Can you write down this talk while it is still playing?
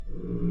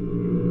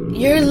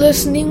You're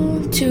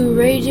listening to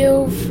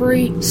Radio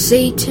Free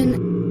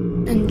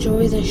Satan.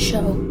 Enjoy the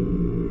show.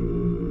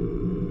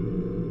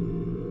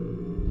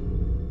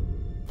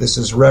 This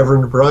is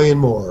Reverend Brian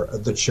Moore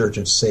of the Church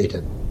of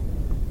Satan.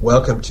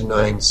 Welcome to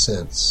 9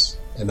 Cents,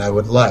 and I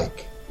would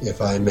like,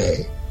 if I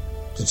may,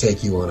 to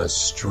take you on a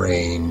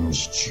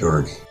strange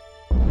journey.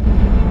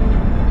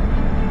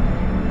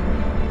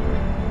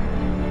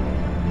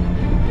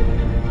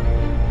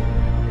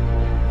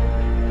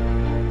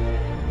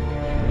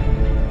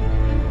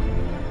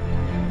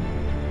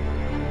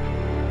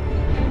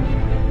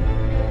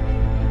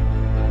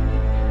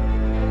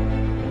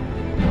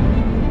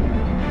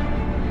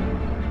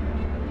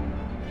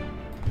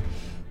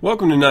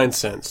 Welcome to 9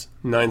 Cents.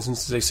 9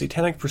 Cents is a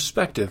satanic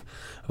perspective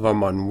of our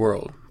modern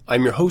world.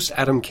 I'm your host,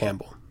 Adam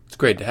Campbell. It's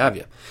great to have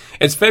you.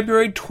 It's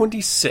February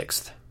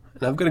 26th,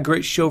 and I've got a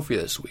great show for you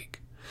this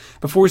week.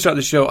 Before we start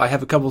the show, I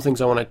have a couple of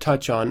things I want to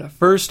touch on.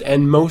 First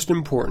and most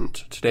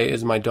important, today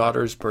is my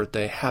daughter's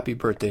birthday. Happy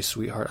birthday,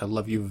 sweetheart. I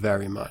love you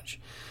very much.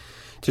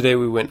 Today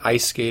we went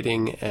ice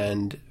skating,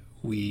 and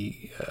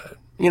we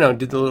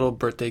did the little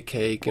birthday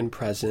cake and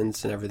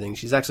presents and everything.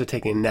 She's actually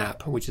taking a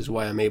nap, which is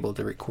why I'm able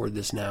to record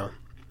this now.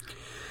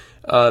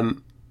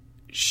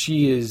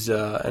 She is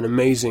an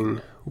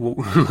amazing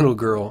little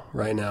girl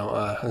right now.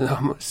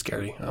 I'm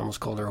scary. I almost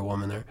called her a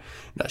woman there.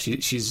 No,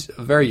 she's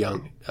a very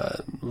young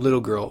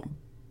little girl,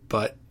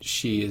 but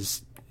she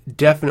is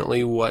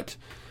definitely what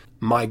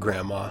my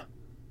grandma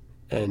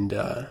and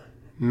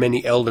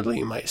many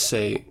elderly might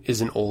say is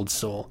an old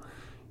soul.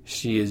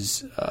 She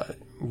is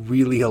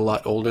really a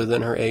lot older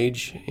than her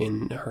age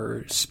in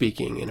her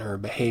speaking, in her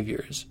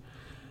behaviors.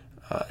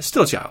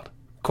 Still a child,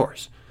 of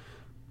course.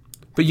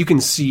 But you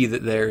can see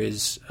that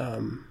there's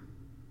an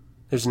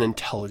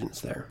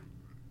intelligence there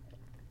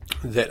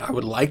that I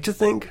would like to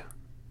think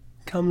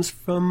comes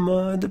from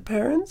the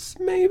parents,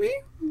 maybe,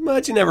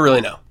 but you never really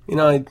know.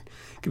 I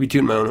could be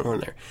tooting my own horn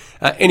there.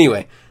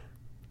 Anyway,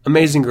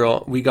 amazing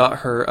girl. We got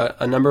her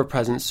a number of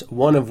presents,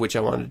 one of which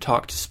I wanted to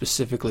talk to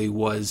specifically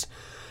was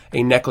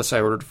a necklace I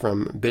ordered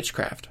from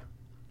Bitchcraft.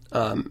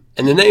 And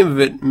the name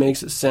of it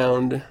makes it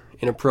sound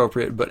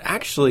inappropriate, but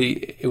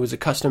actually it was a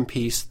custom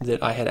piece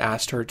that I had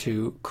asked her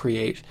to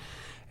create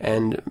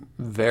and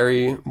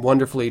very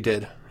wonderfully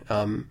did,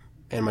 and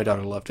my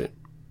daughter loved it.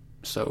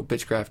 So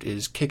Bitchcraft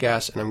is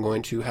kick-ass, and I'm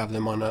going to have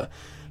them on a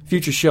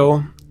future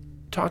show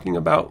talking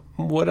about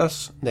what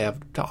else they have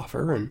to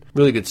offer and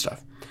really good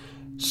stuff.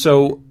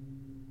 So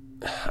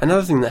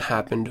another thing that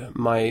happened,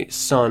 my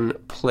son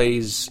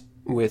plays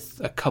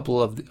with a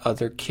couple of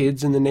other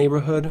kids in the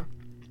neighborhood.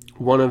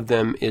 One of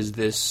them is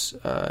this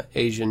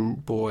Asian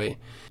boy,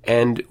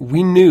 and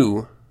we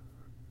knew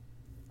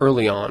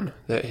early on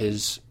that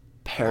his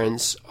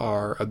parents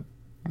are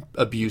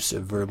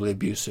abusive, verbally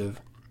abusive,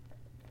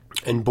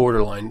 and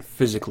borderline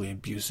physically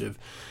abusive.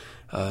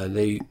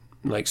 They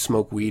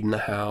smoke weed in the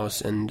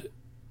house, and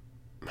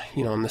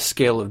on the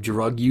scale of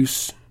drug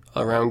use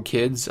around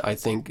kids, I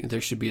think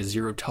there should be a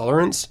zero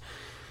tolerance.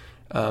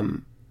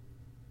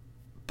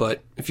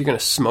 But if you're going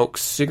to smoke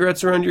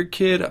cigarettes around your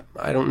kid,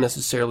 I don't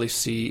necessarily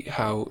see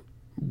how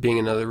being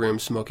in another room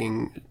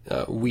smoking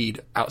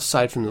weed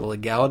outside from the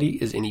legality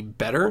is any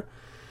better.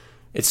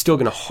 It's still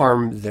going to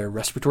harm their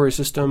respiratory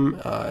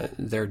system,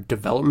 their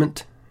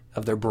development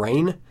of their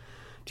brain,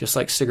 just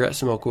like cigarette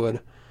smoke would.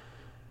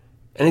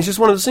 And it's just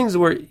one of those things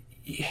where,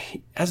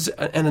 as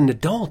an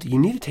adult, you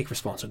need to take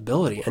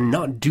responsibility and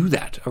not do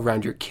that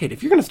around your kid.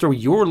 If you're going to throw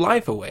your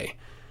life away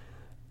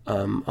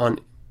on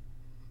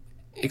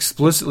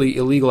explicitly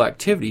illegal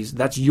activities,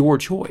 that's your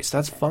choice.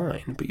 That's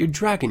fine. But you're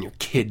dragging your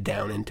kid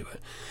down into it.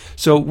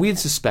 So we had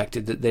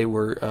suspected that they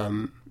were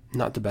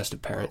not the best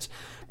of parents.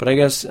 But I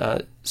guess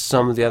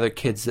some of the other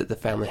kids that the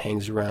family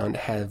hangs around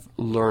have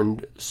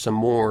learned some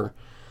more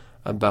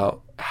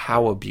about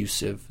how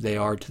abusive they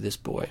are to this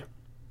boy.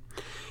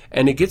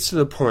 And it gets to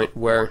the point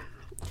where,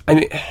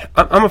 I'm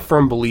a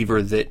firm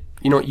believer that,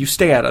 you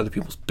stay out of other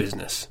people's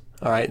business.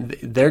 All right?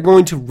 They're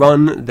going to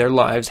run their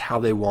lives how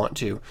they want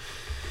to.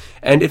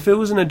 And if it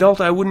was an adult,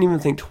 I wouldn't even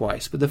think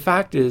twice. But the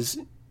fact is,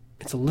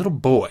 it's a little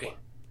boy.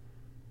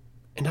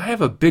 And I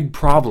have a big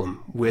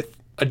problem with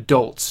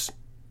adults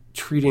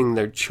treating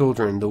their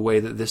children the way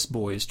that this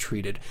boy is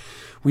treated.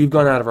 We've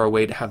gone out of our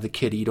way to have the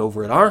kid eat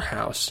over at our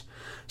house,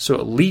 so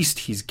at least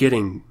he's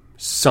getting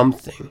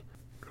something.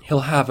 He'll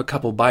have a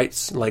couple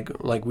bites, like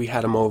we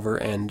had him over,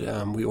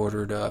 and we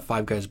ordered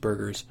Five Guys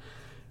burgers,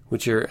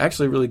 which are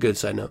actually really good,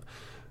 side note.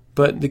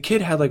 But the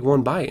kid had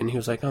one bite, and he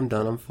was like, I'm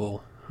done, I'm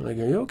full. Are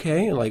you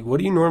okay? What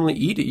do you normally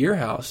eat at your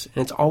house?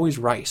 And it's always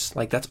rice.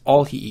 That's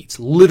all he eats.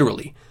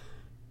 Literally,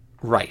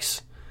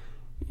 rice.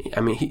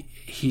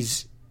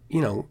 He's,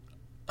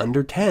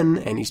 under 10,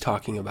 and he's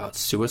talking about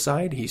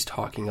suicide. He's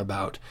talking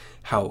about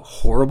how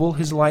horrible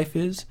his life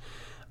is,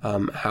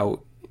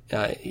 how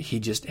he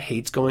just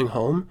hates going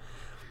home.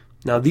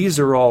 Now, these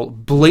are all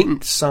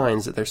blatant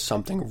signs that there's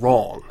something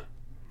wrong.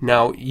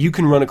 Now, you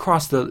can run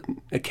across the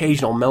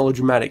occasional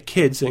melodramatic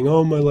kid saying,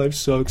 oh, my life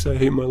sucks, I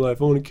hate my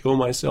life, I want to kill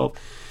myself.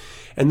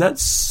 And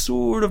that's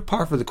sort of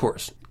par for the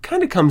course.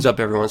 kind of comes up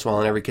every once in a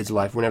while in every kid's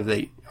life whenever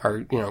they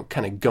are,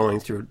 kind of going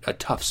through a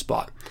tough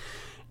spot.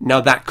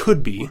 Now, that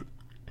could be,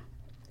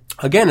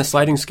 again, a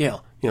sliding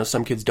scale.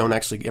 Some kids don't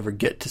actually ever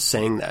get to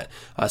saying that.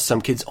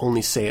 Some kids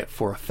only say it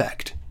for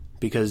effect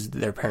because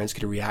their parents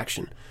get a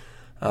reaction.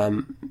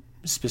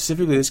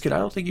 Specifically, this kid, I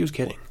don't think he was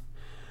kidding.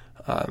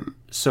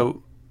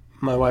 So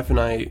my wife and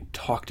I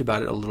talked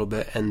about it a little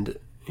bit, and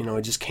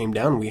it just came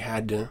down. We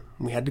had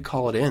to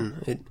call it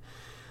in.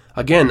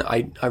 Again,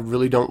 I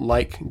really don't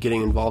like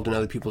getting involved in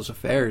other people's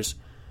affairs,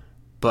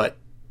 but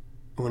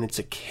when it's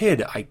a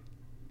kid, I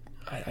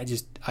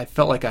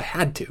felt like I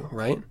had to,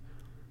 right?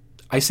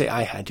 I say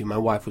I had to. My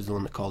wife was the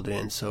one that called it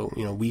in, so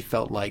we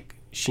felt like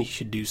she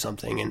should do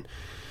something, and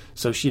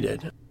so she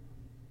did.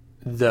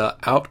 The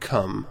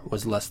outcome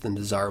was less than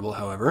desirable,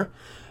 however,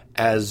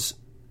 as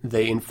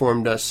they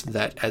informed us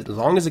that as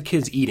long as a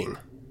kid's eating,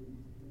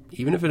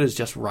 even if it is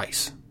just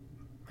rice,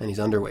 and he's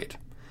underweight,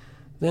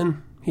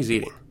 then he's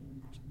eating.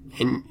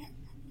 And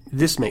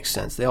this makes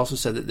sense. They also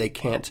said that they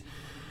can't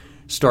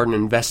start an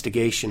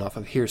investigation off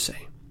of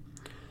hearsay.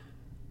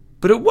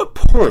 But at what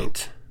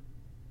point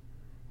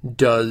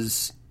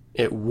does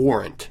it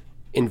warrant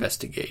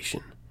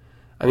investigation?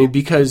 I mean,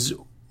 because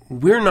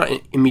we're not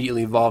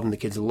immediately involved in the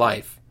kid's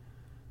life.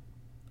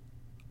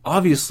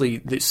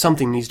 Obviously,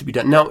 something needs to be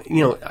done. Now,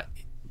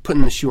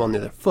 putting the shoe on the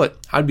other foot,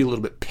 I'd be a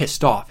little bit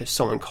pissed off if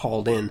someone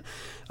called in,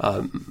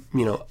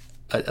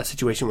 a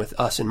situation with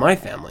us and my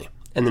family,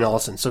 and then all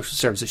of a sudden social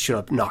services showed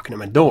up knocking at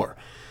my door.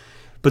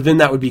 But then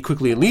that would be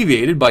quickly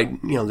alleviated by,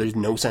 there's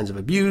no signs of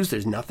abuse,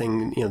 there's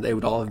nothing, they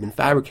would all have been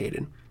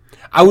fabricated.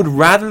 I would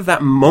rather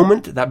that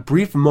moment, that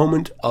brief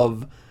moment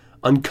of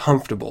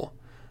uncomfortable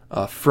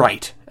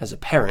fright as a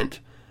parent,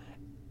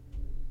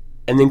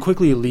 and then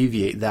quickly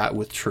alleviate that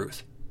with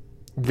truth,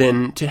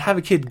 than to have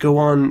a kid go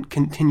on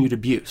continued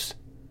abuse,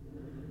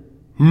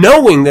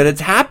 knowing that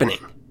it's happening.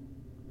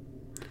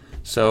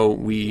 So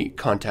we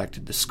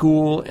contacted the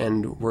school,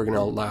 and we're going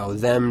to allow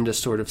them to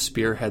sort of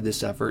spearhead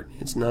this effort.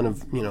 It's none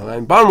of,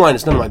 bottom line,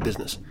 it's none of my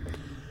business.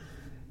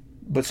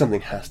 But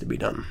something has to be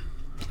done.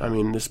 I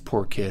mean, this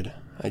poor kid,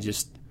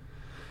 it's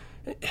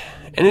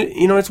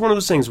one of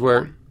those things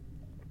where,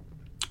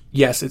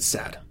 yes, it's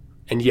sad.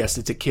 And yes,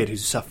 it's a kid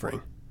who's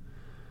suffering.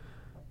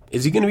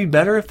 Is he going to be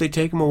better if they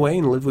take him away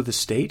and live with the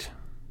state?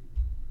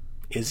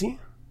 Is he?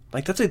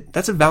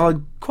 That's a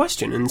valid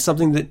question, and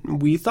something that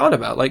we thought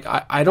about.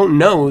 I don't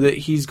know that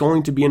he's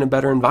going to be in a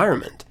better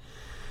environment.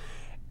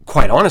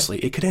 Quite honestly,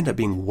 it could end up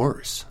being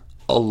worse.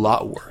 A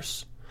lot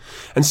worse.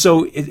 And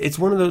so it's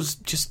one of those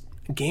just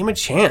game of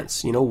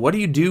chance. What do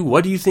you do?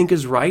 What do you think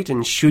is right?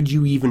 And should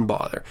you even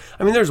bother?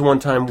 I mean, there's one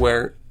time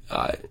where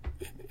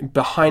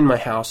behind my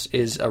house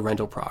is a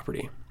rental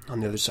property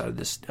on the other side of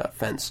this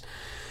fence.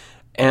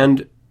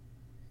 And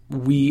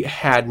we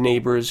had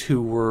neighbors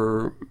who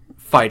were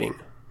fighting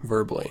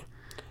verbally.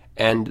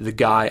 And the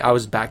guy, I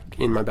was back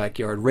in my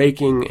backyard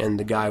raking, and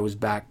the guy was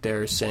back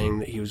there saying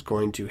that he was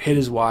going to hit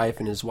his wife,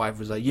 and his wife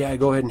was like, yeah,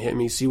 go ahead and hit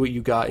me, see what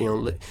you got,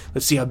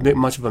 let's see how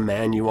much of a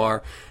man you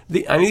are.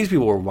 These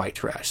people were white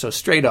trash, so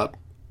straight up,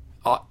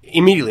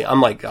 immediately, I'm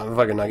like, I'm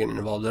fucking not getting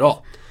involved at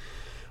all.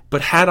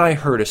 But had I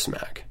heard a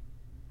smack,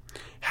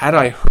 had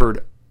I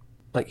heard,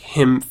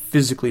 him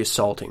physically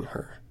assaulting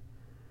her,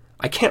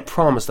 I can't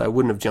promise that I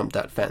wouldn't have jumped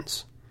that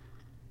fence.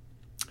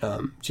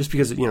 Just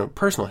because of,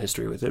 personal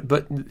history with it.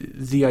 But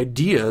the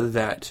idea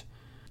that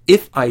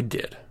if I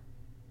did,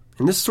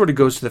 and this sort of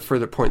goes to the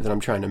further point that I'm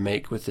trying to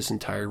make with this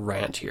entire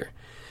rant here,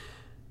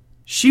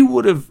 I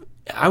would have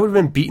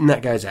been beating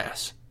that guy's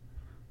ass.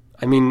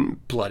 I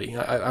mean, bloody.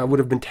 I would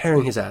have been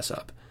tearing his ass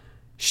up.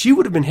 She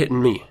would have been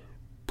hitting me,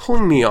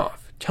 pulling me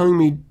off, telling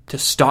me to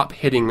stop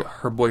hitting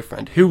her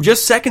boyfriend, who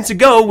just seconds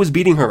ago was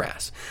beating her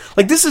ass.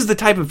 This is the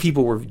type of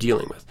people we're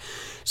dealing with.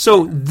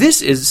 So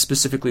this is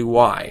specifically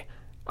why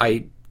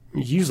I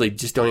usually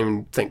just don't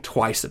even think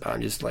twice about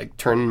it. Just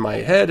turn my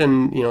head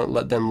and,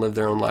 let them live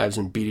their own lives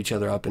and beat each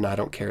other up, and I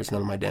don't care. It's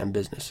none of my damn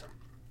business.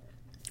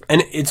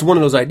 And it's one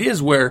of those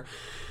ideas where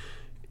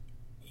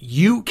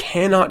you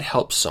cannot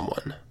help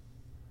someone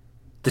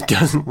that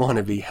doesn't want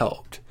to be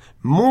helped.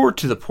 More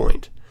to the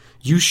point,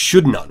 you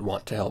should not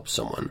want to help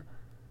someone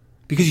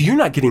because you're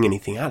not getting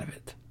anything out of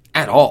it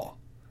at all.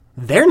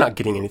 They're not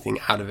getting anything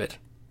out of it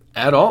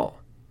at all.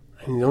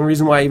 I mean, the only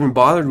reason why I even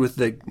bothered with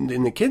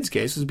in the kid's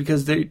case is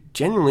because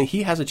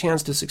he has a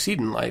chance to succeed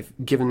in life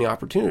given the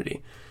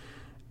opportunity.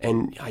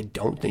 And I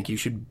don't think you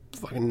should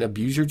fucking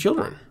abuse your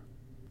children.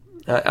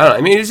 I don't know.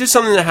 I mean, it's just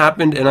something that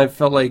happened, and I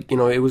felt like,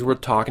 it was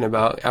worth talking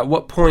about. At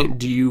what point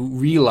do you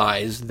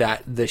realize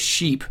that the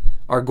sheep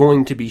are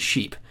going to be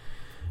sheep?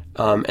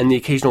 And the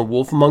occasional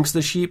wolf amongst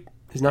the sheep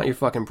is not your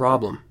fucking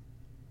problem.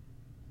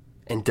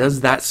 And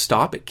does that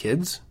stop at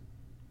kids?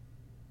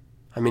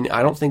 I mean,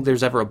 I don't think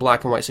there's ever a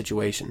black and white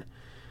situation.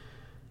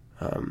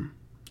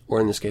 Or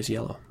in this case,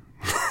 yellow.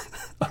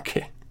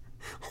 Okay.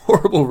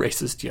 Horrible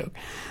racist joke.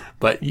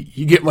 But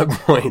you get my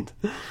point.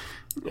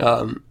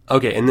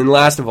 Okay, and then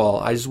last of all,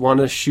 I just want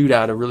to shoot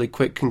out a really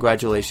quick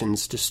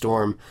congratulations to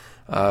Storm.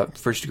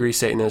 First degree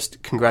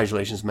Satanist.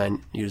 Congratulations,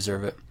 man. You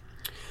deserve it.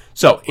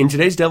 So, in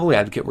today's Devil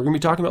Advocate, we're going to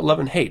be talking about love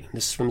and hate.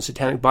 This is from the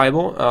Satanic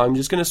Bible. I'm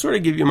just going to sort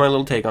of give you my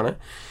little take on it.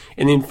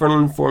 In the Infernal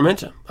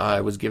Informant,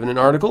 I was given an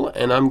article,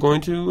 and I'm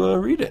going to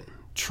read it.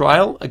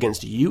 Trial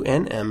against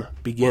UNM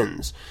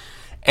begins.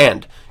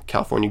 And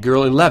California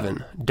Girl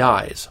 11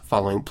 dies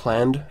following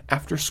planned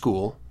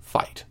after-school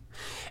fight.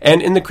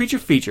 And in the Creature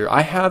Feature,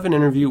 I have an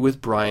interview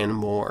with Brian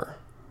Moore.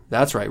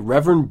 That's right,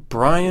 Reverend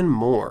Brian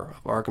Moore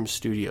of Arkham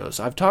Studios.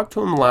 I've talked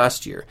to him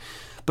last year,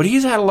 but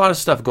he's had a lot of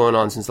stuff going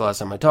on since the last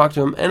time I talked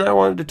to him, and I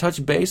wanted to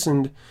touch base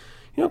and,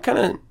 kind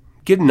of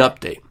get an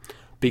update,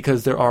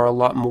 because there are a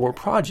lot more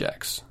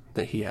projects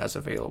that he has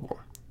available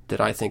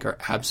that I think are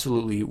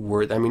absolutely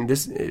worth. I mean,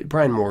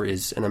 Brian Moore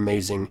is an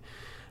amazing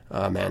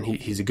man.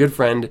 He's a good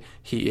friend.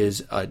 He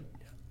is an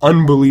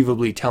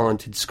unbelievably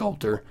talented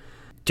sculptor.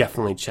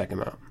 Definitely check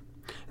him out.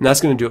 And that's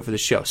going to do it for the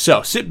show.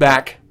 So sit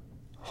back,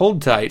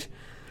 hold tight,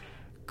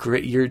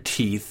 grit your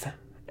teeth,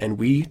 and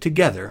we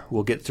together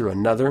will get through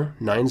another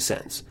 9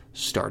 cents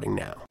starting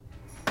now.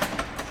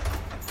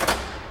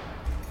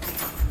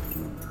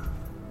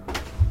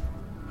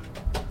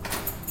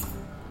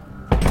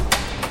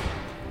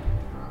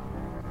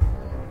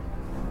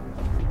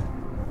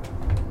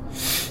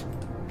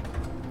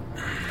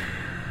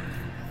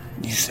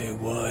 You say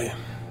why?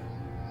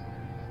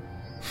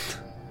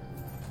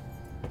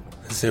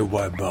 I say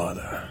why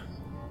bother?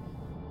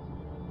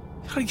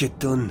 How you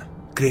done?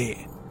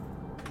 Great.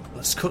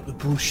 Let's cut the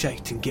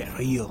bullshit and get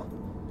real.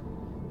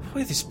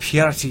 Why this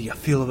purity you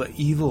feel about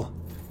evil?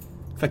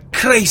 For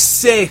Christ's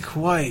sake,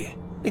 why?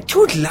 Like,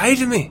 don't lie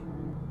to me.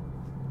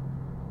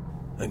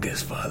 I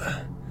guess,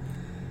 Father.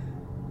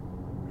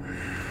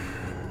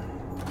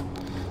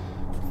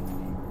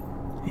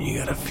 You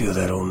gotta feel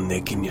that old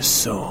nick in your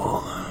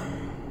soul.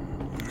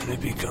 And it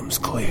becomes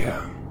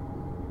clear.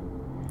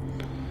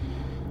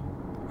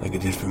 Like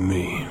it did for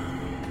me.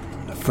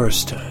 The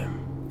first time.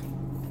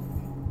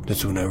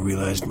 That's when I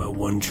realized my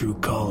one true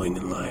calling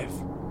in life.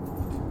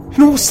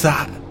 And what's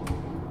that?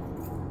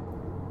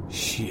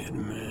 Shit,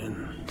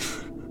 man.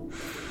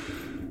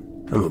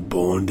 I'm a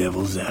born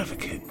devil's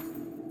advocate.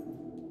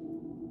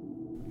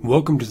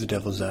 Welcome to the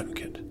Devil's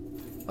Advocate.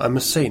 I'm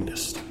a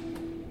Satanist.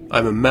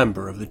 I'm a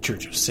member of the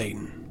Church of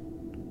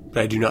Satan.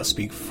 But I do not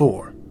speak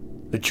for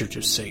the Church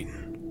of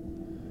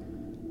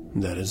Satan.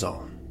 That is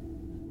all.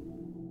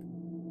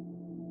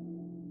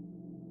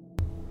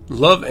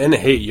 Love and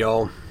hate,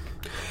 y'all.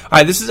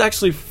 Alright, this is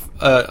actually,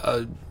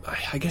 I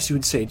guess you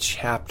would say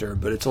chapter,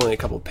 but it's only a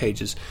couple of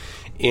pages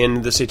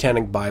in the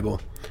Satanic Bible.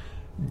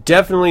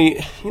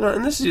 Definitely,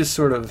 and this is just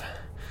sort of,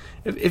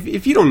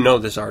 if you don't know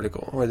this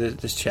article, or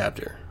this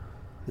chapter,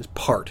 this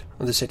part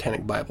of the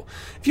Satanic Bible,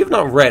 if you have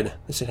not read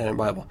the Satanic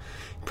Bible,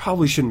 you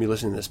probably shouldn't be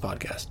listening to this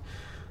podcast.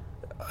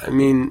 I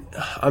mean,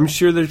 I'm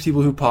sure there's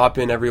people who pop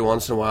in every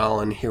once in a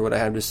while and hear what I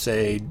have to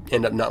say,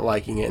 end up not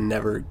liking it, and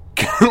never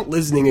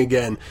listening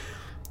again.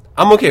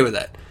 I'm okay with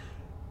that.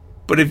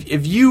 But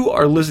if you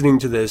are listening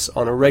to this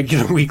on a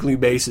regular weekly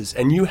basis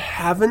and you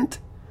haven't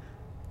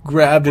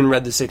grabbed and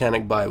read the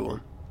Satanic Bible,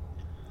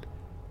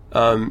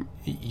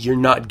 you're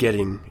not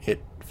getting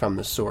it from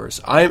the source.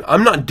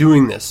 I'm not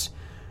doing this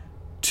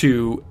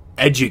to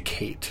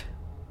educate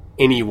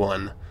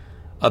anyone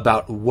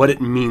about what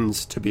it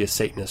means to be a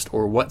Satanist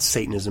or what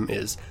Satanism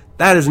is.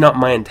 That is not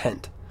my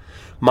intent.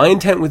 My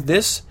intent with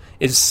this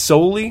is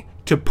solely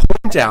to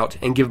point out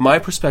and give my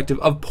perspective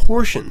of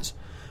portions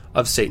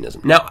of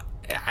Satanism. Now,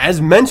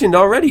 as mentioned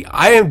already,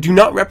 I do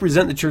not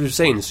represent the Church of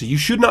Satan, so you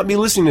should not be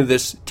listening to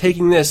this,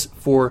 taking this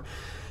for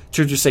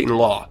Church of Satan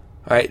law.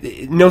 All right,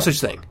 no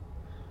such thing.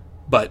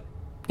 But,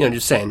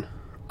 just saying,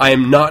 I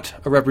am not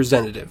a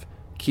representative.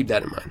 Keep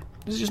that in mind.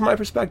 This is just my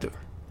perspective.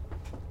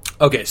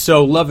 Okay,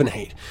 so love and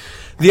hate.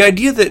 The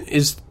idea that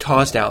is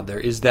tossed out there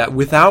is that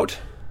without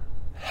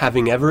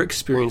having ever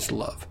experienced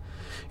love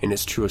in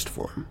its truest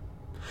form,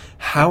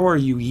 how are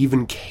you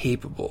even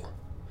capable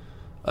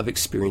of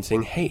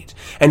experiencing hate?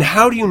 And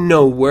how do you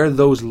know where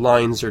those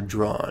lines are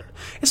drawn?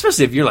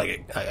 Especially if you're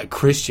like a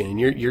Christian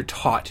and you're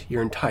taught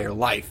your entire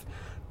life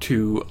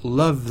to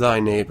love thy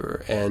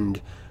neighbor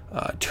and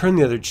turn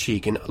the other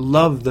cheek and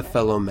love the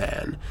fellow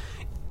man,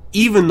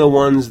 even the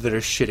ones that are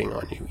shitting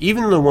on you,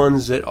 even the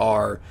ones that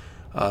are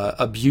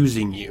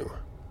abusing you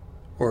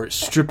or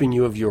stripping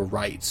you of your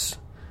rights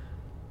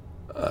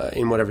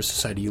in whatever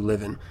society you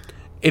live in.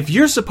 If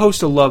you're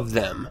supposed to love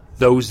them,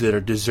 those that are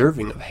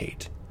deserving of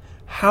hate,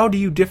 how do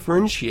you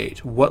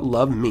differentiate what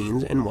love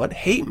means and what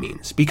hate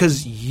means?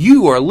 Because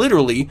you are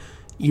literally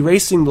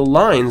erasing the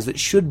lines that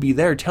should be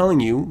there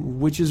telling you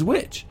which is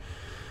which.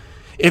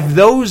 If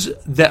those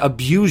that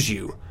abuse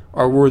you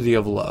are worthy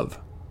of love,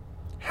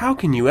 how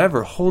can you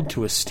ever hold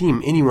to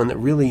esteem anyone that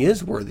really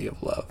is worthy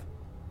of love?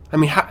 I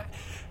mean,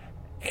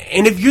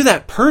 and if you're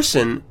that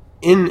person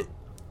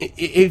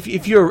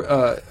if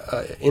you're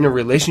in a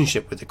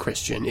relationship with a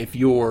Christian, if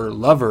your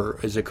lover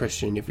is a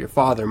Christian, if your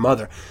father,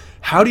 mother,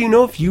 how do you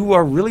know if you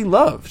are really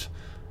loved?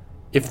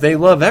 If they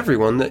love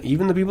everyone,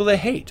 even the people they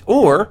hate?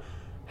 Or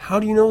how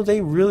do you know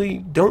they really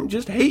don't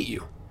just hate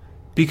you?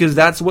 Because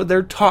that's what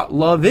they're taught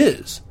love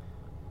is.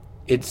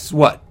 It's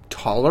what?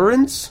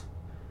 Tolerance?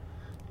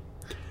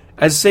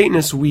 As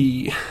Satanists,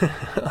 we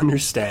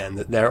understand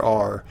that there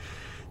are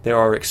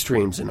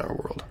extremes in our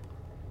world.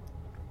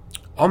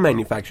 All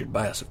manufactured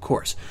by us, of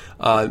course,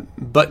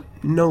 but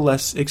no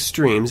less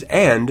extremes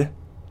and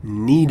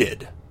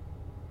needed.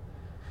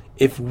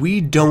 If we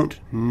don't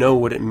know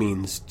what it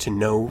means to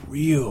know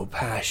real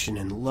passion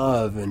and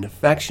love and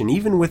affection,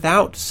 even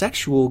without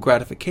sexual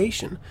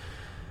gratification,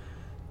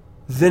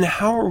 then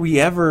how are we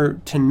ever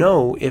to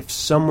know if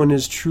someone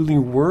is truly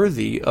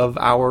worthy of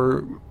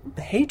our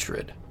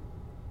hatred?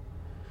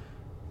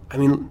 I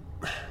mean,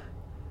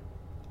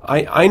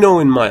 I know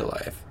in my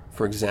life,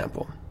 for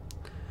example,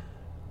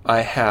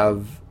 I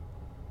have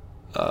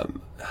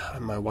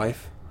my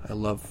wife I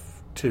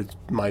love to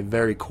my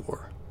very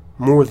core,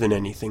 more than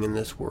anything in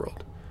this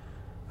world.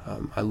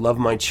 I love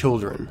my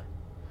children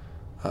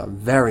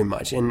very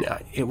much, and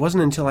it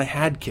wasn't until I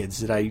had kids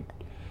that I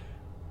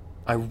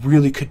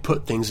really could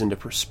put things into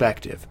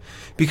perspective,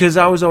 because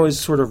I was always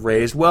sort of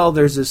raised, well,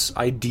 there's this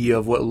idea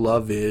of what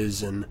love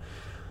is,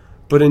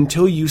 but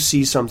until you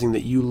see something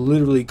that you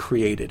literally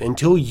created,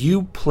 until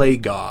you play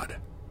God,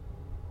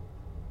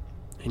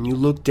 and you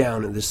look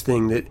down at this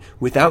thing that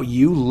without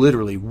you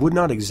literally would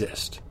not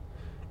exist,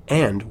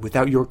 and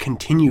without your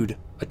continued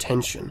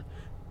attention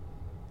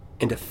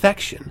and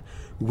affection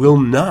will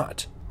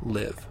not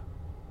live.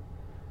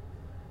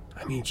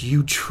 I mean,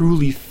 you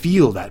truly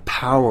feel that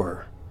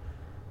power.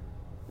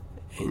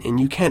 And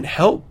you can't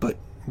help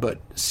but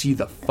see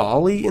the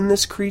folly in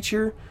this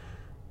creature,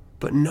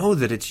 but know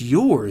that it's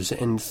yours,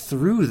 and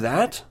through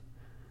that,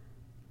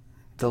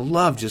 the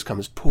love just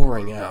comes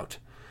pouring out.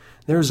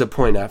 There was a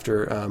point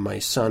after my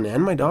son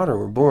and my daughter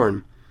were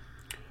born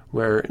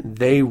where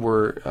they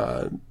were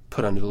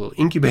put under the little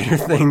incubator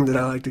thing that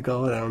I like to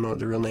call it. I don't know what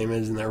the real name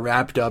is, and they're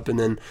wrapped up, and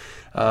then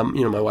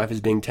my wife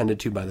is being tended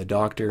to by the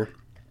doctor,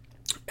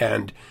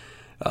 and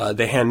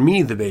they hand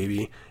me the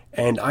baby,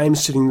 and I'm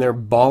sitting there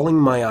bawling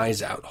my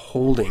eyes out,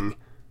 holding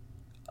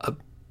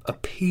a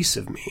piece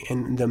of me.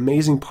 And the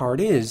amazing part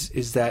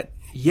is that,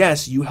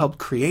 yes, you helped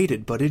create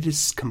it, but it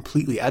is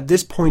completely, at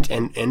this point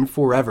and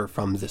forever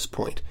from this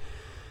point,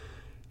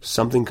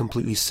 something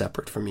completely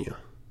separate from you.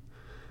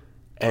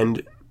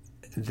 And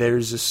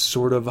there's a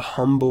sort of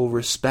humble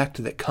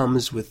respect that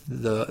comes with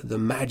the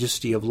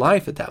majesty of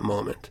life at that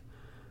moment.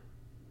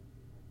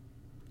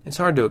 It's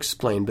hard to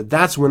explain, but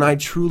that's when I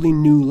truly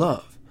knew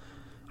love.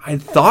 I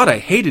thought I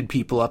hated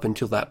people up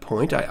until that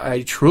point.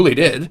 I truly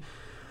did.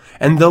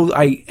 And though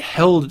I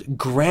held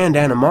grand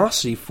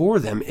animosity for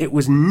them, it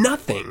was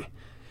nothing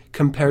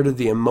compared to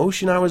the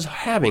emotion I was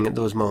having at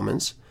those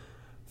moments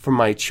for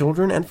my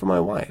children and for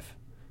my wife.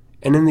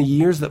 And in the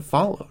years that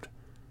followed,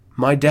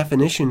 my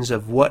definitions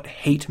of what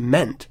hate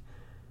meant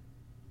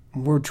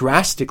were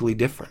drastically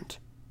different.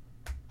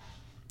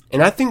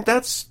 And I think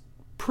that's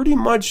pretty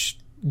much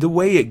the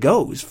way it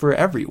goes for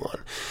everyone,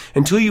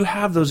 until you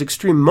have those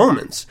extreme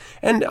moments.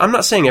 And I'm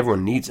not saying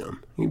everyone needs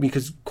them,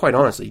 because quite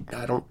honestly,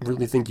 I don't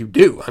really think you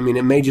do. I mean,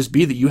 it may just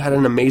be that you had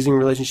an amazing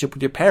relationship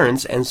with your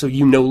parents, and so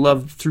you know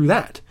love through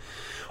that.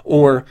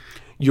 Or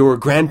your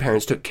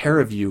grandparents took care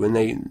of you, and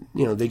they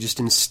just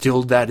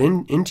instilled that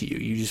into you.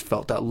 You just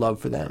felt that love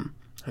for them.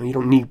 I mean, you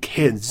don't need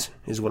kids,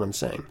 is what I'm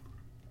saying.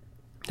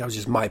 That was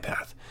just my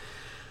path.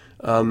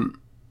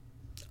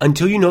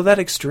 Until you know that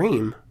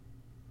extreme,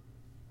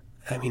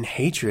 I mean,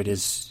 hatred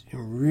is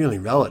really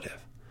relative.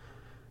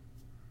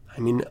 I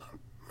mean,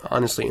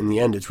 honestly, in the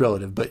end, it's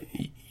relative, but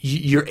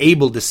you're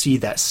able to see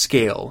that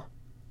scale,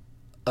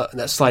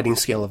 that sliding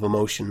scale of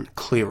emotion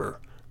clearer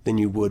than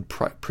you would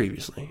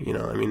previously.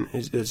 I mean,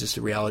 it's just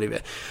the reality of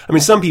it. I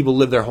mean, some people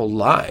live their whole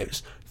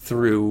lives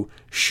through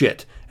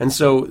shit, and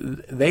so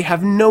they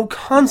have no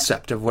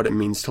concept of what it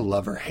means to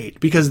love or hate,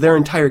 because their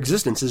entire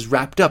existence is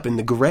wrapped up in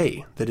the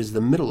gray that is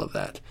the middle of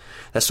that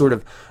sort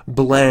of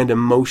bland,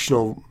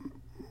 emotional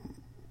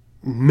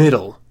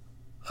middle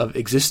of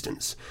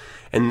existence,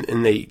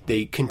 and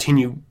they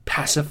continue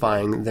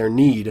pacifying their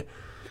need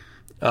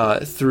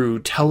through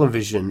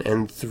television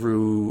and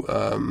through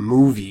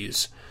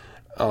movies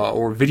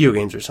or video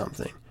games or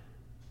something.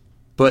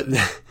 But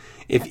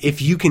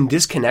if you can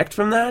disconnect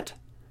from that,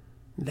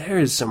 there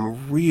is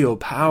some real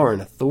power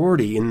and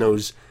authority in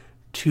those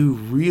two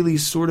really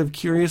sort of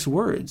curious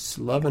words,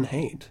 love and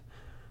hate.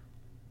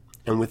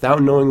 And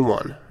without knowing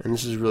one, and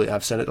this is really,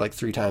 I've said it like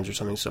 3 times or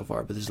something so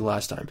far, but this is the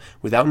last time.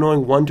 Without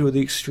knowing one to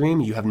the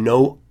extreme, you have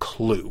no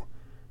clue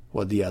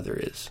what the other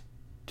is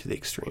to the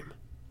extreme.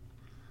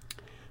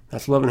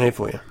 That's love and hate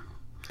for you.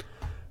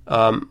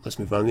 Let's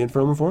move on to the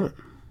Infernal Informant.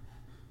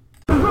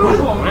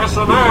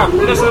 Listen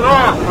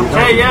up,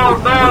 okay, y'all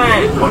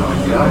belly.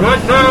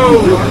 Good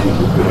news,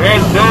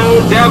 there's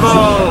no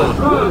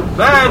devil.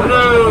 Bad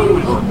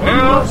news,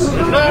 well,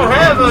 there's no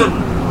heaven.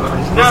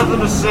 There's nothing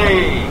to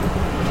see.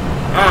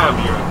 I'm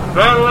your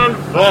Infernal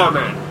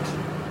Informant.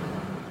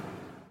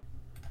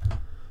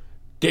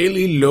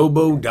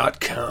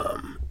 DailyLobo.com.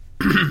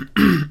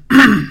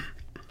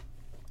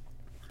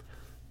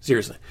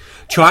 Seriously.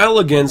 Trial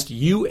against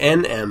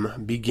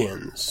UNM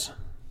begins.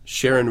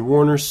 Sharon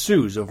Warner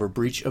sues over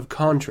breach of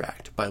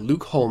contract by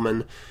Luke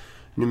Holman,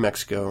 New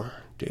Mexico,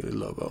 Daily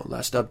Lobo.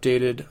 Last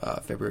updated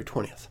February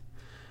 20th.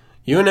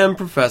 UNM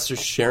professor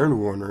Sharon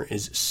Warner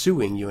is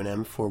suing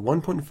UNM for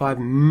 $1.5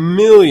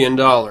 million.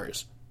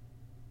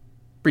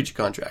 Breach of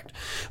contract.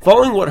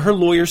 Following what her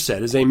lawyer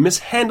said is a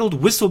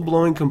mishandled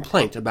whistleblowing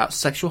complaint about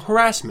sexual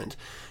harassment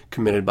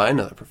committed by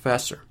another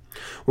professor.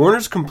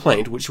 Warner's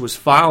complaint, which was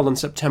filed on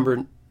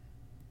September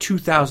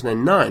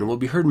 2009, will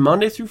be heard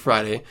Monday through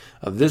Friday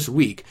of this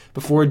week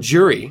before a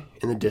jury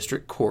in the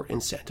district court in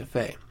Santa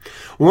Fe.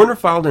 Warner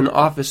filed an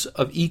Office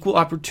of Equal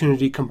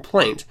Opportunity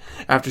complaint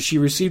after she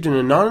received an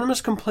anonymous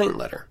complaint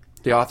letter.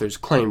 The authors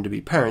claimed to be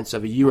parents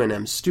of a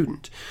UNM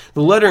student.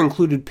 The letter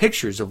included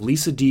pictures of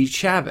Lisa D.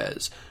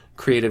 Chavez,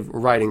 creative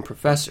writing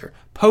professor,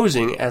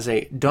 posing as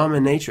a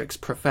dominatrix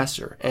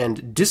professor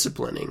and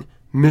disciplining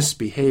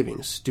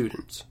misbehaving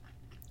students.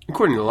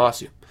 According to the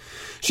lawsuit,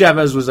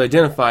 Chavez was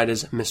identified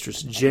as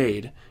Mistress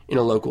Jade in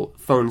a local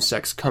phone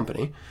sex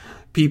company,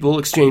 People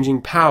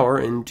Exchanging Power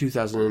in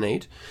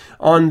 2008.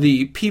 On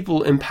the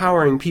People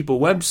Empowering People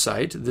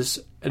website, this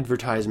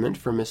advertisement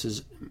for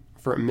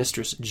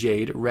Mistress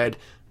Jade read,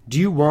 "Do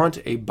you want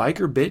a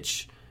biker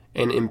bitch,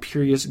 an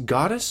imperious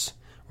goddess,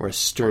 or a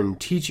stern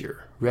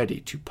teacher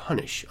ready to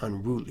punish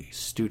unruly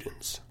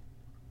students?"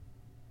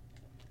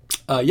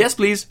 Yes,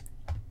 please.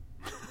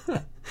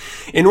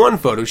 In one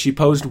photo, she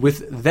posed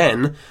with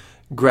then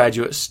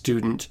graduate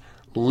student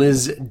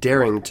Liz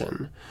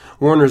Darrington.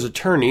 Warner's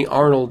attorney,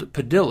 Arnold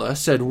Padilla,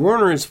 said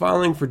Warner is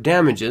filing for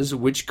damages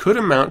which could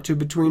amount to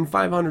between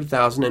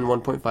 $500,000 and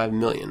 $1.5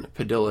 million.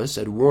 Padilla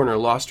said Warner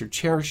lost her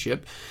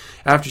chairship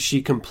after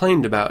she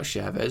complained about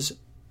Chavez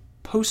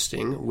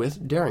posting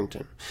with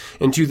Darrington.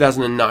 In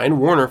 2009,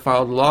 Warner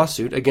filed a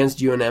lawsuit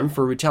against UNM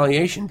for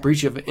retaliation,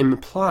 breach of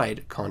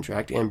implied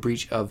contract, and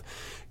breach of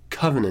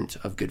covenant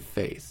of good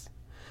faith.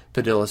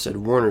 Padilla said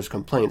Warner's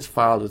complaints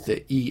filed with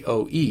the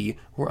EOE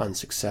were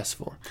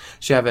unsuccessful.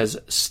 Chavez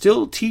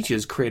still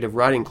teaches creative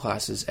writing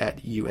classes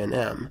at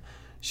UNM.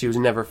 She was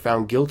never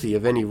found guilty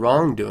of any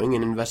wrongdoing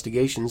in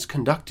investigations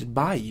conducted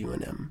by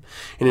UNM.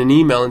 In an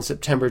email in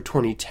September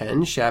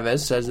 2010,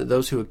 Chavez says that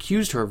those who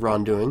accused her of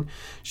wrongdoing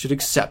should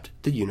accept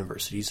the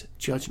university's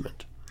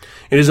judgment.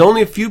 It is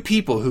only a few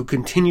people who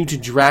continue to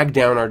drag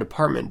down our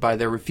department by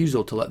their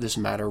refusal to let this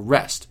matter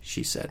rest,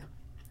 she said.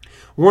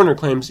 Warner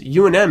claims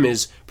UNM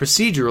is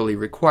procedurally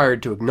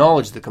required to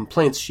acknowledge the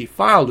complaints she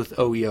filed with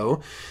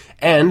OEO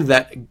and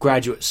that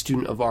Graduate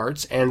Student of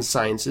Arts and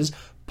Sciences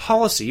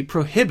policy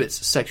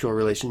prohibits sexual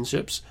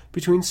relationships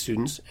between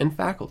students and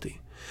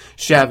faculty.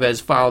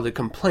 Chavez filed a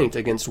complaint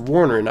against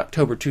Warner in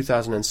October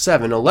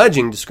 2007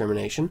 alleging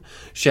discrimination.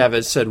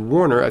 Chavez said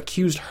Warner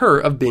accused her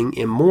of being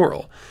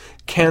immoral,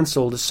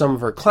 canceled some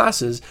of her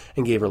classes,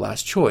 and gave her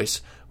last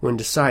choice when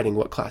deciding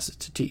what classes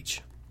to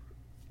teach.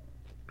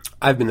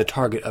 I've been the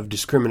target of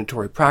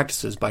discriminatory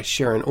practices by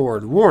Sharon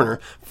Ord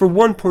Warner for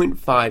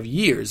 1.5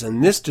 years,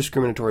 and this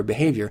discriminatory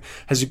behavior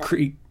has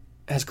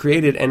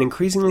created an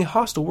increasingly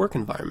hostile work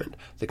environment,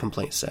 the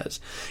complaint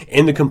says.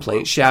 In the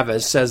complaint,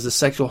 Chavez says the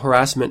sexual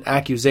harassment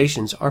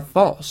accusations are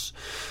false.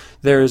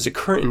 There is a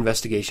current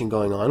investigation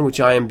going on, which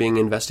I am being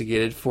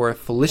investigated for a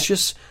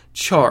fallacious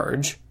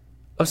charge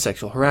of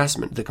sexual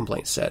harassment, the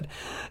complaint said.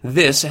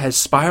 This has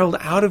spiraled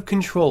out of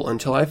control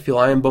until I feel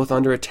I am both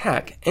under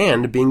attack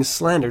and being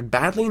slandered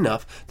badly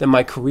enough that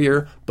my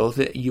career, both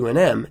at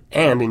UNM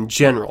and in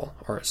general,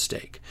 are at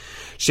stake.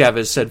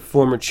 Chavez said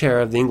former chair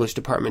of the English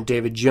department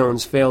David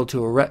Jones failed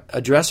to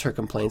address her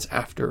complaints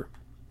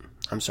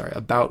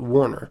about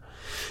Warner.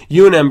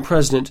 UNM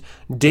President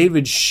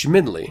David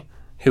Schmidley,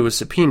 who was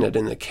subpoenaed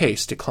in the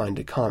case, declined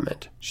to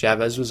comment.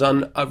 Chavez was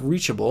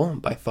unreachable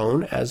by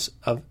phone as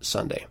of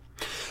Sunday.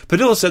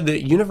 Padilla said the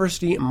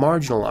university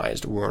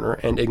marginalized Warner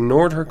and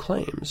ignored her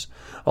claims,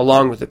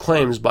 along with the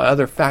claims by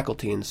other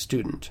faculty and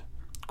student.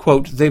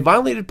 Quote, "They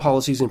violated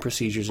policies and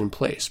procedures in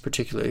place,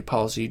 particularly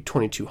Policy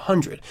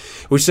 2200,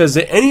 which says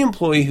that any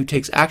employee who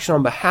takes action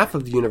on behalf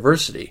of the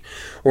university,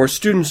 or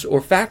students or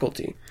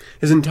faculty,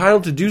 is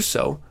entitled to do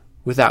so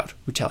without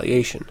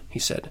retaliation," he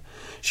said.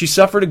 She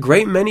suffered a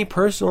great many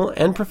personal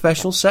and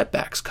professional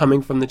setbacks,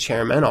 coming from the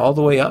chairman all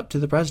the way up to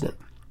the president.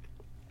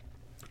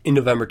 In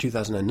November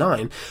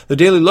 2009, the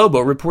Daily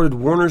Lobo reported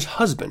Warner's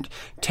husband,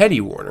 Teddy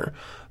Warner,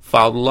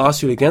 filed a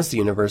lawsuit against the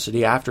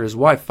university after his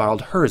wife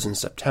filed hers in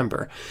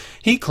September.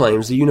 He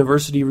claims the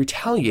university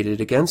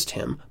retaliated against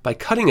him by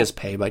cutting his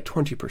pay by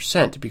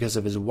 20% because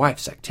of his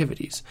wife's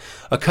activities,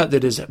 a cut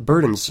that is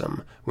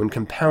burdensome when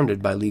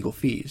compounded by legal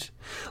fees.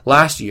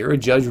 Last year, a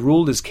judge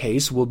ruled his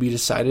case will be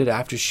decided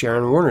after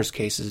Sharon Warner's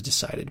case is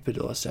decided,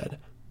 Padilla said.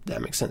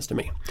 That makes sense to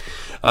me.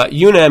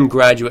 UNM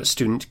graduate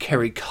student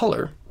Carrie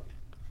Cutler,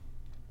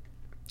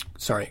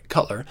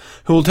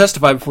 who will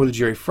testify before the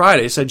jury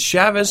Friday, said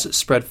Chavez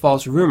spread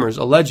false rumors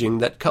alleging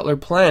that Cutler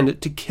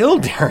planned to kill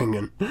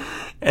Darrington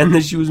and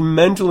that she was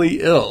mentally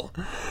ill.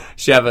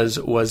 Chavez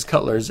was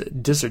Cutler's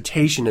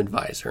dissertation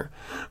advisor,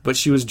 but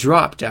she was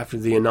dropped after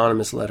the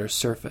anonymous letter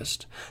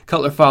surfaced.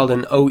 Cutler filed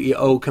an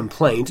OEO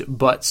complaint,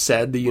 but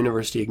said the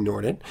university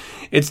ignored it.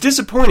 It's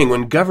disappointing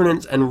when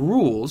governance and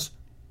rules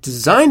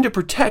designed to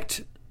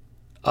protect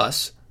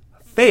us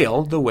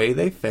fail the way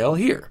they fail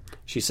here.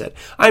 She said,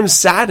 "I'm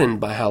saddened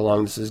by how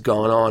long this has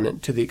gone on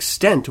and to the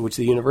extent to which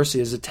the university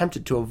has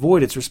attempted to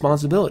avoid its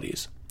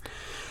responsibilities."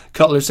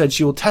 Cutler said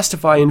she will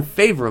testify in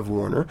favor of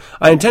Warner.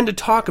 "I intend to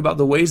talk about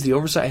the ways the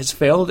oversight has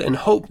failed and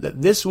hope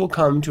that this will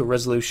come to a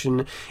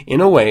resolution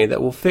in a way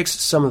that will fix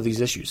some of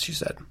these issues," she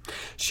said.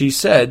 She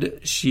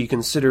said she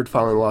considered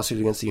filing a lawsuit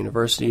against the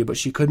university, but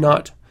she could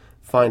not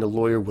find a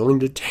lawyer willing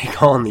to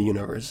take on the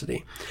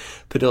university.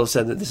 Padilla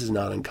said that this is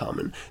not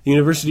uncommon. The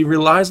university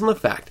relies on the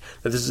fact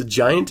that this is a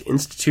giant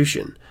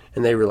institution,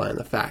 and they rely on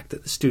the fact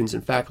that the students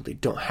and faculty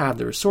don't have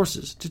the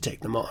resources to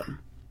take them on.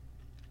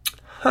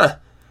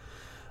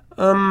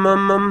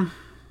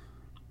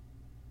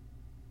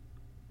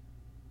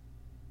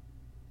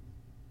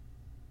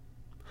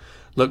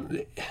 Look,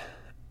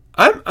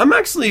 I'm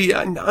actually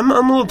I'm a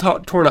little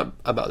torn up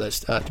about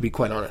this, to be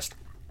quite honest.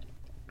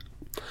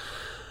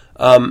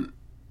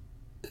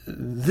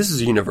 This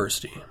is a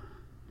university.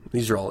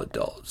 These are all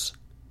adults.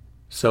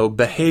 So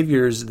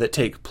behaviors that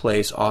take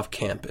place off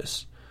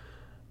campus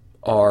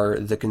are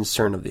the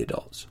concern of the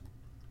adults.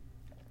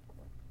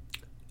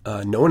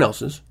 No one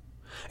else's,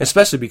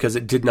 especially because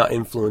it did not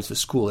influence the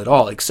school at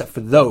all, except for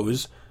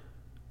those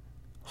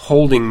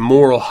holding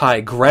moral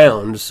high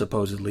ground,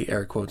 supposedly,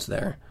 air quotes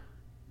there,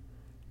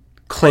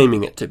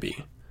 claiming it to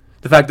be.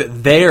 The fact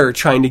that they're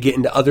trying to get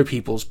into other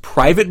people's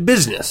private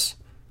business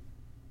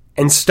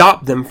and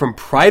stop them from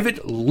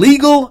private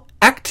legal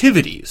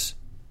activities.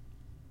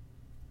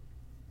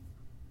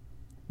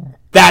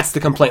 That's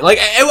the complaint. Like,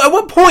 at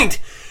what point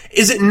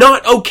is it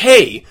not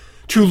okay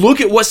to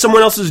look at what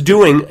someone else is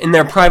doing in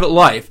their private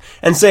life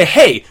and say,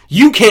 hey,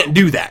 you can't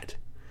do that?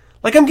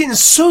 Like, I'm getting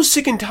so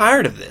sick and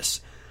tired of this.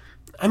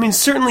 I mean,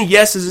 certainly,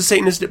 yes, as a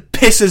Satanist, it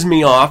pisses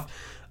me off,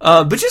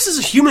 but just as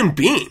a human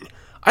being,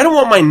 I don't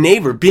want my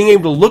neighbor being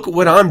able to look at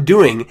what I'm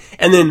doing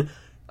and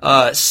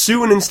then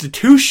sue an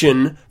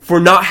institution for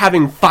not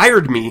having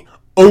fired me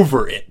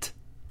over it.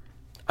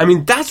 I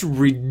mean, that's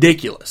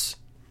ridiculous.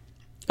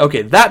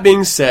 Okay, that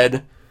being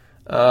said,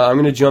 I'm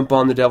going to jump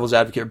on the devil's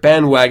advocate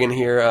bandwagon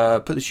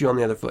here, put the shoe on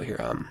the other foot here.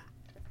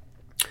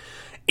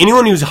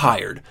 Anyone who's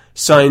hired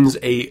signs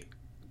a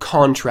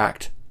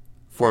contract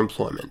for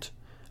employment,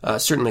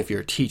 certainly if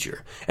you're a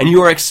teacher, and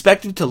you are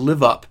expected to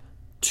live up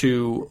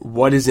to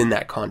what is in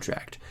that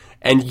contract.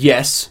 And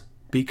yes,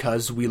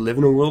 because we live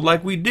in a world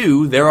like we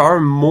do, there are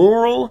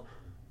moral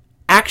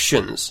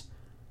actions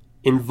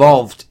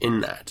involved in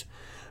that.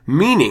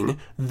 Meaning,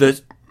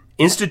 the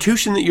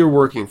institution that you're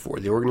working for,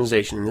 the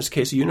organization, in this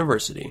case a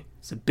university,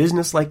 it's a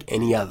business like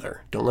any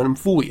other. Don't let them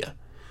fool you.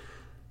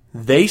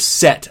 They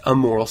set a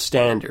moral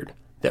standard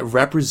that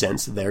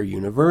represents their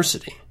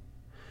university.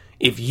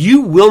 If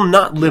you will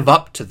not live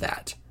up to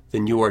that,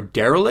 then you are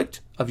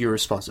derelict of your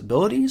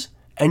responsibilities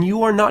and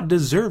you are not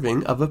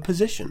deserving of a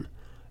position.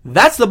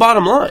 That's the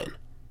bottom line.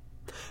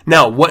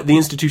 Now, what the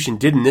institution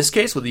did in this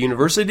case, what the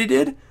university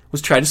did,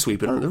 was try to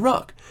sweep it under the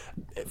rug.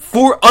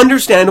 For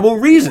understandable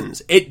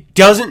reasons. It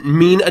doesn't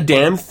mean a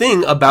damn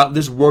thing about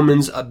this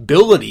woman's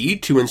ability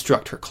to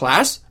instruct her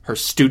class, her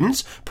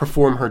students,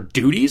 perform her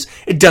duties.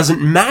 It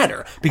doesn't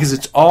matter, because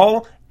it's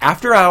all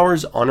after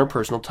hours on her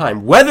personal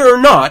time, whether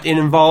or not it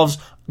involves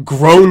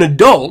grown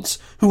adults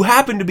who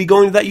happen to be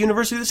going to that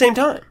university at the same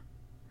time.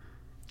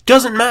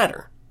 Doesn't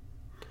matter.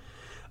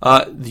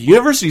 The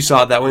university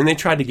saw it that way and they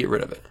tried to get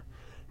rid of it.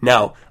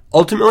 Now,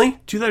 ultimately,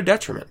 to their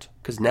detriment,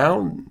 because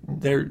now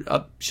they're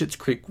up shit's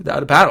creek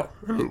without a paddle.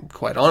 I mean,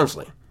 quite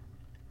honestly.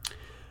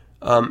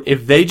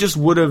 If they just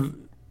would have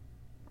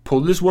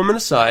pulled this woman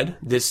aside,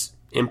 this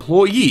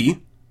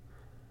employee,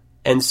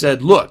 and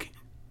said, look,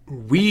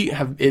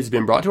 it's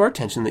been brought to our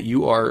attention that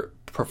you are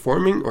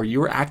performing or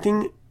you are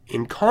acting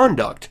in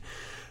conduct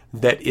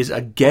that is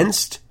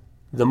against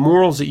the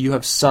morals that you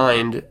have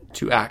signed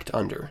to act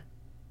under.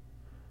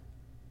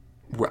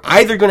 We're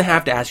either going to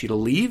have to ask you to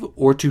leave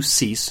or to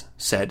cease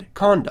said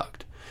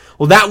conduct.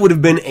 Well, that would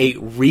have been a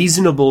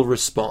reasonable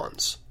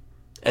response.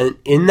 And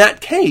in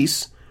that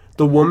case,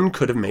 the woman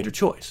could have made her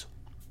choice.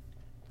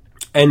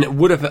 And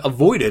would have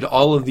avoided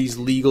all of these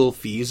legal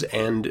fees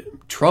and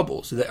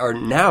troubles that are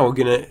now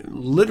going to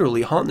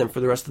literally haunt them for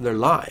the rest of their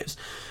lives.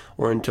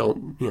 Or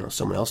until,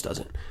 someone else does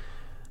it.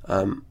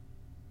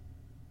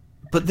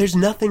 But there's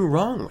nothing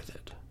wrong with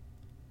it.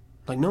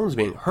 Like, no one's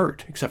being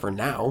hurt, except for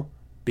now,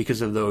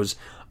 because of those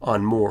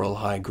on moral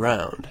high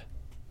ground.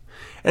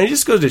 And it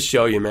just goes to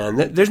show you, man,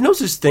 that there's no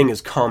such thing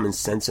as common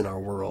sense in our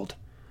world.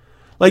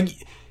 Like,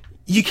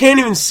 you can't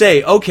even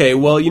say, okay,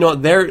 well,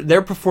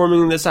 they're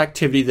performing this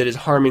activity that is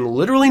harming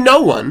literally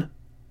no one.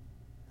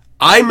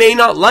 I may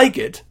not like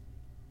it,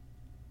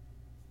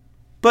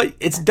 but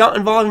it's not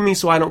involving me,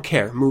 so I don't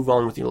care. Move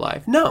on with your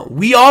life. No,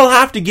 we all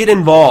have to get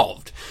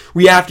involved.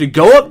 We have to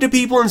go up to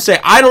people and say,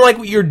 I don't like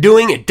what you're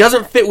doing. It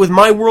doesn't fit with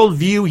my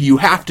worldview. You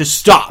have to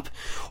stop.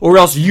 Or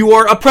else you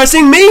are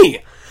oppressing me.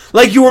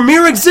 Like, your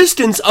mere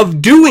existence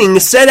of doing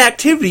said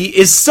activity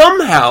is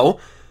somehow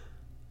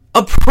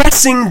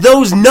oppressing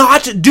those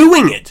not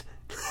doing it.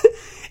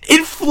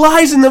 It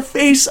flies in the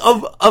face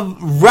of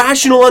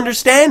rational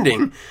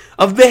understanding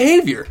of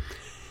behavior.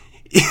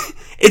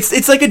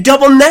 It's like a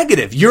double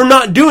negative. You're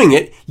not doing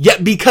it,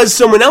 yet because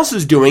someone else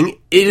is doing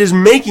it is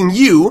making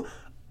you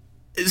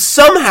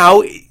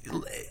somehow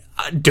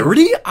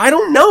dirty? I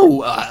don't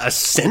know. A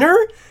sinner?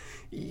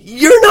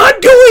 You're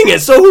not doing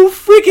it, so who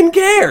freaking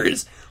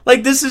cares?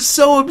 Like, this is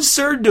so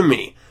absurd to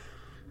me.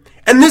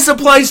 And this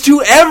applies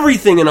to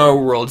everything in our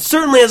world.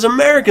 Certainly as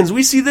Americans,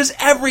 we see this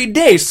every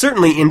day.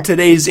 Certainly in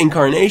today's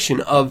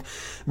incarnation of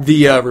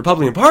the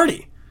Republican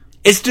Party.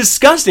 It's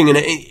disgusting, and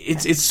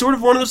it's sort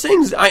of one of those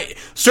things.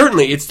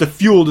 Certainly, it's the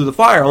fuel to the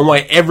fire on why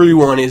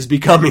everyone is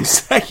becoming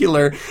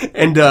secular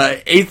and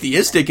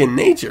atheistic in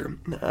nature.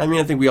 I mean,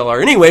 I think we all are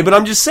anyway, but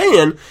I'm just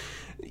saying,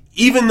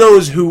 even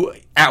those who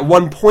at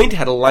one point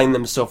had aligned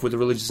themselves with a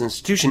religious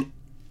institution,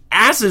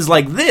 asses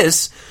like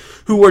this,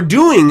 who are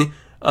doing,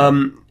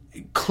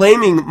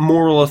 claiming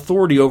moral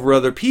authority over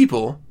other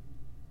people,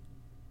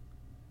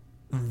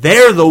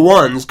 they're the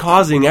ones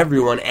causing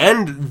everyone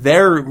and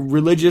their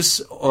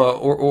religious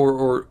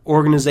or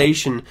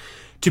organization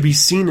to be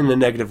seen in a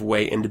negative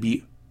way and to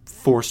be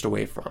forced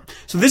away from.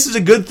 So this is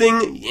a good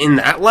thing in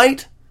that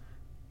light,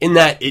 in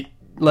that it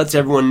lets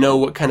everyone know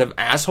what kind of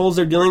assholes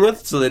they're dealing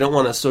with, so they don't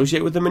want to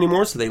associate with them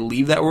anymore, so they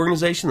leave that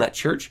organization, that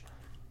church.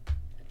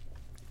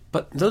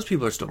 But those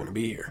people are still going to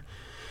be here.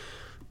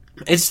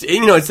 It's,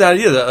 it's that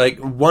idea that, like,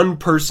 one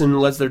person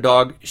lets their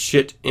dog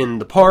shit in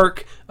the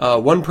park,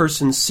 one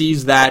person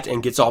sees that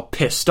and gets all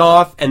pissed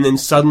off, and then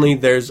suddenly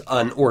there's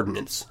an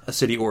ordinance, a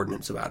city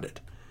ordinance about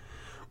it.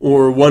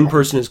 Or one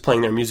person is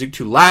playing their music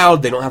too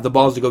loud, they don't have the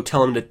balls to go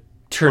tell them to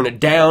turn it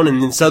down,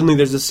 and then suddenly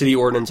there's a city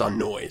ordinance on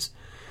noise.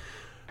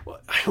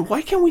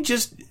 Why can't we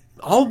just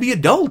all be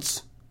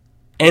adults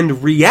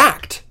and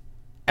react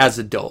as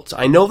adults?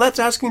 I know that's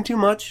asking too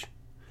much.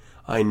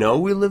 I know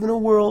we live in a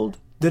world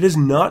that is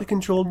not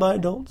controlled by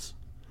adults.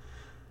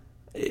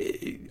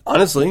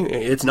 Honestly,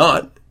 it's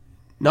not.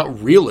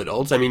 Not real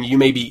adults. I mean, you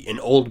may be an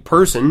old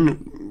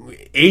person.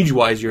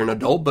 Age-wise, you're an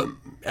adult, but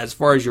as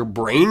far as your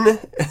brain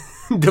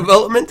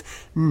development,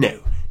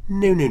 no.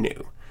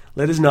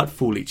 Let us not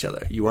fool each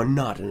other. You are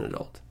not an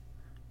adult.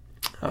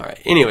 All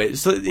right. Anyway,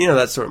 so,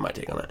 that's sort of my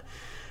take on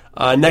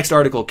that. Next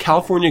article,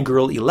 California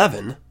girl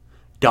 11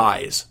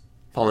 dies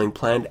following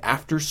planned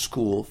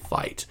after-school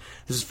fight.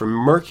 This is from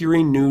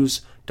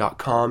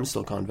mercurynews.com,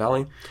 Silicon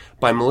Valley,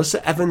 by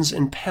Melissa Evans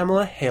and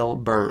Pamela Hale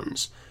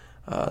Burns.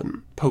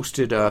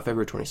 Posted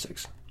February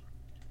 26.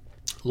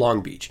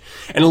 Long Beach.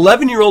 An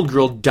 11-year-old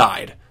girl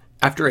died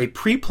after a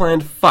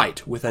pre-planned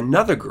fight with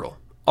another girl,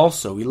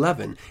 also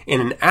 11, in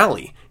an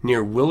alley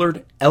near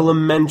Willard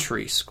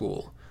Elementary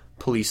School,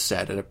 police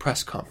said at a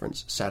press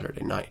conference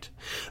Saturday night.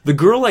 The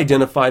girl,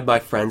 identified by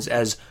friends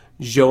as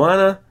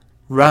Joanna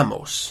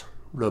Ramos.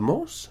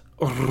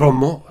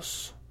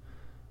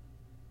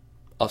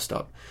 I'll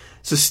stop.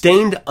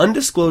 Sustained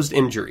undisclosed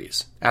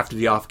injuries after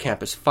the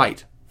off-campus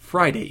fight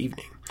Friday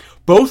evening.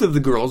 Both of the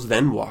girls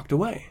then walked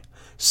away.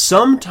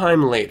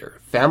 Sometime later,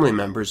 family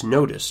members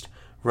noticed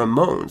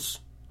Ramos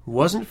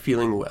wasn't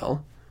feeling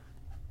well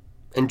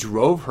and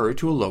drove her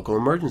to a local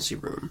emergency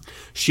room.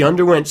 She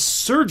underwent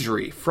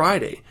surgery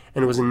Friday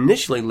and was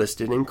initially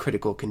listed in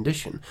critical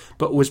condition,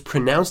 but was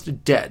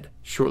pronounced dead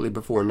shortly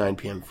before 9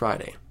 p.m.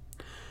 Friday.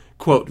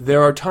 Quote,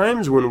 "There are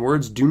times when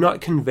words do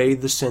not convey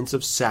the sense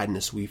of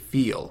sadness we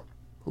feel,"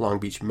 Long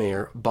Beach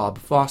Mayor Bob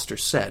Foster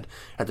said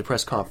at the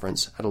press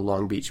conference at a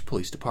Long Beach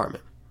police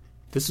department.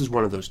 This is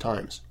one of those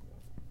times.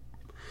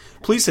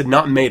 Police had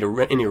not made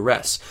any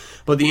arrests,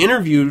 but they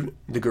interviewed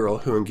the girl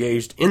who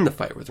engaged in the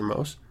fight with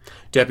Ramos.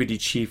 Deputy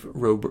Chief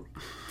Robert...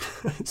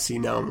 See,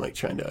 now I'm like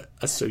trying to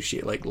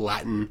associate like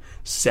Latin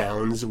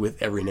sounds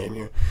with every name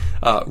here.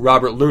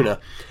 Robert Luna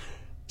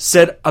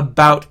said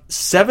about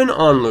 7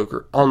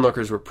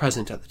 onlookers were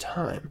present at the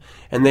time,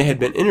 and they had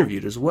been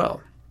interviewed as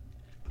well.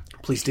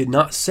 Police did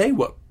not say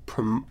what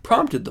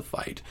prompted the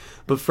fight,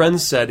 but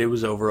friends said it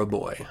was over a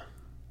boy.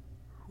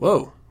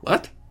 Whoa,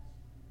 what?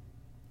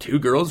 2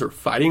 girls are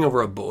fighting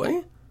over a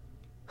boy?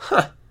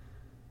 Huh.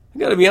 I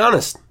gotta be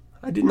honest,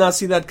 I did not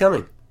see that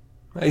coming.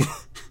 I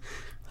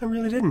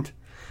really didn't.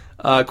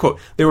 Quote,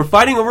 "They were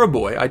fighting over a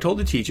boy. I told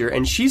the teacher,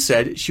 and she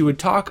said she would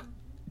talk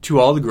to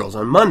all the girls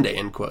on Monday,"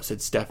 end quote,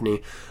 said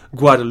Stephanie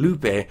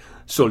Guadalupe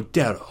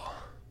Soltero.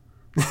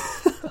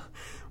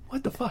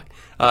 What the fuck?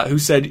 Who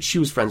said she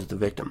was friends with the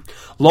victim.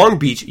 Long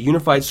Beach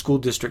Unified School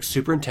District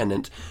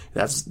Superintendent,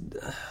 that's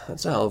a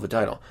hell of a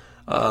title,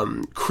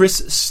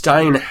 Chris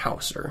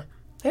Steinhauser,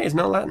 hey, it's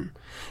not Latin,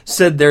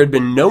 said there had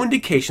been no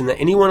indication that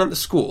anyone at the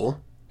school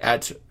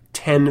at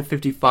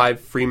 1055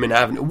 Freeman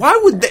Avenue, why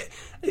would they...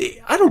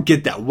 I don't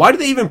get that. Why do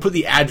they even put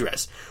the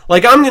address?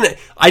 Like,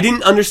 I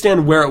didn't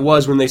understand where it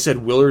was when they said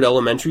Willard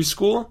Elementary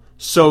School,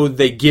 so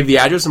they give the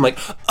address. I'm like,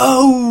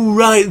 oh,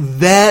 right,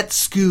 that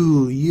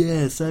school.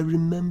 Yes, I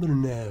remember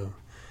now.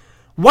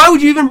 Why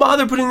would you even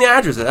bother putting the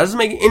address? That doesn't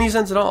make any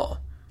sense at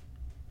all.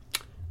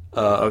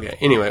 Okay,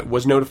 anyway,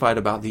 was notified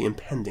about the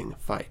impending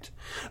fight.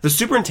 The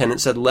superintendent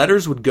said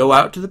letters would go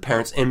out to the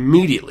parents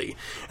immediately,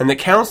 and that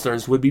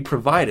counselors would be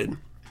provided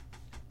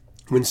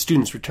when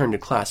students returned to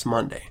class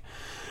Monday.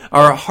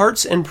 Our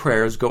hearts and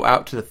prayers go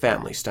out to the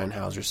family,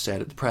 Steinhauser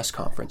said at the press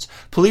conference.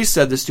 Police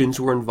said the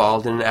students were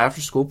involved in an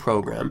after-school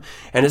program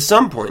and at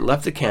some point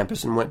left the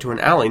campus and went to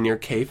an alley near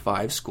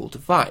K5 school to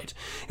fight.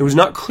 It was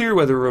not clear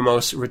whether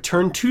Ramos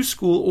returned to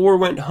school or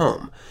went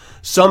home.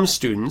 Some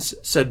students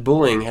said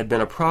bullying had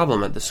been a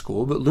problem at the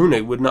school, but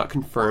Luna would not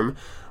confirm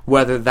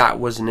whether that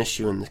was an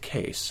issue in the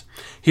case.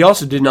 He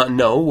also did not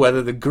know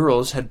whether the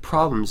girls had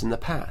problems in the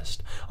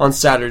past. On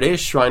Saturday, a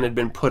shrine had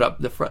been put up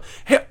the front.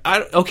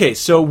 Okay,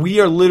 so we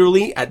are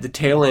literally at the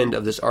tail end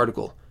of this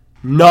article.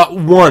 Not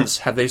once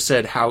have they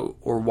said how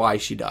or why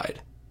she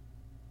died.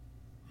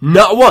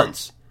 Not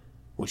once.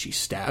 Was she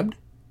stabbed?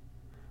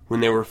 When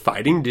they were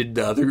fighting, did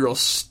the other girl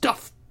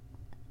stuff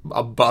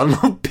a bottle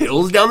of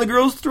pills down the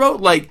girl's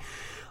throat? Like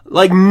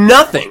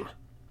nothing.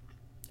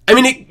 I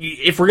mean,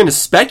 if we're going to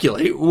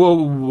speculate,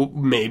 well,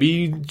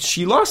 maybe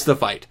she lost the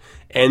fight.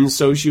 And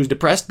so she was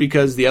depressed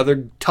because the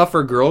other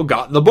tougher girl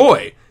got the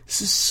boy.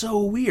 This is so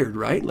weird,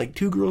 right? Like,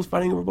 two girls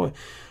fighting over a boy.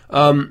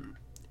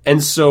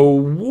 And so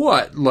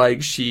what?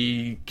 Like,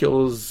 she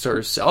kills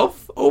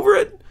herself over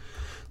it?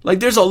 Like,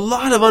 there's a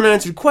lot of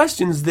unanswered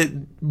questions that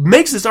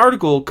makes this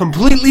article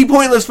completely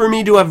pointless for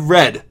me to have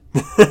read.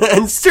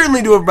 And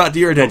certainly to have brought to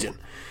your attention.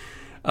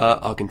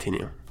 I'll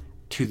continue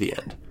to the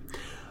end.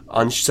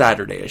 On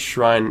Saturday, a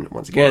shrine,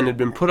 once again, had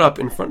been put up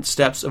in front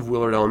steps of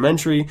Willard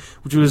Elementary,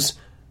 which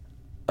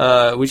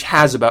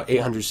has about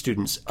 800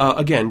 students.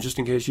 Again, just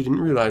in case you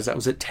didn't realize, that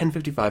was at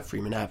 1055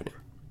 Freeman Avenue.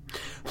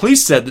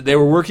 Police said that they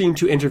were working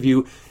to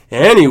interview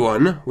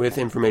anyone with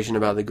information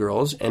about the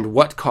girls and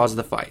what caused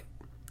the fight.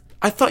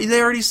 I thought they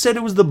already said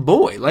it was the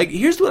boy. Like,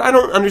 here's what I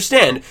don't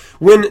understand.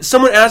 When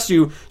someone asks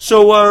you,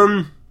 so,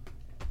 what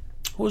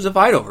was the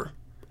fight over?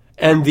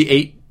 And the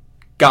 8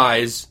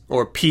 guys,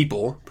 or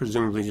people,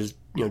 presumably just,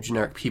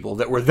 generic people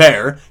that were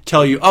there,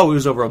 tell you, oh, it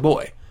was over a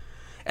boy.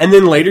 And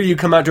then later you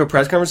come out to a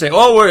press conference and say,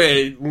 oh,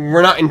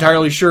 we're not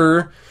entirely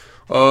sure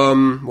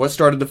what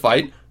started the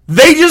fight.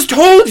 They just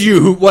told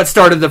you what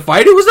started the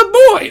fight. It was a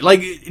boy.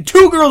 Like,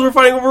 2 girls were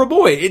fighting over a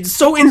boy. It's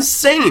so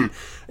insane.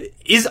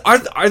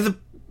 Out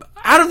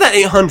of that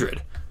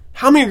 800,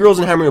 how many girls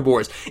and how many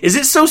boys? Is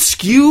it so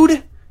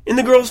skewed in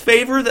the girls'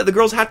 favor that the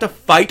girls have to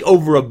fight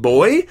over a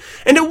boy?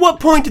 And at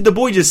what point did the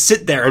boy just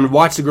sit there and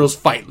watch the girls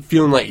fight,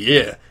 feeling like,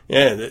 yeah,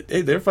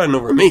 they're fighting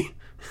over me.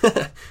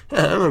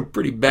 I'm a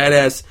pretty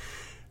badass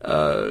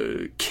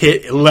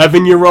kid,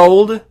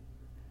 11-year-old.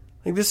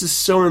 Like, this is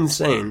so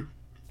insane.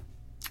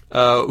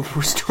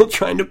 We're still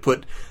trying to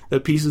put the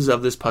pieces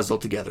of this puzzle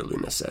together,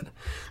 Luna said.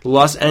 The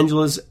Los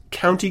Angeles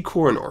County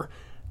coroner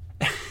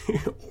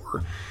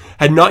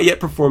had not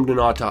yet performed an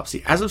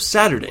autopsy. As of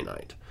Saturday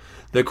night,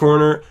 the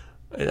coroner,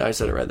 I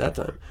said it right that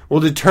time, will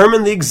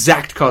determine the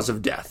exact cause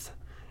of death.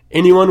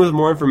 Anyone with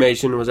more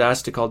information was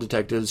asked to call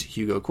detectives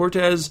Hugo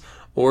Cortez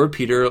or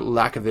Peter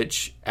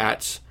Lakovich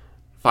at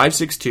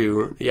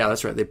 562, yeah,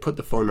 that's right, they put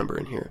the phone number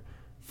in here,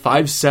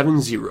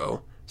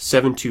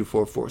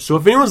 570-7244. So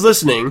if anyone's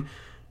listening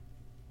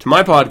to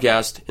my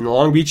podcast in the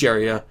Long Beach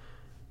area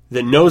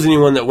that knows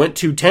anyone that went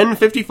to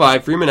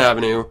 1055 Freeman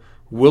Avenue,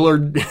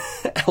 Willard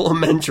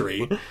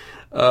Elementary,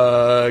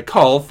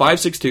 call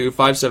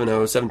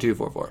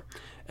 562-570-7244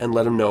 and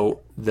let them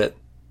know that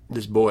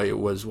this boy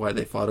was why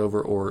they fought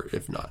over, or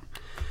if not.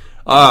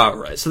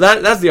 Alright, so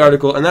that's the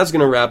article, and that's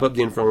going to wrap up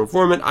the Infernal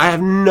Informant.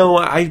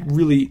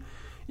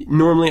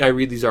 Normally I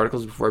read these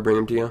articles before I bring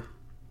them to you.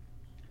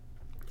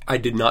 I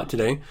did not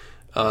today.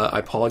 I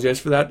apologize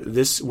for that.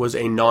 This was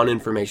a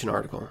non-information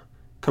article.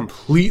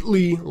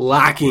 Completely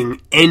lacking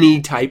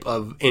any type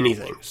of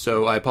anything.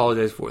 So I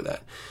apologize for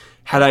that.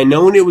 Had I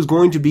known it was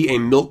going to be a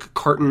milk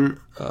carton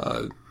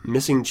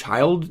missing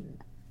child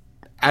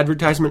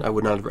advertisement, I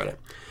would not have read it.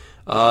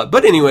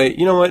 But anyway,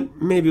 you know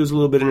what? Maybe it was a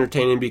little bit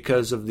entertaining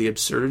because of the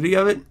absurdity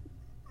of it.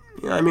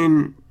 I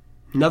mean,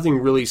 nothing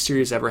really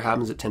serious ever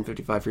happens at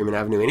 1055 Freeman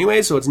Avenue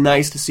anyway, so it's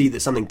nice to see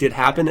that something did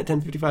happen at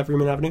 1055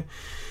 Freeman Avenue.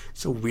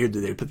 It's so weird that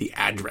they put the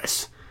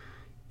address.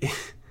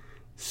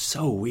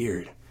 So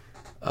weird.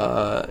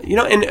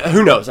 And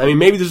who knows? I mean,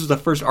 maybe this was the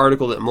first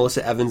article that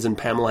Melissa Evans and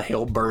Pamela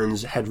Hale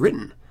Burns had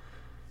written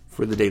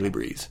for the Daily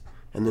Breeze,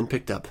 and then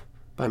picked up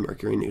by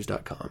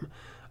MercuryNews.com.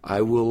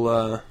 I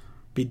will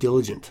be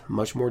diligent,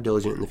 much more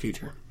diligent in the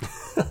future.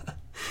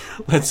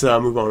 Let's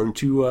move on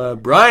to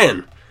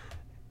Brian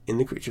in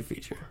the Creature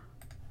Feature.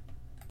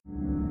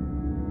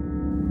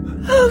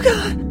 Oh,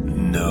 God.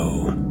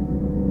 No,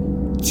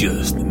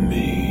 just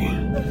me.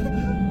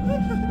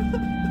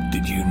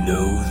 Did you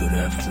know that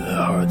after the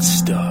heart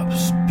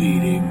stops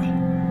beating,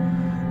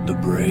 the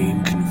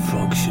brain can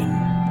function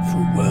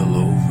for well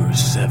over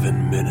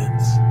 7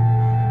 minutes?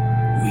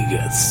 We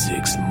got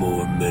 6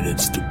 more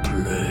minutes to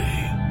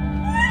play.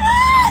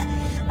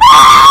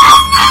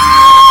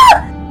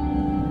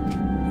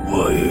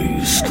 Why are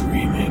you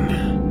screaming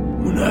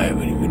when I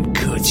haven't even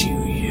cut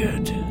you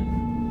yet?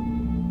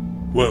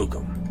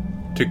 Welcome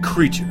to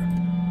Creature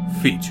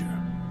Feature.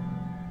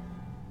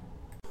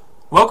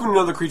 Welcome to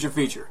another Creature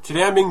Feature.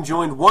 Today I'm being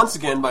joined once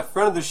again by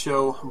friend of the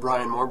show,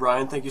 Brian Moore.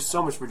 Brian, thank you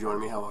so much for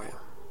joining me. How are you?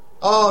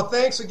 Oh,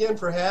 thanks again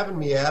for having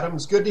me, Adam.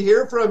 It's good to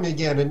hear from you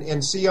again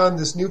and see you on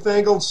this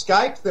newfangled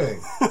Skype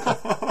thing.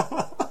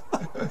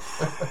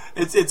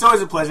 It's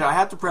always a pleasure. I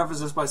have to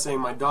preface this by saying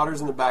my daughter's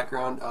in the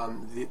background.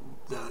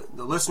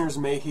 The listeners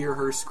may hear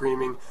her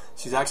screaming.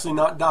 She's actually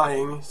not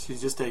dying.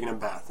 She's just taking a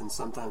bath, and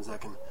sometimes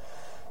that can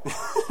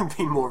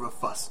be more of a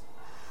fuss.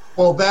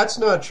 Well, that's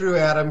not true,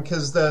 Adam,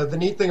 because the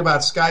neat thing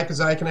about Skype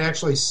is I can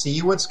actually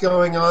see what's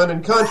going on.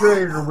 And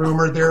contrary to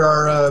rumor, there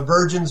are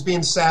virgins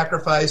being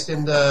sacrificed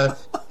in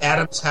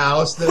Adam's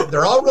house.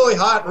 They're all really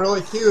hot and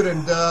really cute.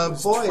 And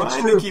boy, it's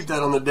trying true. to keep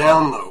that on the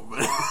down low,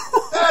 but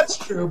That's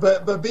true.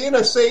 But being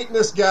a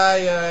Satanist guy,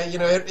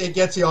 it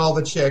gets you all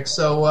the chicks.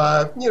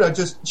 So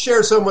just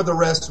share some with the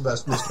rest of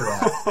us, Mr.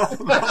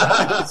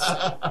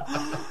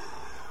 Adam.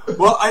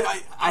 Well,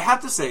 I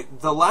have to say,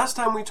 the last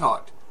time we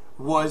talked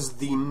was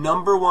the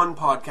 #1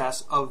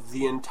 podcast of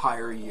the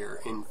entire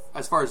year. And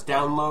as far as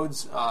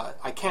downloads,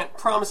 I can't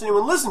promise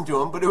anyone listened to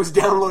them, but it was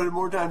downloaded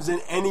more times than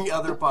any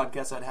other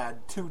podcast I'd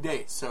had to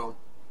date. So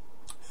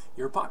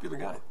you're a popular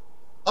guy.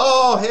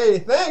 Oh, hey,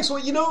 thanks.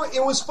 Well,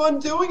 it was fun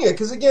doing it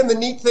because, again, the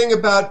neat thing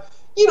about,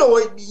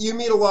 you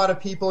meet a lot of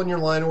people in your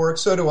line of work,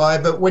 so do I,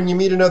 but when you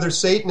meet another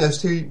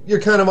Satanist who you're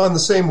kind of on the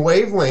same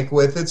wavelength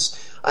with,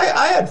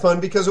 I had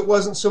fun because it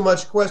wasn't so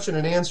much question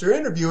and answer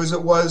interview as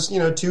it was,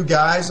 two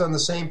guys on the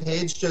same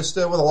page just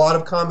with a lot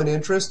of common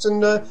interests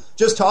and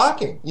just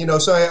talking,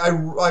 so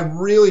I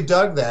really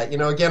dug that.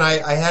 Again,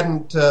 I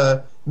hadn't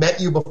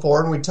met you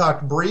before and we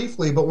talked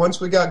briefly, but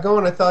once we got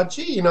going, I thought,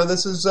 gee,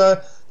 this is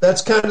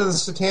that's kind of the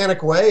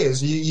satanic way,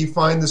 is you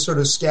find this sort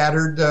of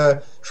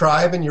scattered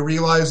tribe and you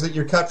realize that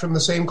you're cut from the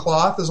same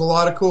cloth as a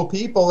lot of cool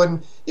people,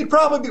 and you'd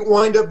probably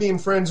wind up being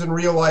friends in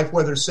real life,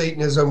 whether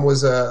Satanism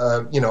was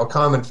a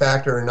common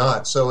factor or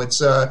not. So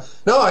it's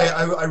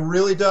I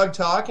really dug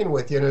talking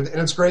with you, and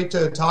it's great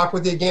to talk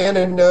with you again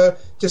and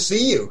to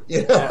see you.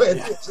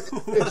 It's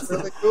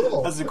really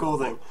cool. That's the cool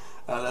thing.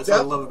 That's what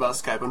I love about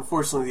Skype.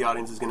 Unfortunately, the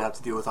audience is going to have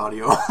to deal with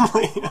audio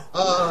only.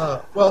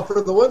 Well, for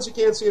the ones who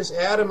can't see us,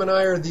 Adam and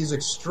I are these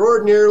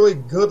extraordinarily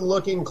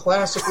good-looking,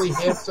 classically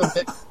handsome.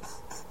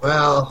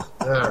 Well,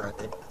 all right.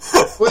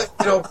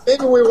 Well,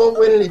 maybe we won't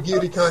win any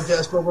beauty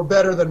contests, but we're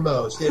better than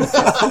most.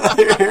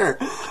 Here.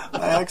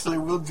 I actually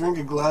will drink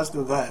a glass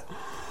of that.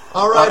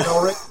 All right,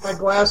 I'll raise my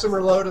glass and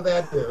reload to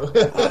that too.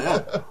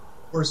 Yeah.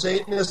 We're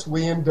Satanists,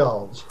 we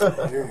indulge.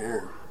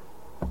 Here.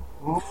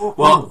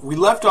 Well, we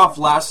left off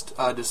last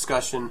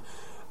discussion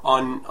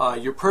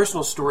on your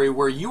personal story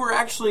where you were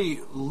actually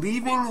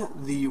leaving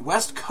the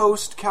West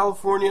Coast,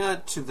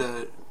 California, to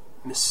the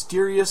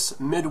mysterious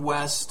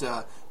Midwest,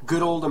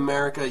 good old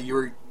America. You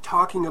were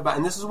talking about,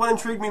 and this is what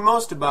intrigued me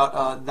most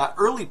about that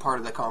early part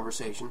of the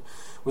conversation,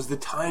 was the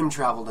time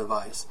travel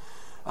device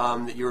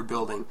that you were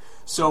building.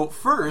 So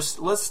first,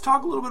 let's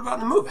talk a little bit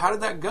about the move. How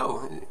did that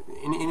go?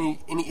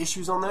 Any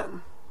issues on that?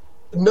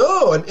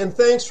 No, and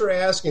thanks for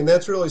asking.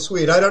 That's really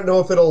sweet. I don't know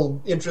if it'll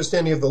interest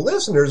any of the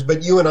listeners,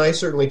 but you and I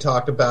certainly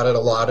talked about it a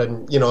lot,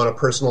 and on a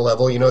personal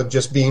level,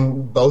 just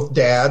being both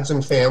dads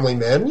and family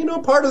men.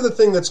 Part of the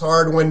thing that's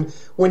hard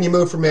when you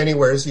move from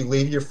anywhere is you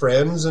leave your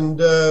friends, and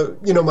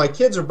my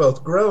kids are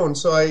both grown,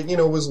 so I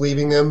was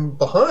leaving them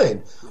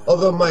behind.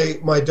 Although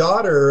my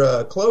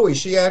daughter Chloe,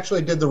 she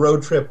actually did the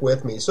road trip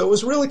with me, so it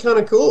was really kind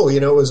of cool.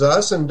 It was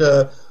us and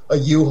a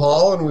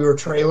U-Haul, and we were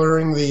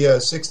trailering the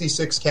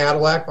 '66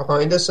 Cadillac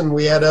behind us, and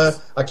we had a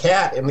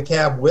cat in the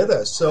cab with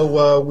us.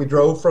 So we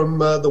drove from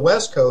the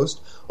West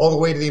Coast all the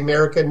way to the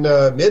American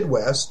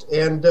Midwest,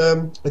 and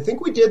I think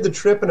we did the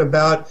trip in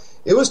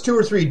it was 2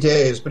 or 3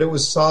 days, but it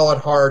was solid,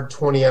 hard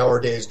 20-hour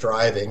days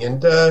driving.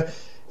 And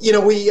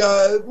we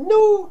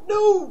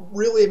no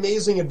really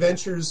amazing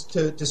adventures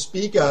to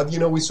speak of.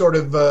 We sort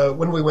of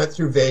when we went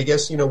through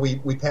Vegas,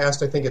 we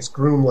passed, I think it's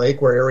Groom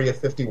Lake where Area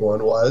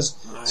 51 was.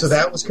 Nice. So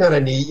that was kind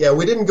of neat. Yeah,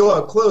 we didn't go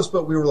up close,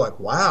 but we were like,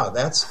 wow,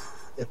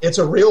 it's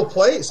a real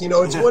place.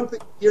 It's one thing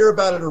to hear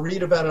about it or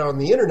read about it on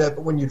the internet,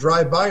 but when you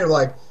drive by, you're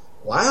like,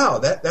 wow,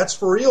 that's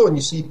for real. And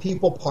you see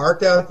people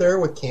parked out there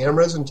with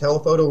cameras and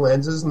telephoto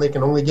lenses, and they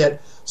can only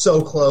get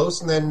so close.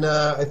 And then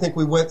I think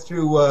we went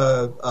through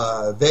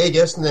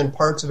Vegas and then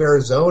parts of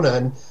Arizona,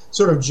 and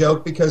sort of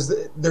joked because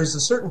there's a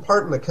certain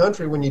part in the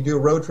country when you do a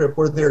road trip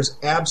where there's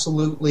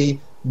absolutely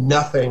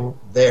nothing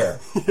there.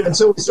 Yeah. And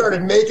so we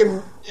started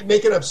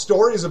making up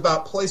stories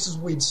about places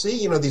we'd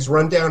see, these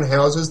rundown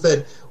houses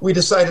that we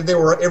decided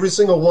every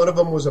single one of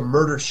them was a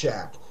murder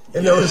shack.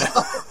 And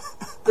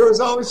there was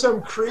always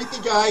some creepy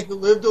guy who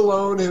lived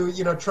alone who,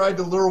 tried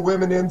to lure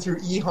women in through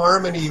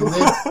eHarmony, lived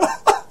in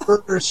a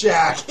murder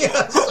shack.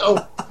 Yeah,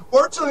 so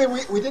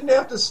fortunately, we didn't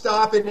have to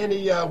stop in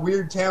any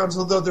weird towns,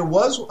 although there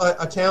was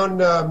a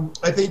town,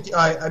 I think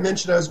I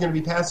mentioned I was going to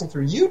be passing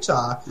through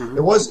Utah. Mm-hmm.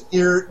 It wasn't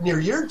near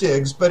your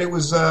digs, but it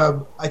was,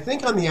 I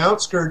think, on the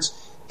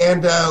outskirts.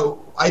 And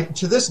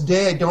to this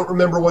day, I don't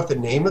remember what the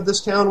name of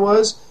this town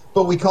was,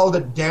 but we called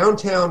it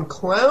Downtown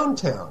Clown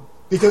Town.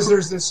 Because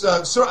there's this,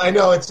 I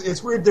know,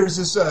 it's weird, there's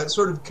this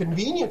sort of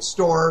convenience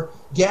store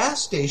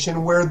gas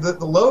station where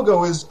the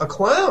logo is a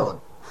clown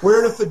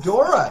wearing a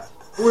fedora.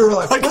 We were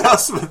like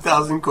House of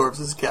 1,000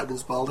 Corpses, Captain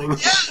Spaulding. Yeah,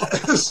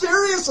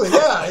 seriously,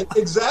 yeah,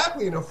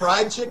 exactly.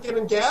 Fried chicken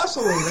and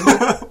gasoline.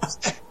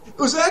 It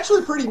was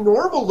actually pretty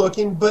normal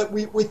looking, but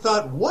we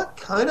thought, what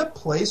kind of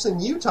place in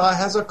Utah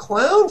has a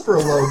clown for a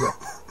logo?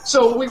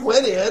 So we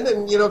went in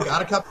and,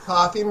 got a cup of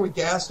coffee and we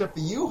gassed up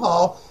the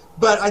U-Haul.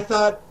 But I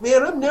thought,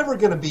 man, I'm never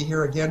going to be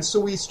here again. So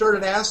we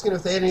started asking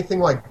if they had anything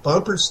like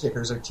bumper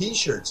stickers or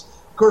T-shirts.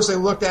 Of course, they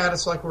looked at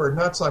us like we were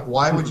nuts, like,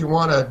 why would you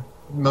want a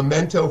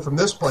memento from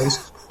this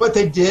place? But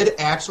they did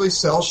actually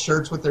sell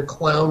shirts with their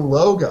clown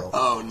logo.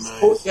 Oh, nice.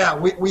 So, yeah,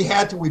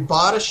 we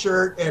bought a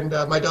shirt, and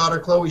my daughter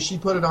Chloe, she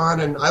put it on,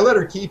 and I let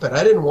her keep it.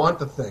 I didn't want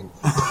the thing.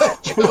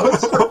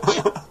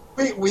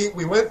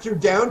 We went through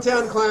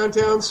downtown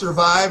Clowntown,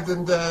 survived,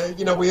 and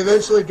we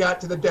eventually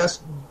got to the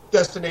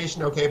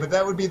destination okay, but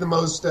that would be the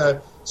most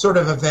sort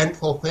of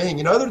eventful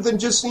thing, other than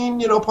just seeing,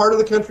 part of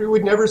the country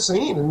we'd never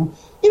seen. And,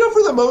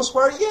 for the most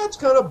part, yeah, it's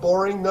kind of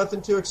boring,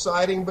 nothing too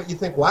exciting, but you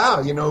think,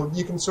 wow,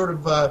 you can sort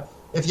of,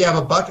 if you have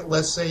a bucket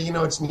list, say,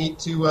 it's neat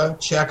to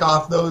check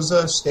off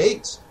those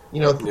states,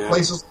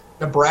 places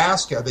like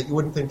Nebraska that you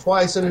wouldn't think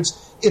twice, and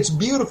it's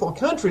beautiful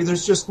country.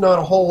 There's just not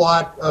a whole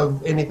lot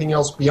of anything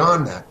else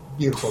beyond that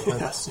beautiful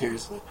country. Yeah,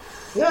 seriously.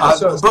 Yeah,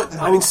 but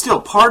I mean, still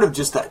part of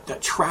just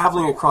that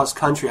traveling across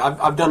country.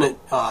 I've done it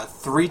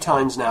 3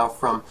 times now,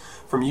 from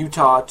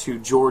Utah to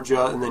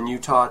Georgia, and then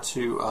Utah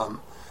to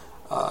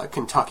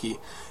Kentucky,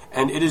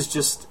 and it is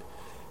just,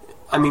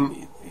 I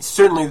mean,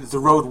 certainly the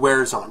road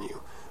wears on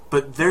you,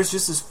 but there's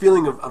just this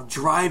feeling of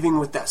driving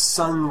with that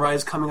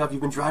sunrise coming up.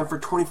 You've been driving for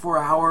 24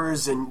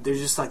 hours, and there's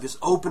just like this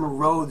open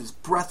road, this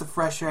breath of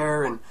fresh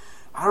air, and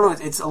I don't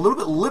know, it's a little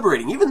bit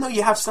liberating, even though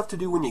you have stuff to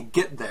do when you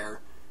get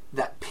there.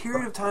 That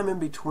period of time in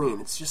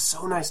between, it's just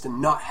so nice to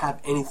not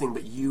have anything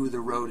but you, the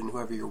road, and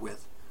whoever you're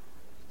with.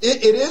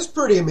 It is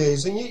pretty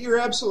amazing. You're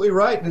absolutely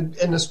right,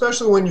 and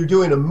especially when you're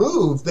doing a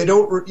move, they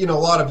don't, a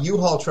lot of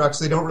U-Haul trucks,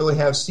 they don't really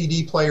have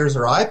CD players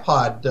or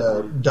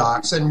iPod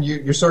docks, and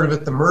you're sort of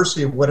at the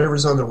mercy of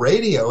whatever's on the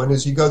radio. And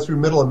as you go through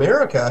Middle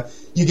America,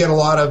 you get a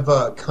lot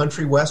of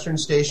country western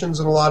stations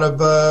and a lot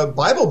of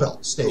Bible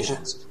Belt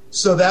stations. Yeah.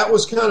 So that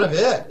was kind of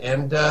it,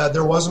 and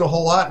there wasn't a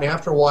whole lot. And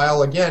after a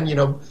while, again,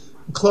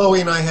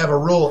 Chloe and I have a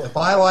rule. If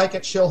I like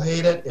it, she'll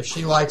hate it. If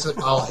she likes it,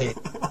 I'll hate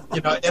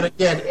it. And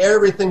again,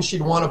 everything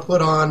she'd want to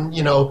put on,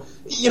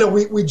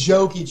 we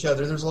joke each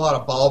other. There's a lot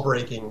of ball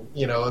breaking.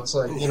 It's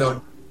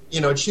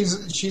like,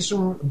 she's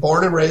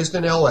born and raised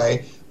in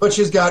L.A., but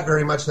she's got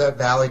very much that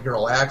Valley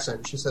Girl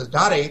accent. She says,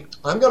 Daddy,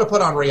 I'm going to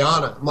put on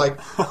Rihanna. I'm like,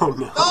 oh,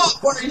 no.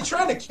 What are you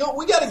trying to kill?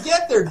 We got to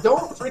get there.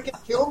 Don't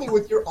freaking kill me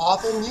with your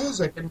awful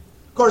music. And,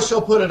 of course,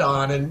 she'll put it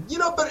on. And,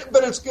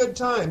 but it's good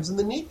times. And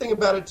the neat thing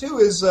about it, too,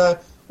 is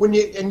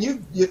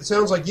it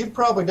sounds like you've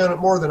probably done it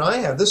more than I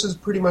have. This is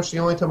pretty much the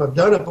only time I've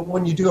done it. But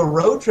when you do a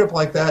road trip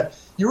like that,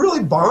 you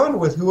really bond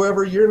with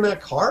whoever you're in that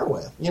car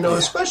with.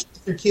 Especially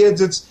with your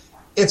kids,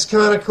 it's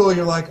kind of cool.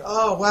 You're like,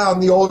 oh wow.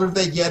 And the older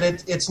they get,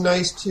 it's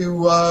nice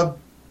to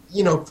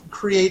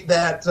create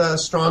that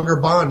stronger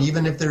bond,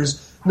 even if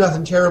there's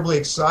nothing terribly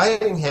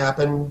exciting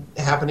happening.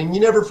 You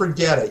never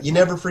forget it. You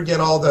never forget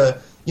all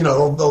the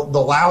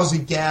the lousy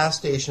gas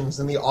stations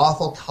and the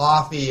awful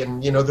coffee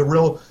and, the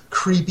real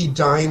creepy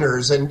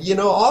diners and,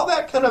 all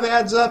that kind of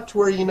adds up to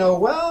where,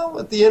 well,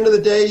 at the end of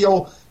the day,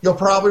 you'll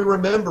probably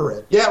remember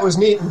it. Yeah, it was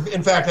neat.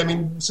 In fact, I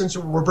mean, since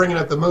we're bringing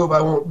up the move,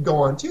 I won't go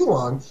on too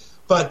long.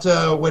 But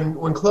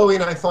when Chloe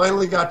and I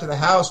finally got to the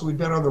house, we'd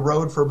been on the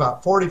road for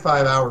about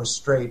 45 hours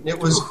straight. And it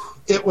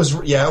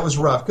was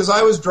rough because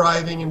I was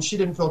driving and she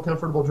didn't feel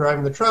comfortable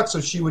driving the truck. So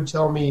she would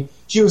tell me,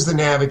 she was the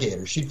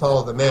navigator. She'd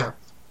follow the map.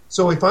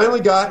 So we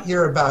finally got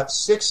here about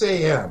 6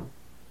 a.m.,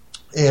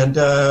 and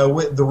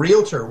the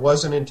realtor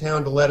wasn't in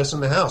town to let us in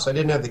the house. I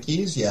didn't have the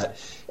keys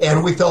yet.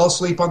 And we fell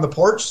asleep on the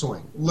porch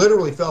swing,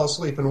 literally fell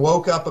asleep, and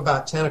woke up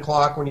about 10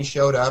 o'clock when he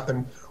showed up.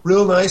 And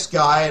real nice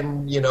guy,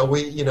 and,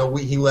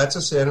 he lets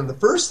us in. And the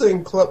first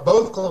thing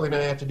both Chloe and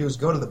I have to do is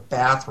go to the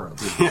bathroom.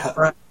 Yeah.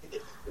 Right?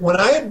 When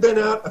I had been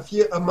out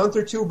a month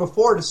or two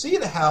before to see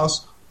the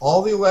house,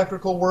 all the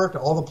electrical worked,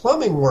 all the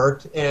plumbing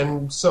worked,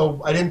 and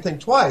so I didn't think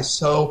twice.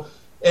 So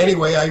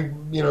anyway, I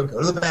go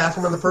to the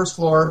bathroom on the first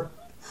floor,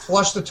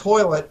 flush the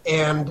toilet,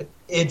 and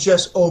it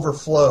just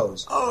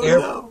overflows. Oh,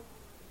 no.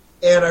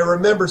 And I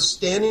remember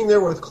standing there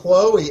with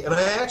Chloe, and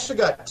I actually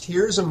got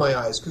tears in my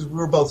eyes because we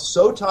were both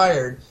so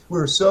tired. We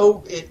were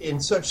so in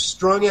such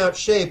strung-out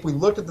shape. We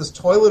looked at this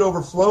toilet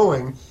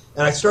overflowing,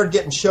 and I started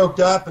getting choked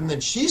up, and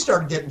then she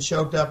started getting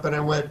choked up, and I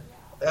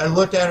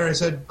looked at her and I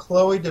said,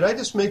 Chloe, did I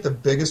just make the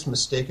biggest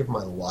mistake of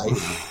my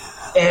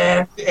life?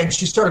 and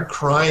she started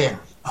crying.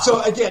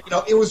 So again,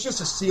 it was just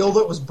a seal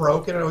that was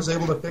broken, and I was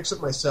able to fix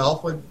it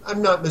myself.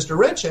 I'm not Mr.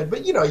 Wrenchhead,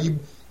 but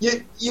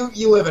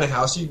you live in a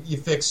house, you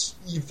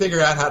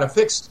figure out how to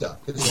fix stuff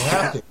because you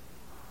have to.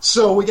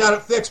 So we got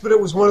it fixed, but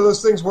it was one of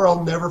those things where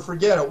I'll never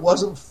forget. It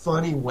wasn't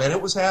funny when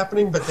it was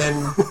happening, but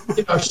then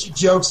she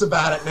jokes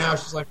about it now.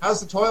 She's like, "How's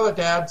the toilet,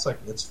 Dad?" It's like,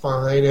 "It's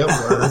fine, it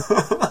worked.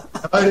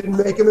 I didn't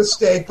make a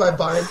mistake by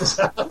buying this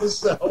house."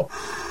 So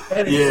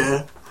anyway.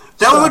 Yeah,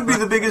 that would be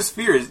the biggest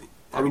fear.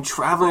 I mean,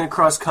 traveling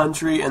across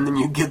country, and then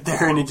you get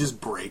there, and it just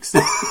breaks.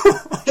 and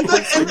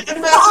that's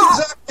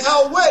exactly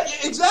how it went.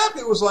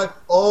 Exactly. It was like,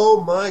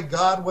 oh, my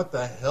God, what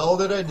the hell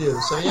did I do?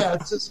 So, yeah,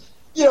 it's just,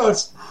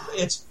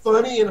 it's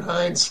funny in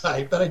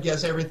hindsight, but I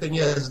guess everything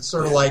is. It's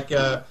sort of like,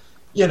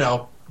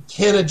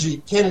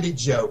 Kennedy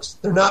jokes.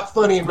 They're not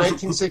funny in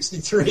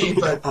 1963,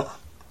 but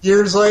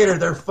years later,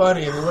 they're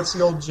funny. I mean, what's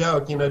the old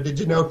joke? Did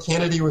you know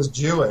Kennedy was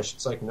Jewish?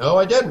 It's like, no,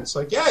 I didn't. It's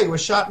like, yeah, he was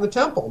shot in the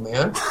temple,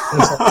 man. And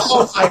it's like,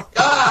 oh, my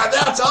God,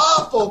 that's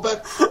awful.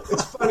 But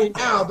it's funny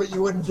now, but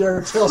you wouldn't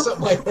dare tell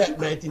something like that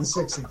in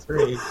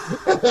 1963.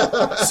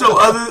 So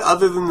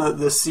other than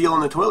the seal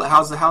in the toilet,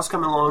 how's the house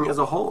coming along as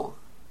a whole?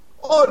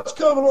 Oh, it's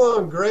coming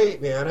along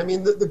great, man. I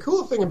mean, the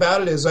cool thing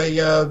about it is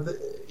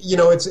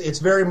it's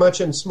very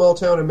much in small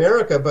town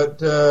America, but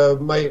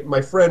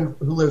my friend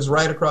who lives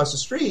right across the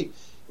street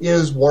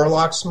is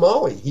Warlock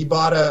Smalley. He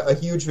bought a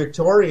huge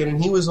Victorian,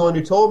 and he was the one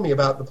who told me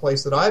about the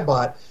place that I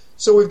bought.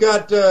 So we've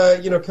got,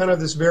 kind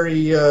of this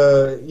very,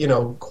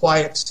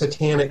 quiet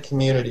satanic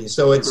community.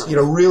 So it's,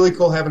 really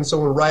cool having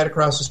someone right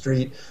across the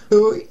street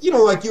who,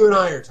 like you and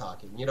I are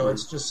talking.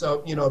 It's just,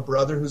 a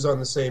brother who's on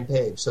the same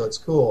page. So it's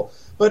cool.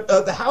 But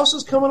the house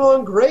is coming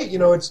along great.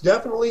 It's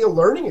definitely a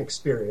learning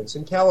experience.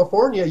 In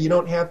California, you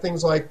don't have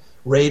things like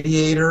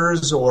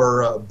radiators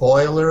or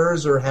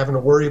boilers or having to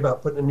worry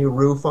about putting a new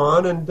roof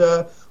on. And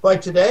like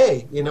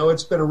today,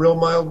 it's been a real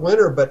mild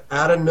winter, but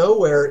out of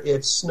nowhere,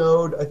 it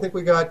snowed. I think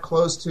we got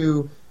close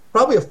to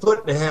probably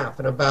 1.5 feet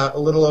in about a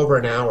little over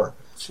an hour.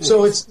 Jeez.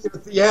 So it's,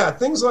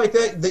 things like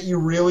that you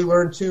really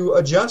learn to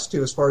adjust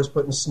to as far as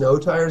putting snow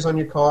tires on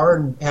your car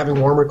and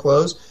having warmer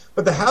clothes.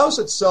 But the house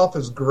itself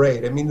is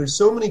great. I mean, there's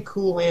so many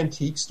cool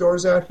antique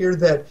stores out here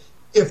that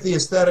if the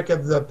aesthetic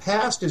of the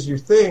past is your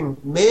thing,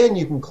 man,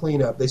 you can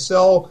clean up. They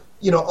sell,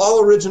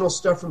 all original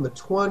stuff from the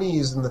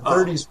 20s and the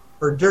 30s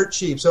for dirt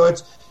cheap. So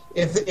it's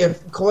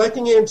if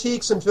collecting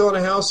antiques and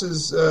filling a house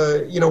is,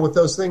 with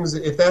those things,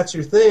 if that's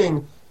your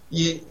thing,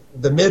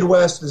 the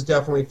Midwest is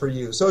definitely for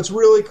you. So it's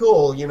really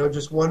cool,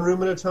 just one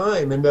room at a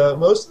time. And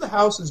most of the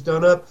house is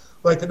done up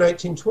like the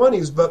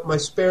 1920s, but my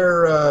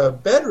spare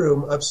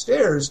bedroom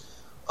upstairs,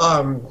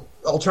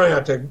 I'll try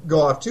not to go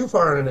off too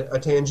far on a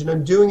tangent.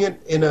 I'm doing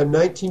it in a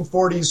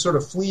 1940s sort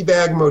of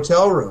Fleabag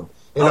motel room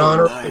in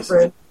honor of my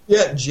friend,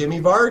 Jimmy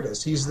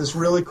Vargas. He's this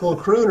really cool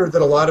crooner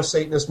that a lot of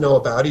Satanists know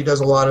about. He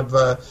does a lot of,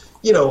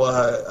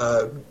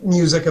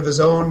 music of his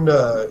own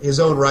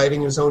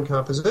writing, his own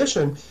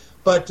composition.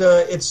 But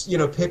it's,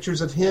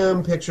 pictures of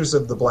him, pictures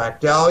of the Black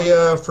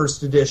Dahlia,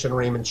 first edition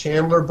Raymond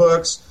Chandler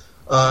books.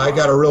 I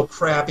got a real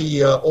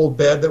crappy old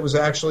bed that was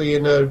actually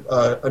in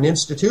an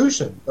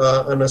institution,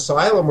 an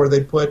asylum where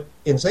they put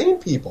insane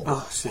people.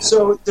 Oh,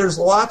 so there's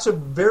lots of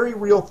very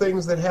real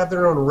things that have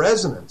their own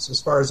resonance as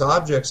far as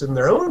objects in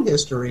their own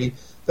history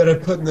that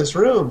I've put in this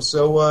room.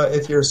 So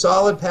if you're a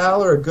solid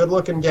pal or a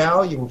good-looking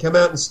gal, you can come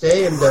out and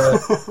stay. And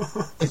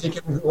if you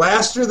can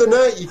last through the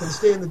night, you can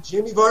stay in the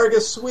Jimmy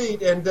Vargas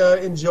suite and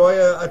enjoy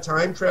a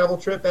time travel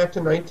trip back to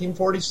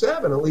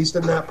 1947, at least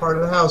in that part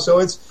of the house. So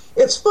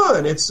it's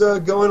fun. It's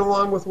going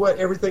along with what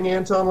everything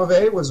Anton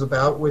LaVey was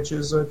about, which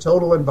is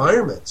total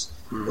environments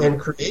and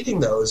creating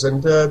those.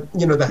 And,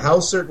 the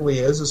house certainly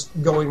is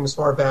going as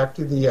far back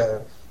to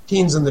the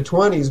teens and the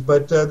 20s,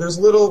 but there's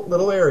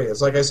little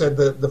areas, like I said,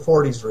 the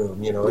 40s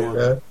room,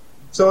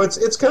 so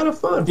it's kind of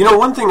fun.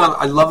 One thing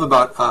I love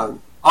about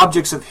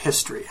objects of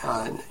history,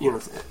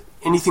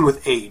 anything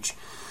with age,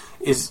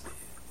 is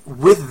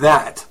with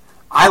that,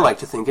 I like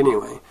to think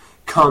anyway,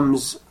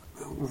 comes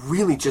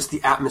really just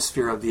the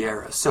atmosphere of the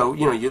era. So,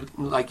 you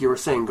like you were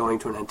saying, going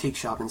to an antique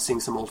shop and seeing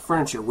some old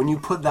furniture, when you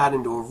put that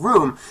into a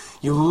room,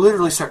 you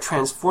literally start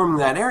transforming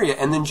that area,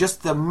 and then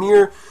just the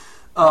mere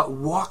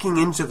walking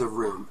into the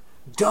room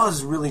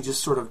does really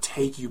just sort of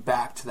take you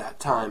back to that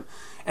time.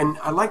 And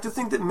I like to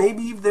think that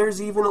maybe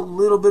there's even a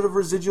little bit of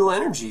residual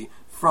energy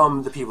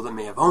from the people that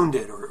may have owned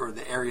it or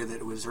the area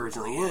that it was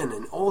originally in,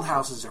 and old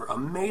houses are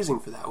amazing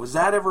for that. Was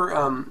that ever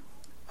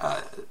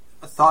a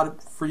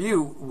thought for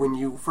you when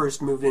you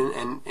first moved in,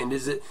 and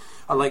is it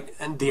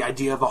and the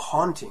idea of a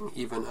haunting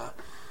even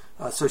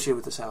associated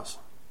with this house?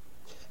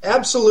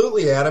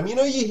 Absolutely, Adam. You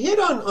hit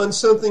on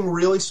something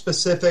really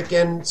specific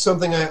and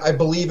something I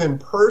believe in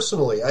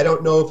personally. I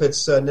don't know if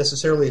it's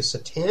necessarily a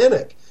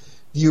satanic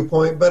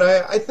viewpoint, but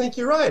I think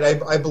you're right.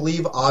 I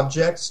believe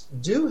objects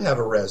do have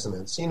a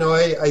resonance.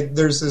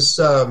 There's this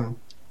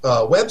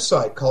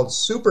website called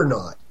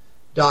Supernaut.com.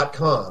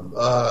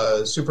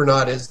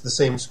 Supernaut is the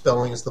same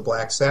spelling as the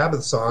Black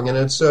Sabbath song, and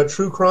it's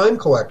true crime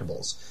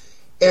collectibles.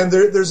 And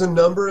there's a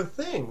number of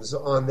things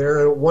on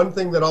there. And one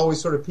thing that always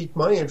sort of piqued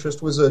my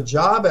interest was a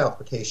job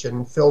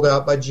application filled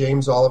out by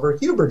James Oliver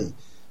Huberty.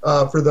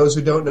 For those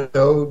who don't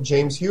know,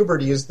 James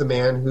Huberty is the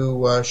man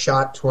who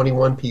shot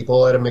 21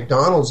 people at a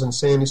McDonald's in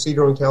San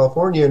Ysidro in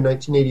California in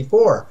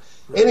 1984.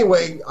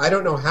 Anyway, I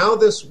don't know how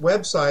this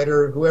website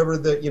or whoever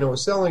that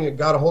was selling it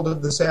got a hold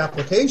of this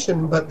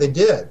application, but they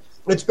did.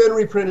 It's been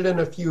reprinted in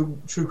a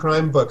few true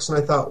crime books, and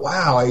I thought,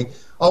 wow, I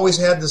always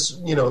had this,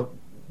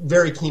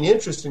 very keen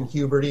interest in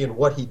Huberty and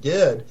what he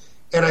did.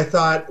 And I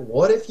thought,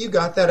 what if you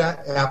got that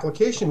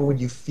application? Would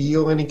you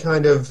feel any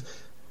kind of,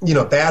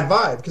 bad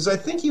vibe? Because I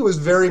think he was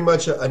very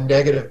much a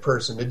negative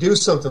person. To do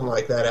something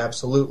like that,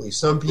 absolutely.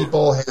 Some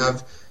people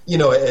have,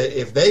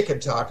 if they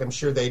could talk, I'm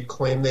sure they'd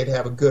claim they'd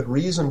have a good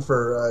reason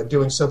for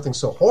doing something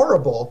so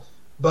horrible.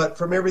 But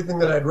from everything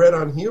that I'd read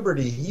on Hubert,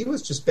 he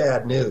was just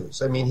bad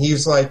news. I mean,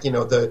 he's like,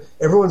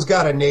 everyone's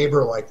got a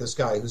neighbor like this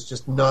guy who's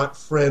just not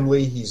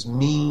friendly. He's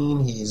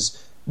mean.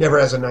 He's never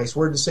has a nice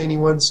word to say to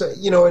anyone. So,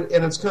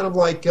 and it's kind of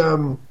like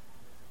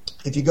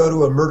if you go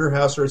to a murder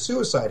house or a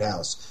suicide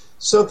house,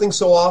 something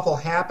so awful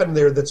happened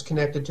there that's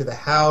connected to the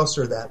house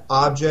or that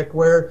object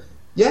where,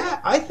 yeah,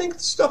 I think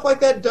stuff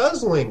like that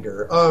does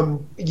linger.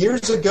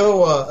 Years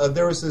ago,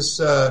 there was this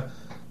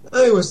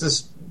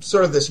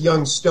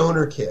young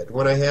stoner kid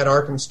when I had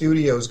Arkham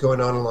Studios going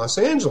on in Los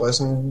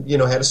Angeles and,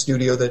 had a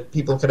studio that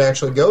people could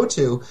actually go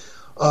to.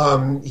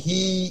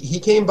 He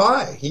came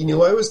by. He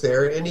knew I was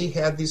there, and he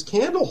had these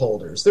candle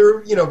holders.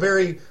 They're,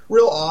 very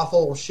real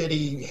awful,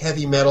 shitty,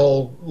 heavy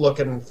metal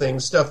looking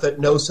things, stuff that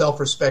no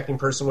self-respecting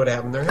person would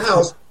have in their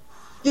house.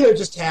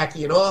 Just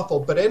tacky and awful.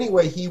 But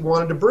anyway, he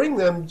wanted to bring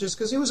them just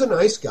because he was a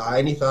nice guy,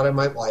 and he thought I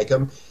might like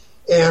him.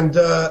 And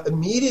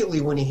immediately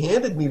when he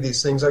handed me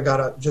these things, I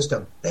got just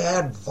a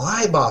bad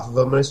vibe off of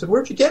him. And I said,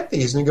 "Where'd you get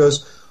these?" And he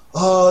goes,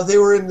 "Oh, they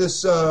were in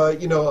this,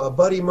 a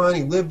buddy of mine.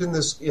 He lived in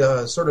this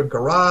sort of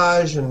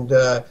garage, and,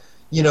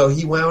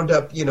 he wound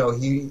up,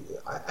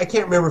 I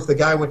can't remember if the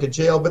guy went to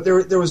jail, but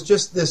there was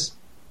just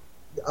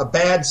a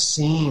bad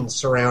scene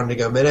surrounding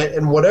him.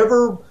 And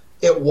whatever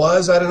it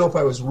was, I don't know if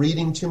I was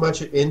reading too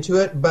much into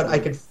it, but I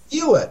could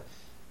feel it.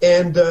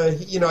 And,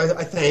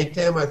 I thanked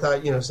him. I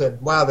thought,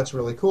 said, wow, that's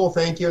really cool.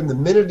 Thank you. And the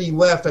minute he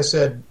left, I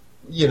said,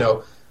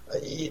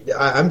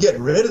 I'm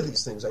getting rid of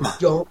these things. I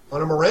don't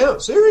want them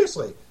around.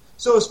 Seriously.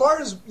 So as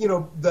far as,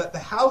 the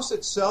house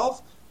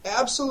itself,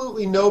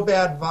 absolutely no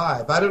bad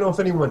vibe. I don't know if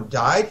anyone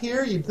died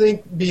here. You'd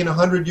think being a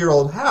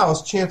 100-year-old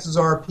house, chances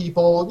are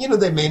people,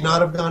 they may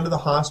not have gone to the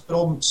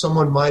hospital.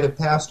 Someone might have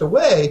passed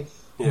away.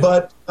 Yeah.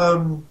 But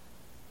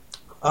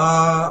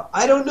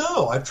I don't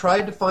know. I've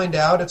tried to find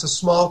out. It's a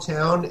small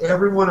town.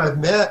 Everyone I've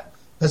met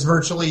has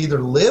virtually either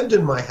lived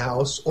in my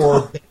house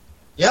or...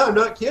 Yeah, I'm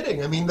not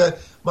kidding. I mean,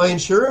 my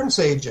insurance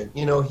agent,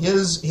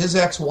 his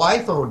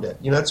ex-wife owned it.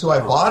 That's who I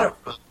bought it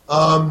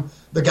from.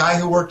 The guy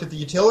who worked at the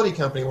utility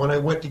company, when I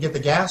went to get the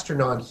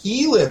Gastronon,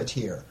 he lived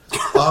here.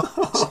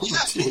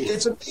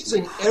 It's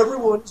amazing.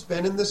 Everyone's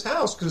been in this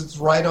house because it's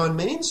right on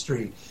Main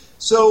Street.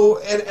 So,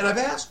 and I've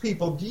asked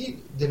people,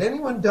 did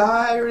anyone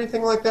die or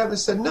anything like that? And they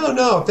said,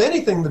 no. If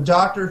anything, the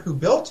doctor who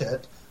built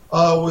it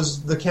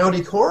was the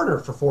county coroner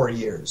for 4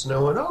 years. And I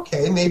went,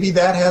 okay, maybe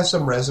that has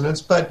some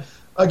resonance. But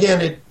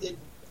again,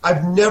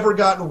 I've never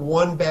gotten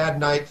one bad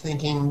night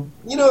thinking,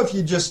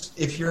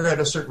 if you're at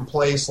a certain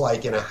place,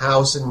 like in a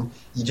house, and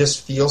you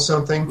just feel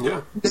something. Yeah.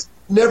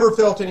 Never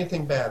felt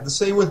anything bad. The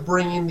same with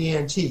bringing the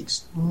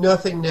antiques.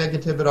 Nothing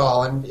negative at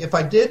all. And if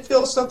I did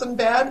feel something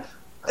bad,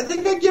 I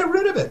think I'd get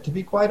rid of it, to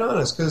be quite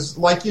honest. Because,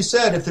 like you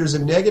said, if there's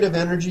a negative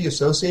energy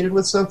associated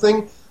with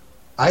something,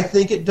 I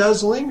think it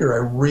does linger.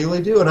 I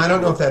really do. And I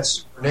don't know if that's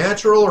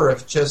supernatural or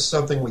if it's just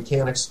something we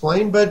can't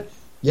explain, but...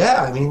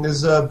 Yeah, I mean,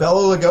 as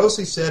Bela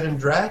Lugosi said in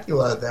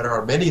Dracula, there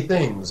are many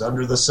things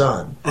under the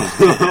sun.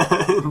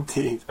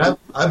 Indeed.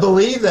 I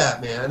believe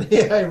that, man.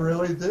 Yeah, I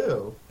really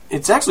do.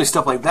 It's actually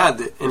stuff like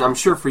that, and I'm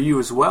sure for you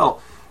as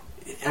well,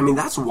 I mean,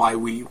 that's why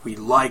we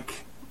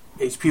like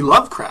H.P.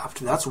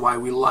 Lovecraft. That's why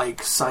we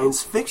like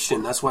science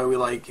fiction. That's why we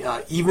like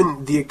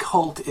even the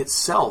occult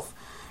itself.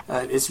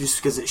 It's just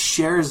because it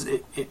shares,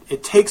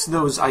 it takes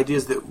those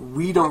ideas that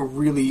we don't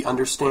really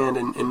understand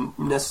and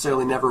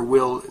necessarily never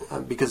will,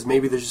 because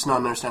maybe there's just not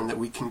an understanding that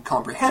we can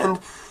comprehend,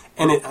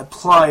 and it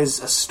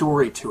applies a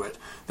story to it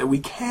that we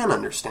can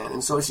understand.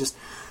 And so it's just,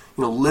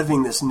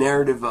 living this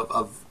narrative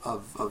of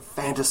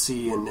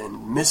fantasy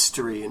and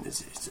mystery, and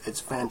it's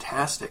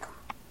fantastic.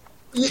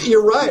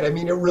 You're right. I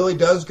mean, it really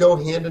does go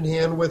hand in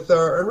hand with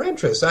our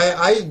interests.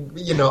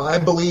 I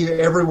believe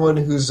everyone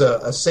who's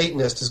a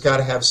Satanist has got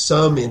to have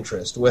some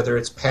interest, whether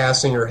it's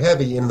passing or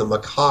heavy, in the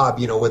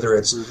macabre. Whether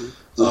it's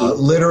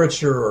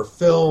literature or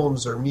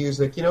films or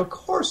music. Of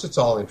course, it's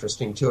all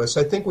interesting to us.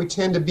 I think we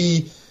tend to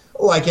be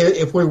like,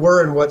 if we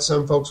were in what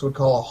some folks would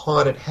call a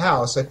haunted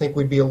house, I think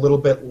we'd be a little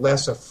bit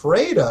less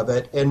afraid of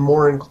it and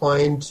more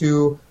inclined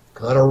to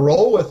kind of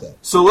roll with it.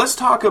 So let's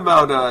talk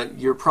about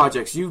your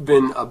projects. You've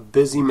been a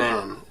busy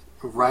man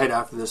right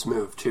after this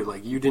move, too.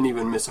 Like, you didn't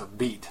even miss a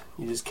beat.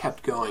 You just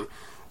kept going.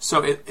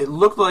 So it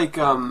looked like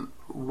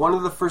one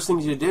of the first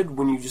things you did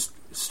when you just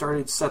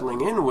started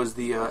settling in was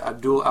the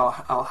Abdul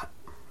Al-Hazred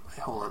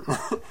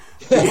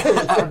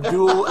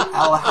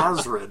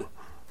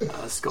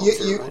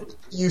sculpture, right?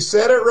 You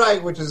said it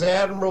right, which is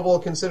admirable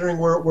considering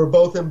we're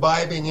both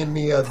imbibing in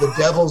the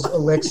devil's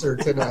elixir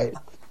tonight.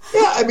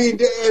 Yeah, I mean,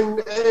 and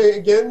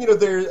again,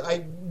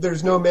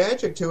 there's no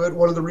magic to it.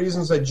 One of the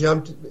reasons I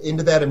jumped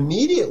into that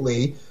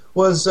immediately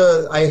was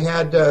I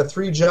had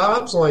 3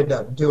 jobs lined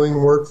up doing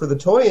work for the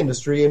toy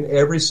industry, and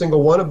every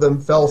single one of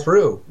them fell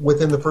through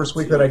within the first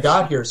week that I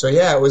got here. So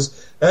yeah,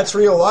 that's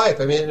real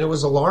life. I mean, it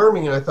was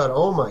alarming, and I thought,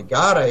 oh my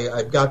God,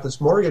 I've got this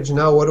mortgage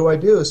now. What do I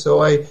do?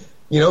 So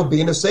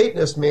being a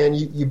Satanist, man,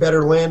 you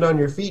better land on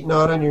your feet,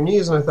 not on your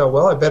knees. And I thought,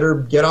 well, I better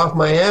get off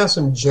my ass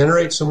and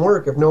generate some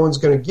work. If no one's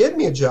going to give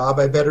me a job,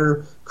 I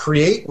better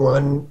create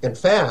one and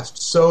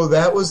fast. So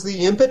that was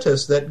the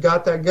impetus that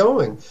got that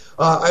going.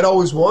 I'd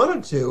always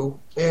wanted to,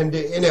 and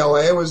in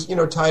LA I was,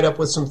 tied up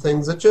with some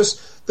things that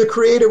just, the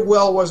creative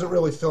well wasn't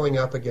really filling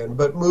up again.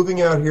 But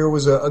moving out here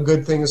was a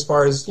good thing as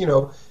far as,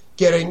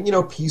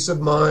 getting, peace of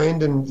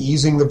mind and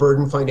easing the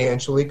burden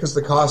financially, because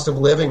the cost of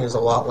living is a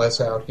lot less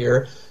out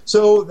here.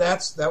 So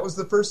that was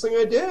the first thing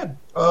I did.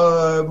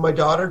 My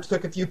daughter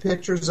took a few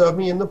pictures of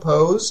me in the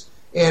pose,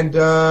 and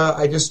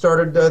I just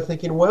started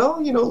thinking,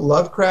 well,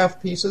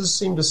 Lovecraft pieces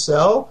seem to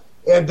sell.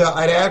 And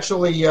I'd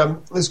actually,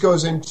 this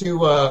goes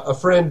into a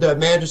friend,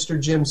 Magister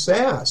Jim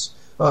Sass.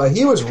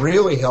 He was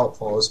really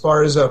helpful as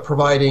far as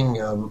providing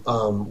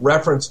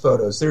reference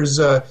photos. There's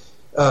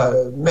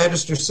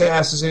Magister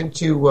Sass is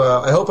into,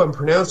 I hope I'm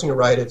pronouncing it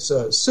right, it's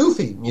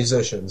Sufi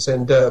musicians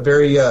and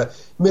very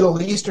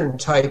Middle Eastern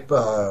type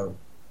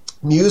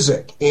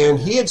music. And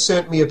he had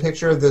sent me a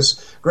picture of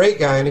this great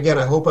guy, and again,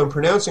 I hope I'm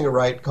pronouncing it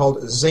right,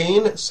 called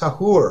Zain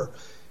Sahur.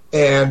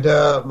 And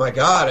my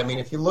God, I mean,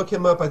 if you look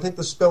him up, I think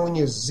the spelling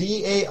is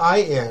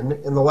Z-A-I-N,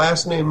 and the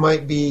last name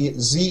might be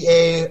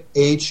Z-A-H-O-O-R.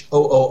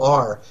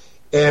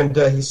 And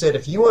he said,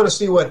 if you want to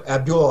see what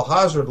Abdul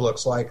Hazard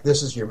looks like,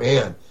 this is your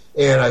man.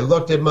 And I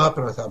looked him up,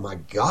 and I thought, my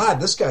God,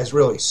 this guy's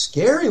really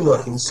scary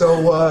looking.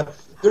 So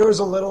there was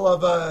a little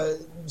of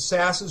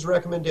Sass's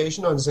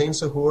recommendation on Zain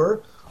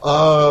Sahur.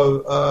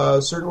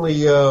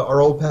 Certainly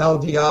our old pal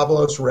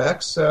Diablos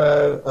Rex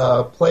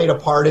played a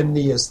part in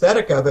the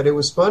aesthetic of it. It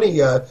was funny.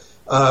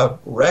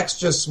 Rex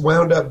just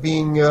wound up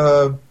being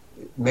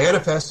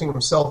manifesting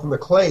himself in the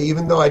clay,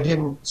 even though I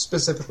didn't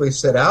specifically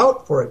set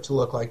out for it to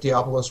look like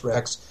Diablos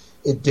Rex.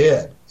 It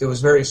did. It was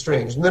very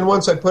strange. And then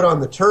once I put on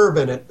the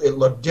turban, it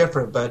looked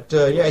different. But,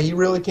 he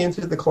really came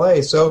through the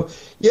clay. So,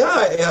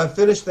 I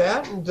finished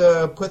that and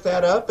put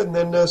that up, and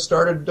then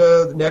started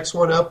the next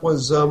one up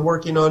was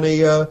working on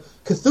a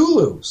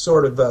Cthulhu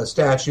sort of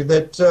statue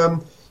that,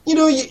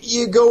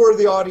 you go where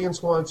the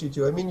audience wants you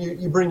to. I mean,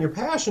 you bring your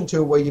passion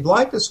to it, what you'd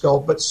like to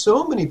sculpt, but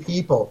so many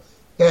people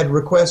had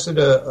requested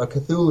a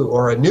Cthulhu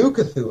or a new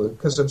Cthulhu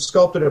because I've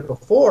sculpted it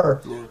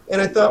before. Yeah.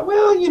 And I thought,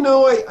 well,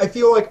 I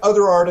feel like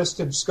other artists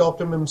had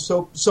sculpted him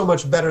so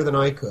much better than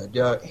I could.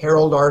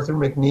 Harold Arthur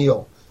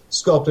McNeil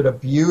sculpted a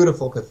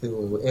beautiful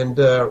Cthulhu, and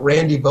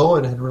Randy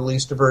Bowen had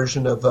released a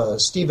version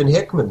of Stephen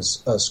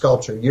Hickman's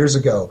sculpture years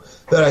ago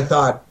that I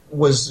thought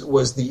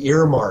was the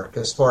earmark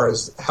as far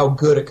as how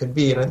good it could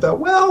be. And I thought,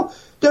 well,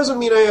 doesn't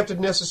mean I have to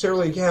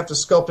necessarily have to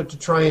sculpt it to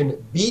try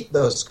and beat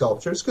those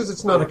sculptures, because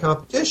it's not a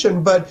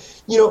competition, but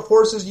it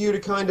forces you to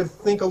kind of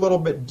think a little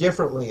bit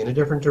differently in a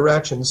different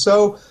direction.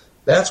 So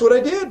that's what I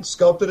did,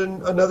 sculpted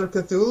another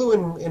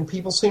Cthulhu, and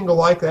people seem to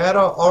like that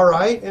all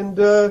right. And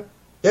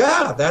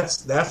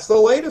that's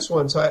the latest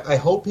one. So I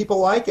hope people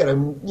like it.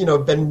 I'm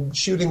been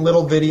shooting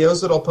little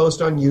videos that I'll post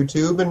on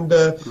YouTube, and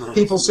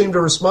people seem to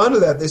respond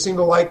to that. They seem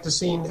to like to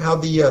see how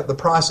the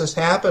process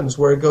happens,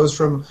 where it goes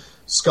from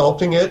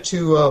sculpting it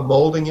to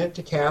molding it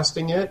to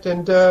casting it,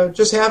 and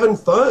just having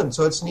fun.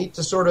 So it's neat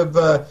to sort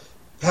of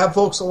have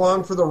folks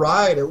along for the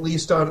ride, at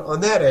least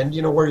on that end,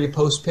 where you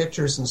post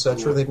pictures and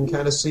such, where they can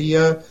kind of see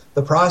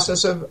the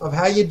process of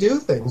how you do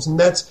things. And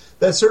that's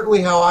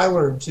certainly how I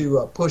learned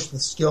to push the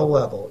skill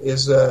level,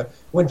 is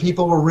when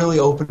people were really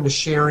open to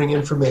sharing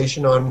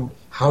information on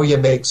how you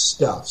make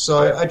stuff.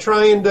 So I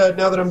try and,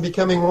 now that I'm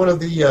becoming one of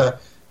the,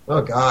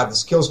 oh God,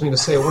 this kills me to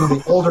say it, one of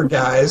the older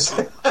guys,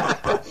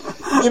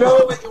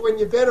 when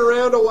you've been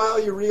around a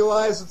while, you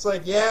realize it's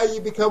like,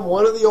 you become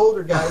one of the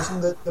older guys,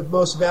 and the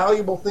most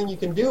valuable thing you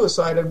can do,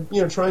 aside of,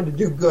 trying to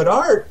do good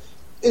art,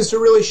 is to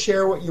really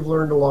share what you've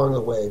learned along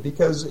the way.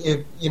 Because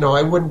if,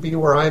 I wouldn't be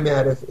where I'm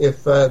at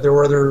if there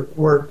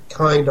weren't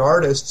kind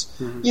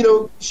artists,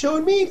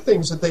 showing me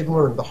things that they'd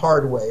learned the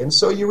hard way. And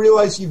so you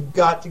realize you've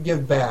got to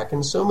give back.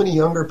 And so many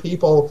younger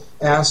people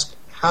ask,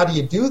 how do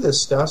you do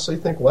this stuff? So you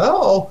think,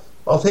 well,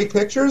 I'll take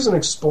pictures and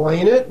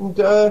explain it, and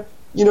I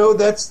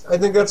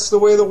think that's the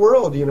way of the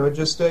world.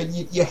 Just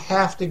you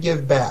have to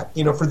give back.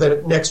 For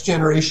the next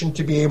generation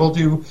to be able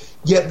to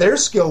get their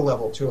skill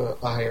level to a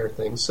higher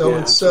thing. So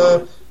it's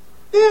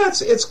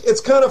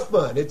kind of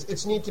fun.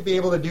 It's neat to be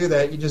able to do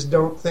that. You just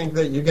don't think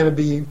that you're going to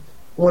be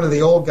one of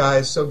the old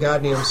guys so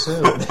goddamn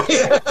soon. Well,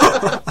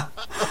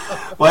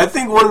 I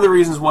think one of the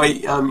reasons why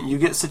you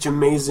get such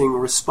amazing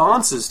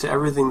responses to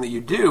everything that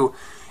you do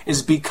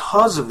is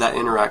because of that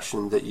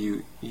interaction that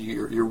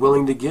you're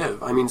willing to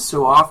give. I mean,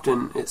 so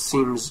often it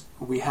seems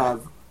we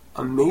have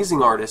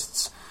amazing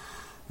artists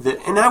that,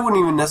 and I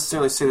wouldn't even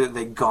necessarily say that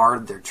they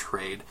guard their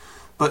trade,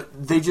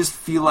 but they just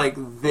feel like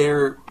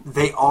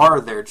they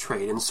are their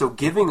trade, and so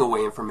giving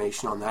away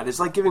information on that is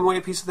like giving away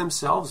a piece of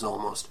themselves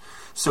almost.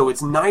 So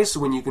it's nice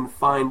when you can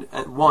find,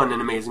 one, an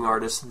amazing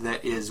artist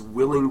that is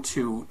willing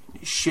to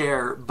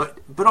share, but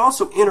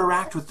also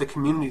interact with the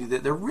community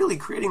that they're really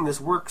creating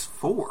this works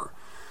for.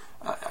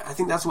 I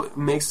think that's what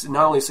makes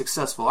not only a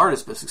successful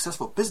artist, but a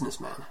successful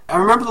businessman. I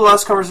remember the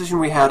last conversation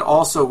we had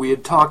also, we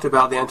had talked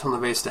about the Anton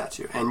LaVey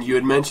statue, and you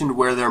had mentioned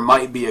where there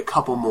might be a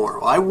couple more.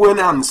 Well, I went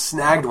out and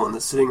snagged one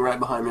that's sitting right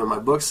behind me on my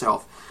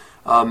bookshelf.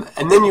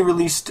 And then you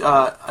released,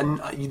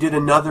 you did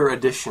another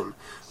edition,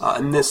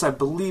 and this, I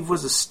believe,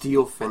 was a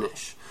steel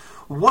finish.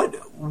 What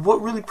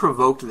really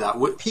provoked that?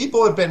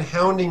 People have been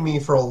hounding me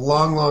for a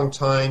long, long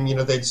time. You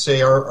know, they'd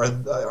say, "Are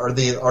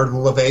the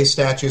LaVey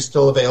statues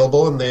still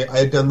available?" And I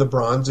had done the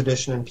bronze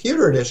edition and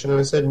pewter edition, and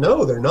I said,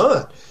 "No, they're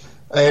not."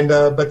 And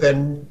but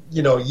then,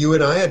 you know, you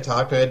and I had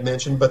talked, and I had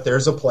mentioned, but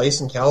there's a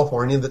place in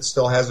California that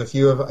still has a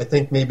few of, I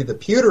think, maybe the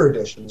pewter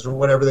editions or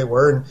whatever they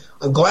were. And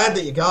I'm glad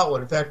that you got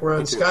one. In fact, we're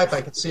on Skype.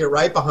 I can see it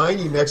right behind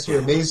you next to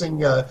your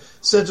amazing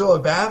sigil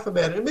of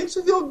Baphomet. It makes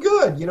me feel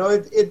good. You know,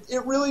 it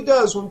really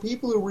does. When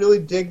people who really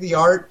dig the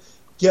art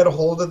get a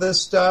hold of this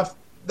stuff,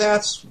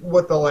 that's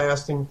what the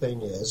lasting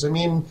thing is. I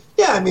mean,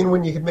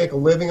 when you can make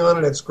a living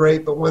on it, it's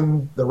great. But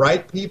when the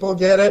right people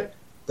get it,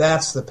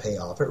 that's the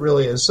payoff. It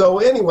really is. So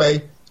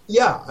anyway,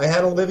 yeah, I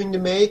had a living to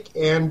make,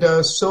 and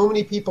so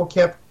many people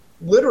kept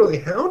literally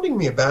hounding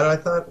me about it. I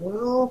thought,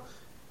 well,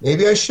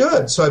 maybe I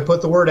should. So I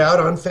put the word out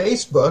on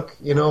Facebook,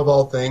 you know, of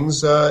all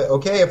things.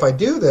 Okay, if I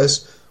do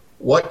this,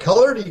 what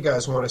color do you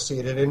guys want to see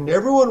it in? And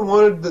everyone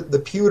wanted the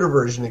pewter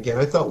version again.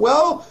 I thought,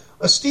 well,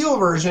 a steel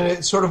version,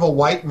 it's sort of a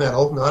white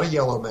metal, not a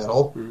yellow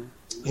metal.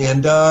 Mm-hmm.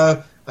 And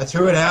I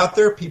threw it out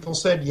there. People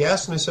said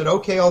yes, and I said,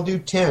 okay, I'll do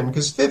 10,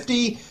 because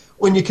 50...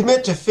 When you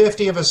commit to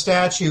 50 of a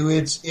statue,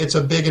 it's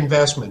a big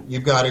investment.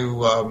 You've got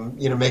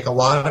to make a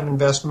lot of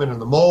investment in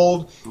the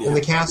mold, in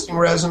the casting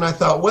resin. I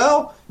thought,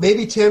 well,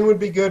 maybe 10 would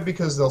be good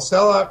because they'll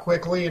sell out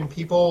quickly and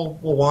people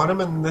will want them,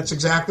 and that's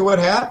exactly what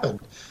happened.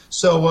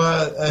 So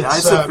I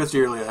said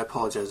 50 earlier. I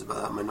apologize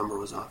about that. My number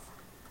was off.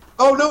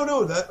 Oh,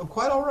 no, that's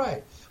quite all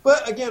right.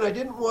 But again, I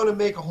didn't want to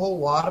make a whole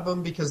lot of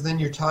them because then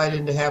you're tied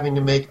into having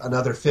to make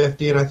another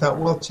 50. And I thought,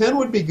 well, 10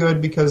 would be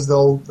good because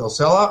they'll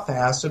sell out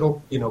fast.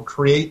 It'll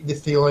create the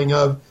feeling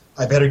of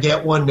I better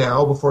get one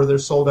now before they're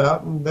sold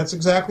out. And that's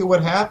exactly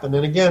what happened.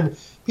 And again,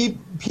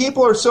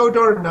 people are so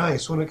darn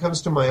nice when it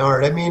comes to my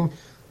art. I mean,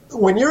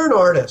 when you're an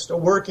artist, a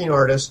working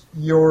artist,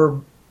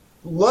 you're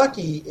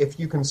lucky if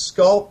you can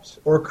sculpt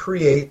or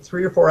create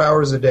 3 or 4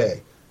 hours a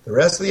day. The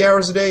rest of the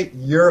hours a day,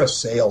 you're a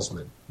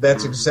salesman.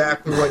 That's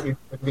exactly what you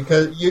do,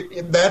 because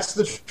that's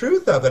the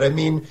truth of it. I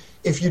mean,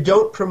 if you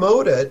don't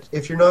promote it,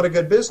 if you're not a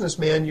good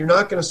businessman, you're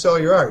not going to sell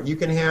your art. You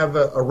can have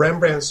a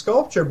Rembrandt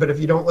sculpture, but if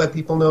you don't let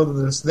people know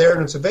that it's there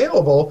and it's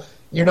available,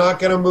 you're not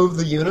going to move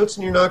the units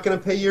and you're not going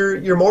to pay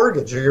your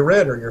mortgage or your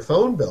rent or your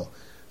phone bill.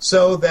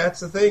 So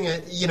that's the thing.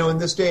 You know, in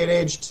this day and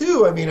age,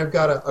 too, I mean, I've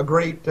got a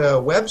great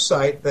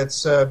website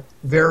that's my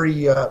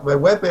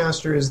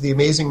webmaster is the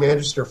amazing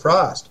Magister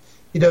Frost.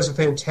 He does a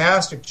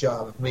fantastic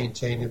job of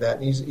maintaining that,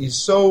 and he's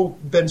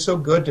been so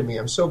good to me.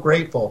 I'm so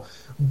grateful.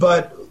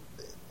 But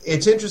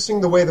it's interesting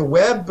the way the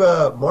web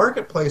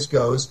marketplace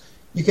goes.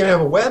 You can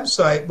have a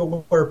website, but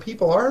where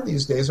people are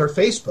these days are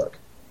Facebook.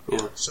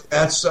 Yeah.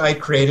 So I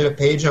created a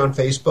page on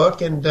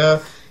Facebook and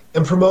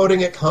am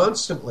promoting it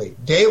constantly,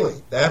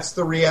 daily. That's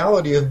the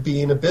reality of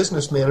being a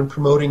businessman and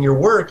promoting your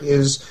work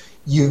is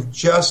you've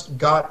just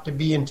got to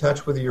be in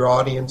touch with your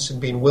audience and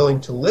being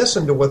willing to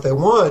listen to what they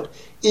want,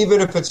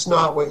 even if it's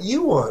not what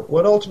you want.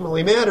 What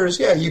ultimately matters,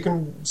 you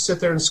can sit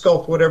there and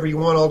sculpt whatever you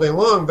want all day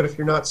long, but if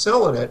you're not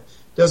selling it,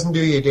 it doesn't do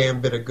you a damn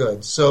bit of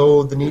good.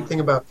 So the neat thing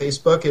about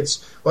Facebook,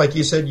 it's like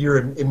you said, you're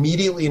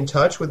immediately in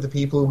touch with the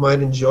people who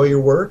might enjoy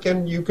your work,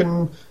 and you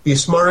can be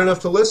smart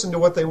enough to listen to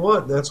what they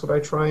want. And that's what I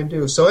try and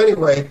do. So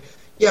anyway,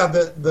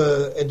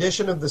 the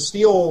edition of the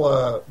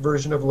steel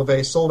version of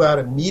LaVey sold out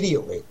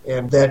immediately,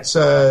 and that's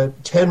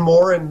 10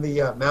 more in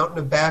the mountain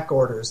of back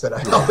orders that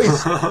I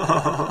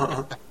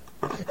always.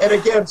 And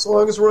again, so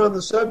long as we're on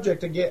the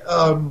subject, again,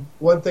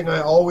 one thing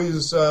I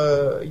always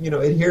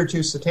adhere to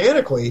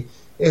satanically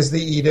is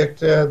the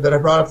edict that I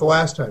brought up the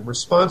last time: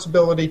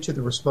 responsibility to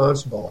the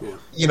responsible. Yeah.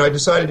 You know, I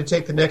decided to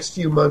take the next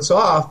few months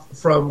off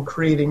from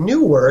creating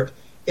new work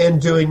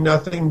and doing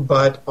nothing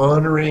but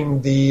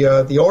honoring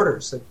the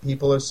orders that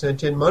people have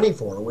sent in money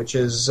for, which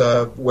is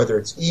whether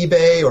it's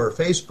eBay or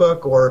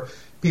Facebook or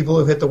people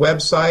who've hit the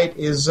website,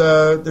 is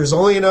there's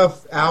only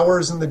enough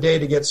hours in the day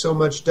to get so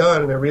much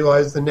done, and I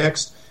realized the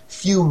next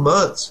few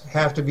months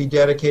have to be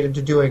dedicated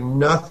to doing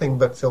nothing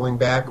but filling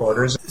back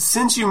orders.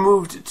 Since you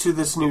moved to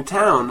this new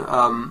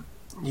town,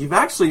 you've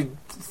actually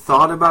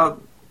thought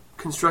about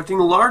constructing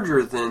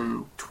larger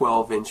than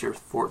 12-inch or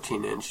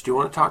 14-inch. Do you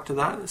want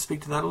to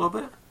speak to that a little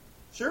bit?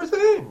 Sure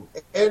thing.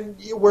 And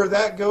where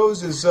that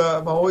goes is,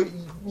 I'm always,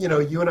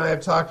 you and I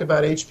have talked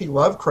about H.P.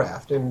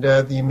 Lovecraft and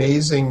the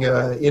amazing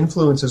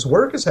influence his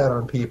work has had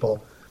on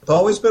people. I've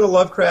always been a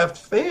Lovecraft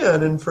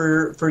fan, and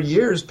for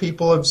years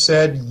people have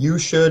said you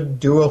should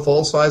do a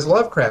full-size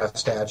Lovecraft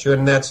statue,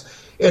 and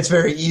it's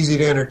very easy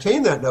to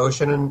entertain that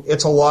notion, and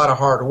it's a lot of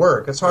hard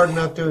work. It's hard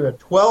enough doing a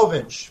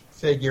 12-inch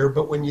figure,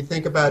 but when you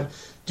think about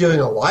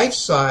doing a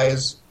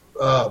life-size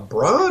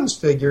bronze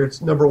figure,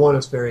 it's number one,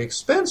 it's very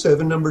expensive,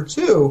 and number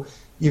two,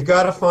 you've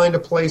got to find a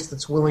place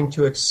that's willing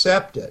to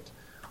accept it.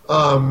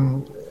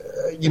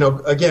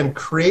 Again,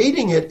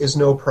 creating it is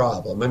no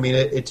problem. I mean,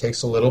 it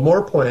takes a little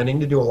more planning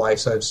to do a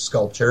life-size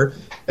sculpture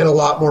and a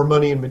lot more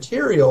money and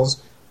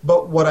materials.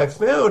 But what I've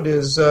found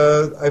is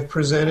I've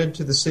presented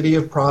to the city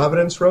of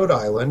Providence, Rhode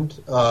Island,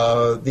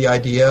 the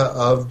idea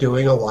of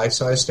doing a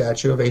life-size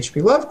statue of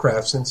H.P.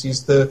 Lovecraft, since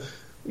he's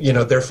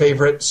their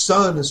favorite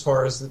son as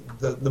far as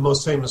the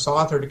most famous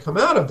author to come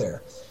out of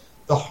there.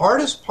 The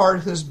hardest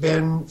part has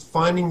been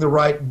finding the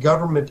right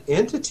government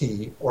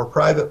entity or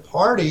private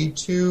party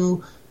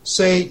to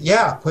say,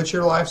 yeah, put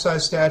your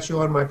life-size statue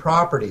on my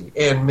property,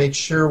 and make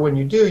sure when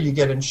you do, you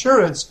get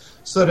insurance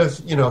so that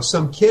if,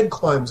 some kid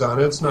climbs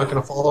on it, it's not going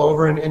to fall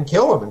over and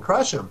kill him and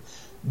crush him.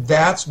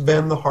 That's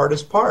been the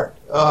hardest part.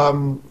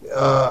 I'm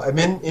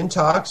in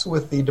talks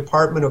with the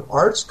Department of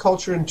Arts,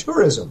 Culture, and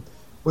Tourism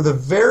with a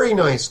very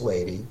nice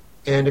lady,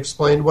 and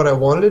explained what I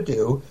wanted to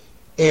do,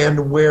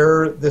 and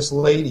where this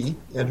lady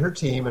and her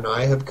team and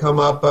I have come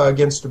up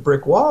against a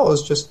brick wall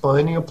is just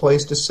finding a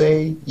place to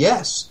say,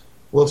 yes,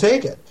 we'll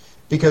take it.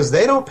 Because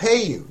they don't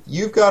pay you.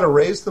 You've got to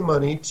raise the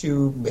money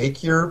to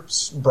make your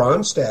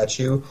bronze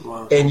statue,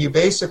 wow. And you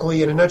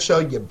basically, in a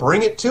nutshell, you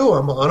bring it to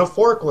them on a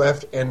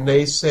forklift, and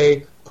they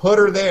say, put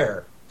her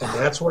there. And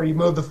that's where you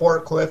move the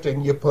forklift,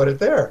 and you put it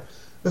there.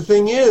 The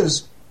thing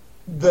is,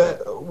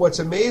 what's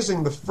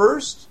amazing, the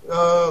first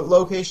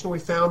location we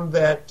found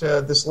that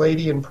this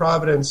lady in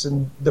Providence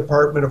in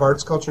Department of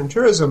Arts, Culture, and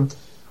Tourism,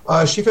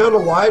 she found a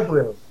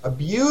library, a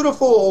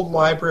beautiful old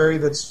library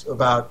that's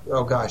about,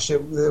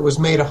 it was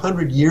made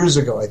 100 years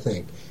ago, I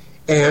think.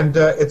 And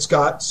it's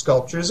got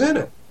sculptures in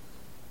it.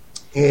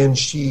 And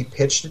she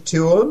pitched it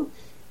to them,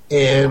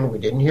 and we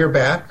didn't hear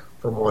back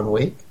from 1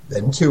 week,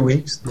 then 2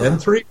 weeks, then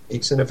 3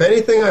 weeks. And if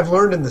anything I've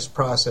learned in this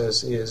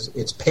process is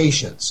it's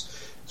patience.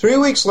 3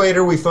 weeks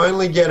later, we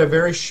finally get a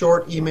very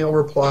short email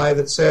reply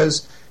that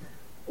says,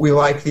 we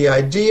like the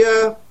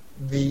idea.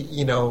 We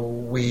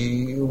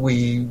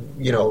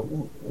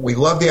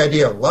love the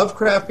idea of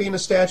Lovecraft being a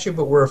statue,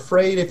 but we're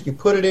afraid if you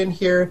put it in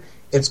here,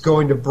 it's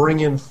going to bring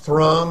in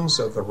throngs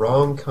of the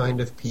wrong kind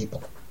of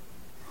people.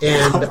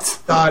 And I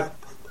thought,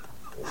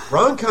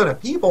 wrong kind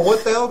of people?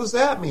 What the hell does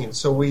that mean?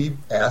 So we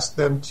asked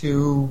them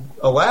to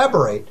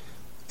elaborate,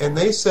 and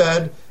they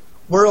said,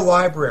 we're a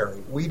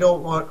library. We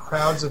don't want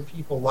crowds of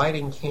people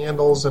lighting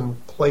candles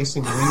and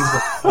placing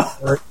wreaths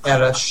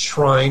at a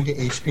shrine to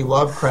H.P.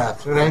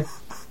 Lovecraft. And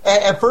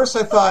at first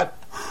I thought,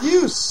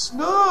 you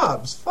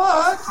snobs,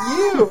 fuck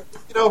you.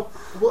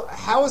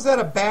 How is that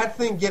a bad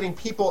thing, getting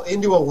people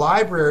into a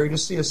library to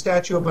see a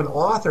statue of an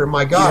author?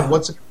 My God,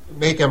 what's it going to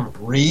make them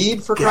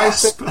read, for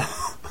Christ's sake?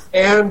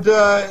 And,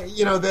 then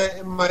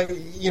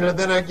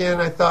again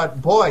I thought,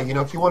 boy,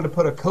 if you wanted to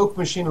put a Coke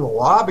machine in the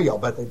lobby, I'll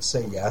bet they'd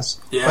say yes.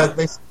 Yeah. But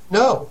they said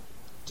no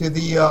to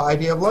the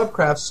idea of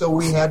Lovecraft, so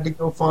we had to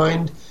go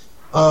find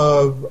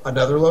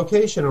another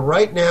location. And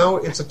right now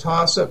it's a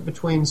toss-up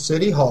between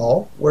City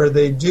Hall, where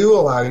they do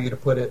allow you to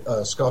put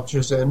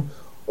sculptures in,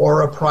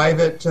 or a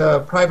private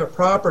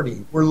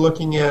property. We're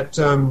looking at,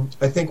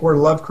 I think, where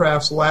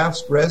Lovecraft's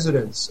last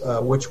residence,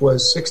 which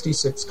was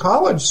 66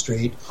 College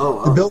Street. Oh,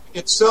 wow. The building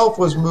itself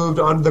was moved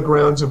onto the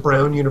grounds of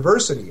Brown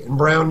University. And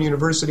Brown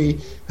University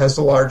has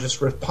the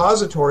largest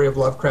repository of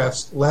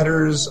Lovecraft's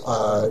letters,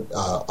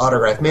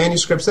 autographed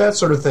manuscripts, that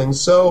sort of thing.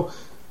 So,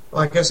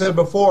 like I said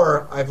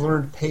before, I've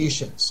learned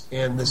patience,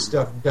 and this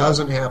stuff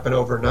doesn't happen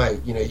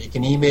overnight. You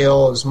can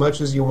email as much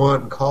as you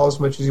want and call as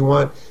much as you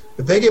want,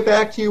 but they get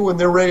back to you when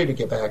they're ready to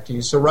get back to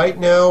you. So right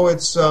now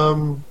it's be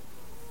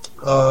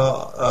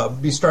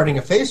starting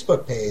a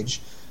Facebook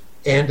page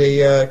and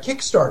a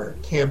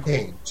Kickstarter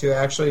campaign to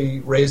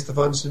actually raise the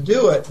funds to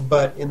do it.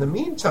 But in the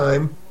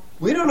meantime,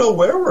 we don't know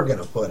where we're going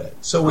to put it.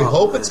 So we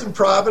hope it's in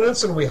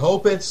Providence, and we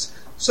hope it's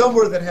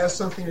somewhere that has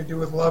something to do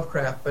with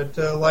Lovecraft. But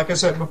like I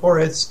said before,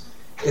 it's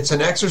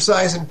an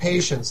exercise in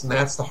patience, and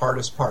that's the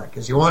hardest part,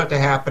 because you want it to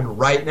happen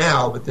right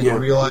now, but then you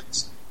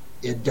realize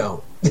it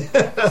don't.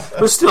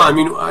 But still, I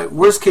mean,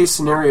 worst case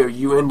scenario,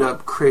 you end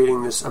up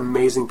creating this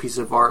amazing piece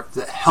of art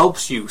that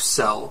helps you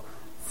sell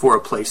for a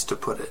place to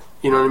put it.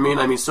 You know what I mean?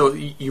 I mean, so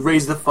you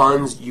raise the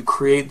funds, you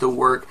create the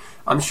work.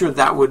 I'm sure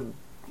that would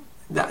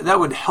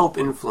help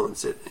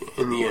influence it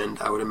in the end,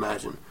 I would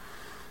imagine.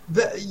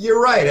 You're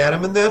right,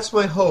 Adam, and that's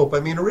my hope. I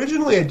mean,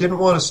 originally I didn't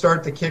want to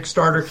start the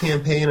Kickstarter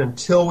campaign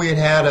until we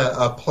had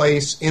a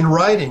place in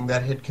writing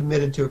that had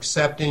committed to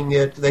accepting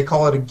it. They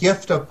call it a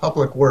gift of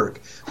public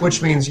work,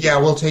 which means,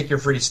 we'll take your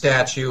free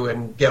statue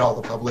and get all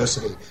the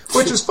publicity,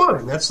 which is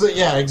fine.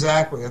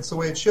 Exactly. That's the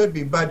way it should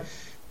be. But,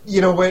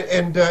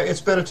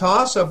 it's been a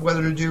toss-up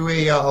whether to do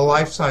a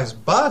life-size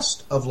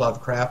bust of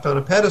Lovecraft on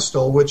a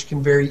pedestal, which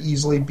can very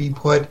easily be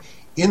put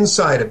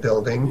inside a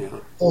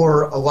building,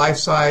 or a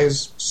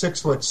life-size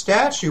 6-foot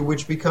statue,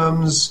 which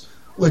becomes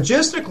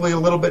logistically a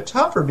little bit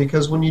tougher,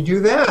 because when you do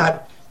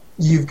that,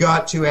 you've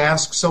got to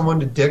ask someone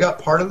to dig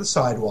up part of the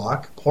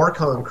sidewalk, pour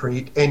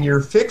concrete, and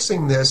you're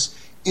fixing this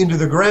into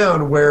the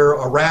ground where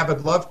a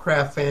rabid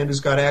Lovecraft fan who's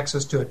got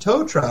access to a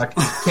tow truck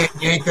can't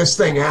yank this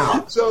thing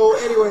out. So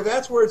anyway,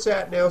 that's where it's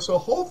at now. So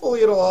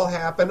hopefully it'll all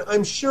happen.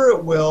 I'm sure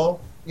it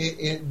will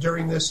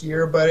during this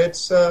year, but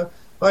it's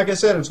like I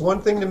said, it's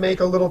one thing to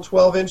make a little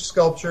 12-inch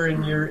sculpture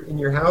in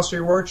your house or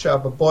your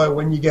workshop, but boy,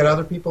 when you get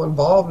other people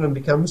involved and it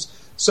becomes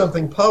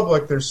something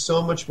public, there's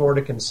so much more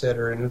to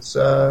consider, and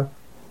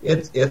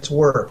it's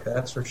work,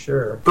 that's for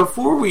sure.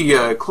 Before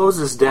we close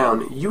this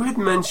down, you had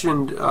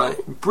mentioned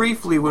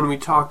briefly when we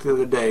talked the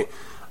other day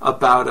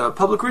about a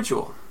public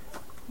ritual.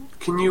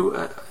 Can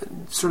you,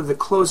 sort of the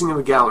closing of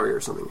a gallery or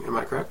something, am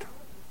I correct?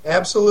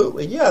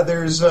 Absolutely, yeah.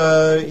 There's,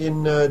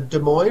 in Des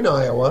Moines,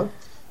 Iowa,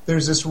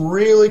 there's this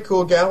really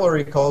cool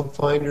gallery called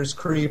Finders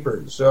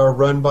Creepers,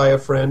 run by a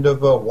friend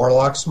of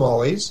Warlock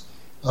Smalley's,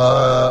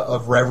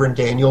 of Reverend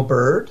Daniel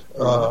Bird,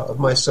 of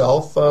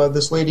myself,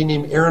 this lady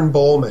named Erin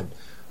Bowman.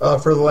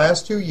 For the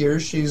last 2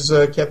 years, she's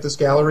kept this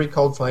gallery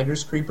called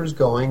Finders Creepers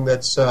going.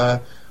 That's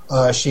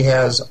she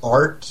has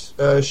art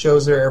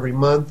shows there every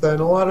month and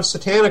a lot of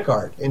satanic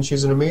art. And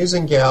she's an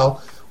amazing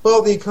gal.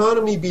 Well, the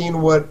economy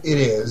being what it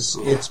is,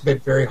 it's been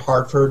very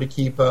hard for her to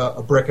keep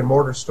a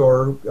brick-and-mortar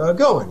store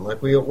going,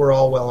 like we're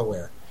all well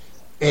aware.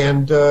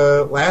 And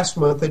last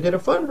month, I did a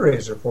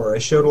fundraiser for her. I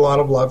showed a lot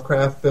of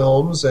Lovecraft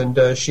films,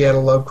 and she had a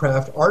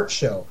Lovecraft art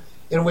show.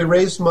 And we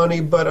raised money,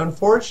 but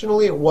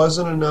unfortunately it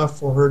wasn't enough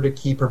for her to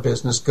keep her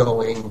business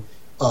going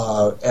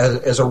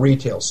as a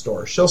retail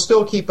store. She'll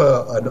still keep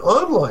an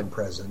online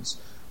presence,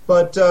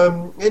 but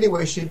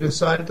anyway, she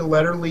decided to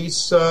let her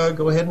lease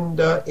go ahead and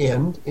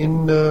end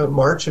in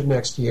March of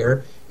next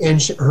year.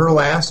 And her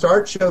last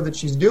art show that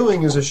she's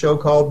doing is a show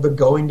called the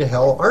Going to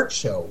Hell Art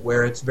Show,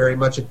 where it's very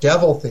much a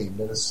devil-themed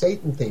and a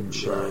Satan-themed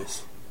show.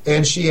 Nice.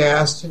 And she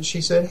asked, and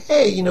she said,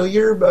 hey,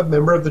 you're a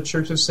member of the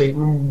Church of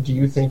Satan. Do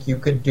you think you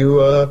could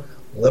do a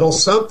little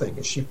something,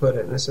 as she put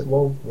it? And I said,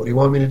 well, what do you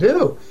want me to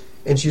do?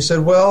 And she said,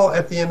 well,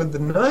 at the end of the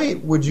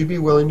night, would you be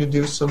willing to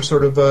do some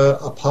sort of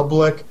a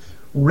public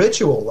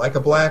ritual, like a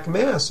black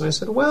mass? And I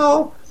said,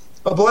 well,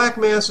 a black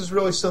mass is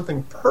really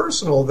something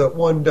personal that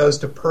one does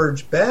to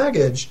purge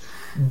baggage,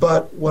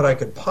 but what I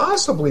could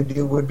possibly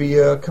do would be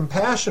a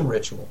compassion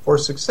ritual for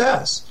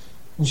success.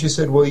 And she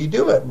said, will you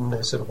do it? And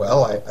I said,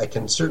 well, I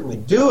can certainly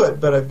do it,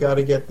 but I've got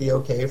to get the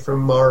okay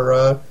from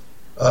our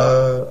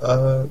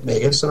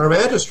Magus and our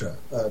Magistra,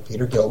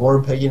 Peter Gilmore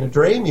and Peggy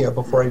Nadramia,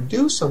 before I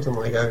do something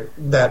like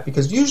that,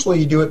 because usually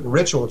you do it in the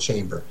ritual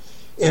chamber.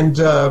 And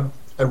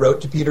I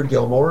wrote to Peter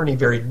Gilmore, and he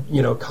very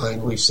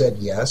kindly said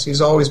yes.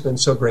 He's always been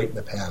so great in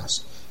the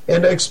past.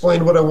 And I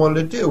explained what I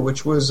wanted to do,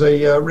 which was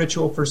a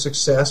ritual for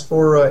success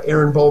for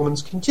Erin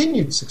Bowman's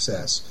continued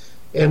success.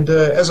 And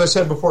as I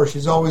said before,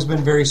 she's always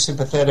been very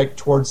sympathetic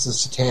towards the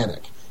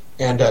satanic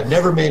and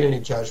never made any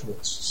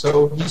judgments.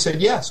 So he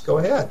said, yes, go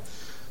ahead.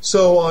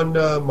 So on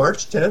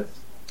March 10th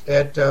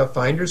at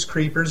Finders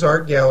Creepers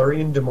Art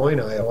Gallery in Des Moines,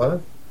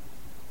 Iowa,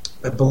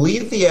 I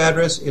believe the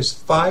address is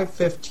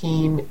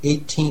 515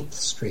 18th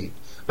Street.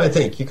 I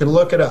think. You can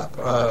look it up,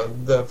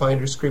 the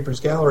Finders Creepers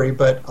Gallery,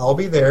 but I'll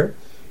be there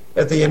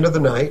at the end of the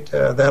night.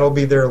 That'll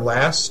be their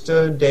last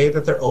day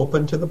that they're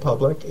open to the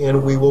public,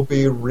 and we will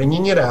be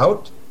ringing it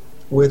out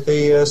with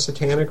a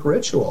satanic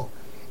ritual.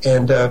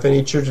 And if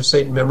any Church of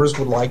Satan members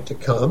would like to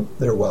come,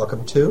 they're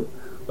welcome to.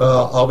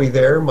 I'll be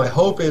there. My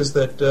hope is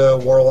that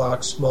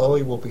Warlock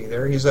Smalley will be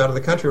there. He's out of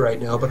the country right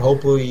now, but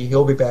hopefully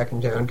he'll be back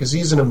in town, because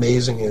he's an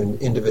amazing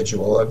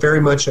individual,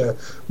 very much a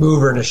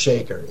mover and a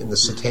shaker in the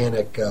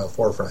satanic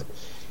forefront.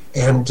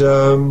 And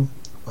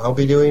I'll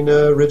be doing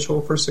a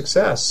ritual for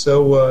success.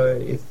 So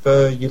if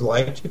you'd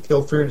like to,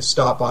 feel free to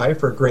stop by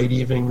for a great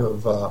evening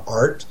of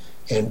art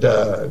and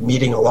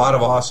meeting a lot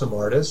of awesome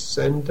artists.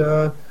 And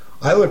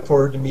I look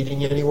forward to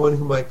meeting anyone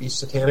who might be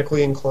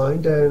satanically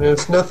inclined. And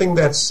it's nothing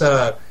that's...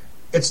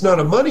 it's not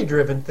a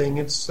money-driven thing.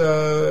 It's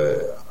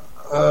a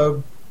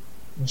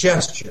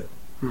gesture.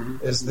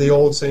 Mm-hmm. As the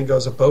old saying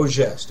goes, a beau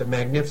geste, a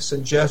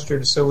magnificent gesture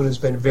to someone who's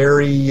been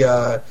very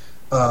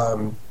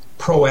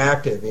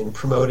proactive in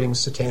promoting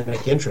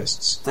satanic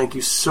interests. Thank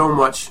you so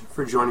much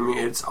for joining me.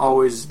 It's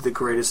always the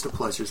greatest of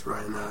pleasures,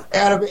 Brian.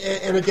 Adam,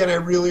 and again, I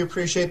really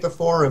appreciate the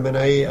forum, and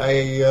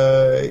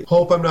I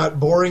hope I'm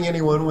not boring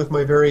anyone with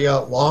my very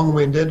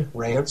long-winded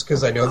rants,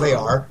 because I know they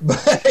are.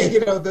 But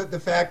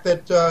the fact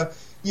that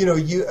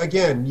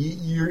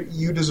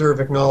you deserve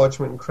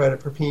acknowledgement and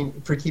credit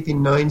for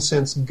keeping 9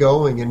 Cents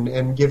going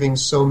and giving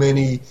so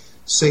many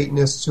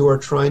Satanists who are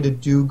trying to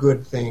do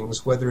good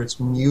things, whether it's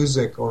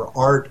music or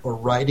art or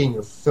writing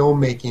or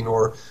filmmaking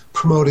or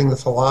promoting the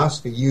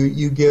philosophy.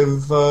 You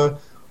give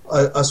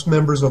us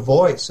members a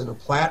voice and a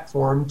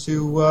platform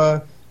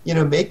to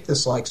make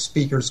this like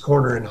Speaker's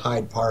Corner in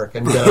Hyde Park,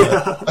 and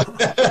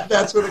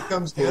that's what it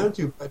comes down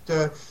to. But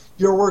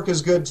your work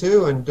is good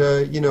too, and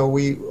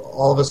we,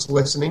 all of us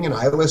listening, and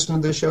I listen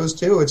to the shows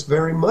too. It's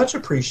very much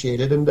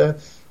appreciated, and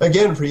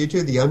again, for you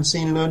too, the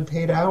unseen and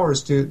unpaid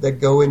hours that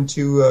go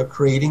into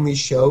creating these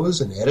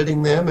shows and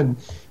editing them and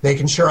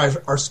making sure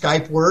our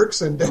Skype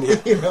works, and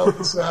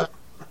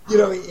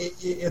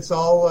it's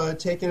all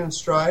taken in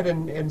stride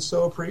and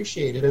so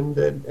appreciated,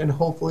 and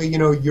hopefully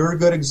your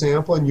good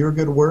example and your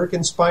good work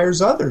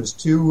inspires others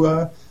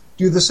to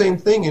do the same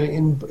thing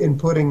in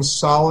putting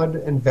solid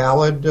and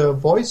valid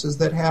voices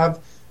that have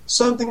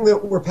something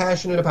that we're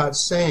passionate about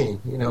saying.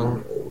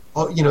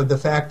 The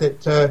fact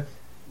that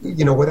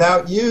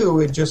without you,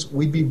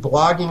 we'd be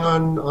blogging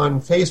on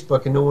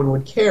Facebook and no one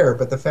would care.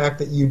 But the fact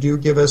that you do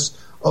give us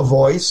a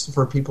voice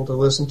for people to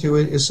listen to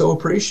is so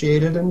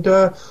appreciated, and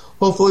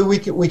hopefully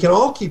we can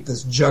all keep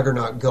this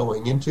juggernaut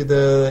going into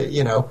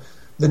the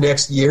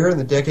next year and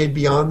the decade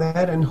beyond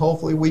that, and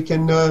hopefully we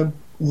can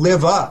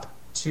live up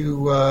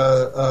to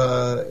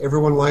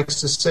everyone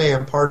likes to say,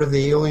 I'm part of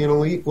the alien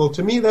elite. Well,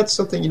 to me, that's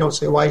something you don't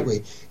say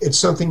lightly. It's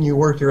something you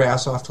work your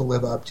ass off to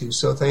live up to.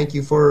 So thank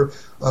you for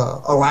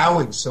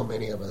allowing so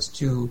many of us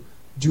to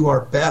do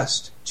our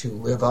best to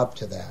live up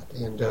to that.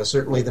 And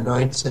certainly the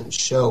 9 Cent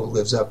Show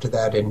lives up to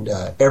that in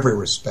every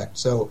respect.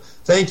 So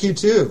thank you,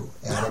 too,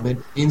 Adam. It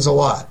means a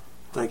lot.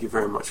 Thank you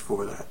very much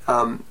for that.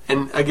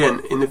 And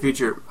again, in the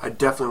future, I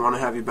definitely want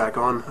to have you back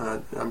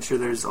on. I'm sure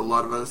there's a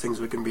lot of other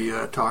things we can be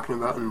talking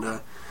about and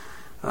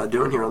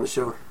doing here on the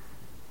show.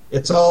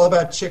 It's all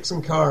about chicks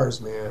and cars,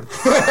 man.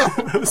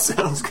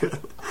 Sounds good.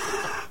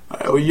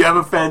 Well, you have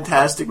a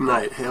fantastic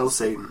night. Hail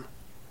Satan.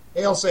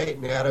 Hail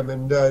Satan, Adam.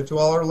 And to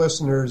all our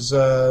listeners,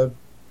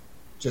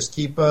 just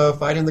keep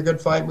fighting the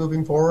good fight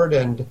moving forward,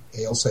 and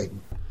hail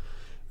Satan.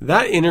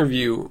 That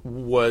interview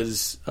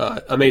was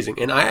amazing,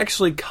 and I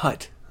actually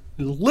cut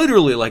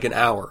literally like an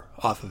hour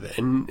off of it.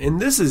 And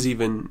this is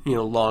even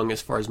long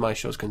as far as my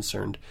show's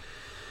concerned.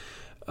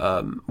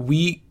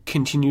 We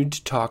continued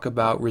to talk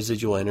about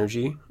residual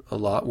energy a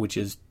lot, which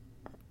is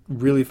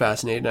really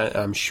fascinating.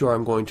 I'm sure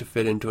I'm going to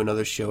fit into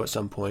another show at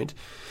some point.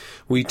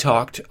 We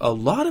talked a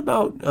lot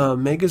about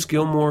Megas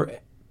Gilmore,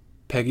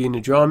 Peggy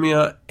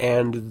Nadramia,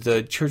 and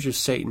the Church of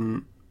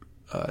Satan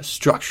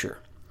structure.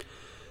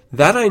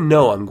 That I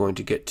know I'm going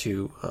to get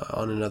to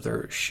on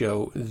another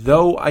show,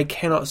 though I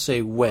cannot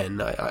say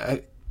when.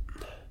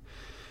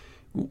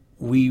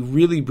 We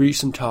really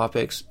breached some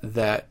topics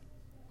that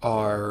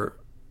are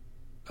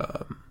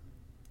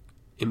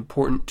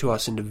important to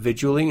us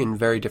individually in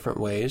very different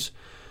ways,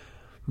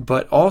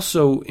 but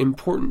also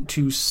important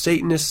to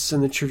Satanists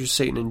and the Church of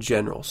Satan in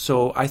general.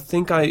 So I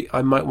think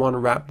I might want to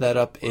wrap that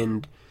up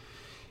in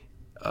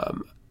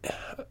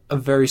a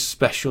very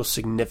special,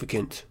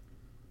 significant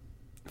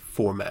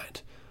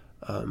format.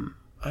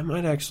 I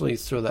might actually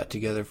throw that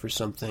together for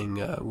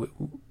something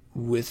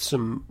with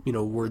some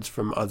words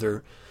from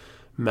other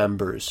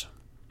members.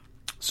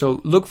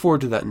 So look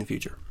forward to that in the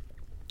future.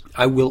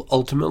 I will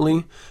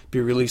ultimately be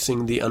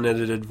releasing the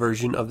unedited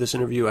version of this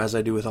interview, as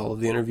I do with all of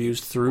the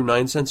interviews, through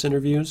 9 Cents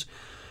Interviews,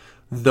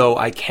 though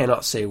I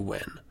cannot say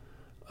when.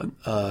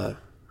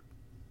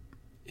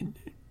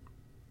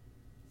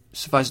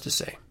 Suffice to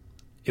say,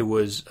 it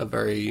was a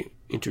very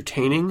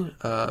entertaining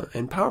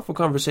and powerful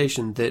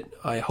conversation that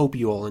I hope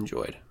you all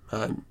enjoyed,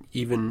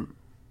 even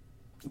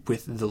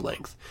with the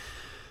length.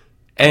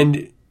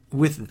 And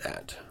with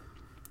that,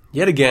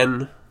 yet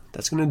again,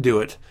 that's going to do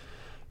it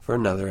for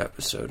another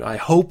episode. I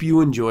hope you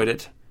enjoyed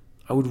it.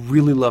 I would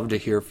really love to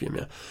hear from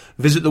you.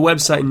 Visit the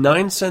website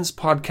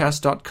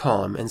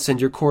 9centspodcast.com and send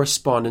your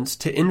correspondence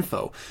to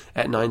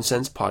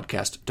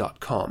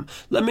info@9centspodcast.com.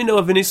 Let me know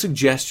of any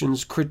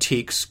suggestions,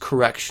 critiques,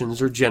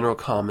 corrections, or general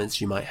comments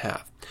you might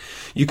have.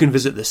 You can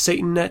visit the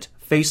SatanNet,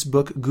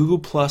 Facebook, Google+,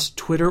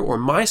 Twitter, or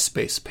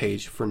MySpace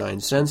page for 9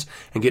 Cents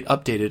and get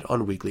updated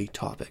on weekly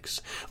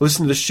topics.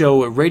 Listen to the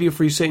show at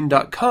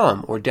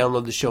radiofreesatan.com or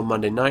download the show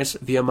Monday nights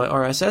via my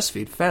RSS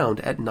feed found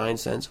at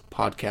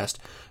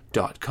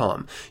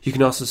 9centspodcast.com. You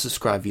can also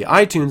subscribe via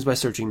iTunes by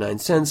searching 9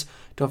 Cents.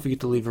 Don't forget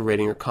to leave a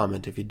rating or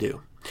comment if you do.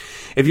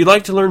 If you'd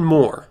like to learn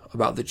more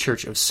about the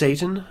Church of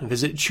Satan,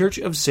 visit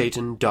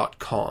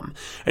churchofsatan.com.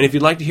 And if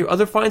you'd like to hear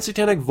other fine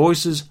satanic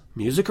voices,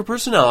 music, or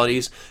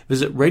personalities,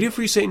 visit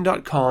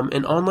radiofreesatan.com,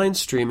 an online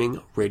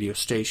streaming radio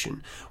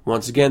station.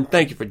 Once again,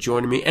 thank you for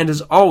joining me, and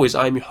as always,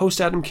 I am your host,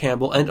 Adam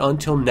Campbell, and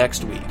until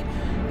next week,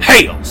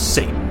 hail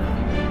Satan!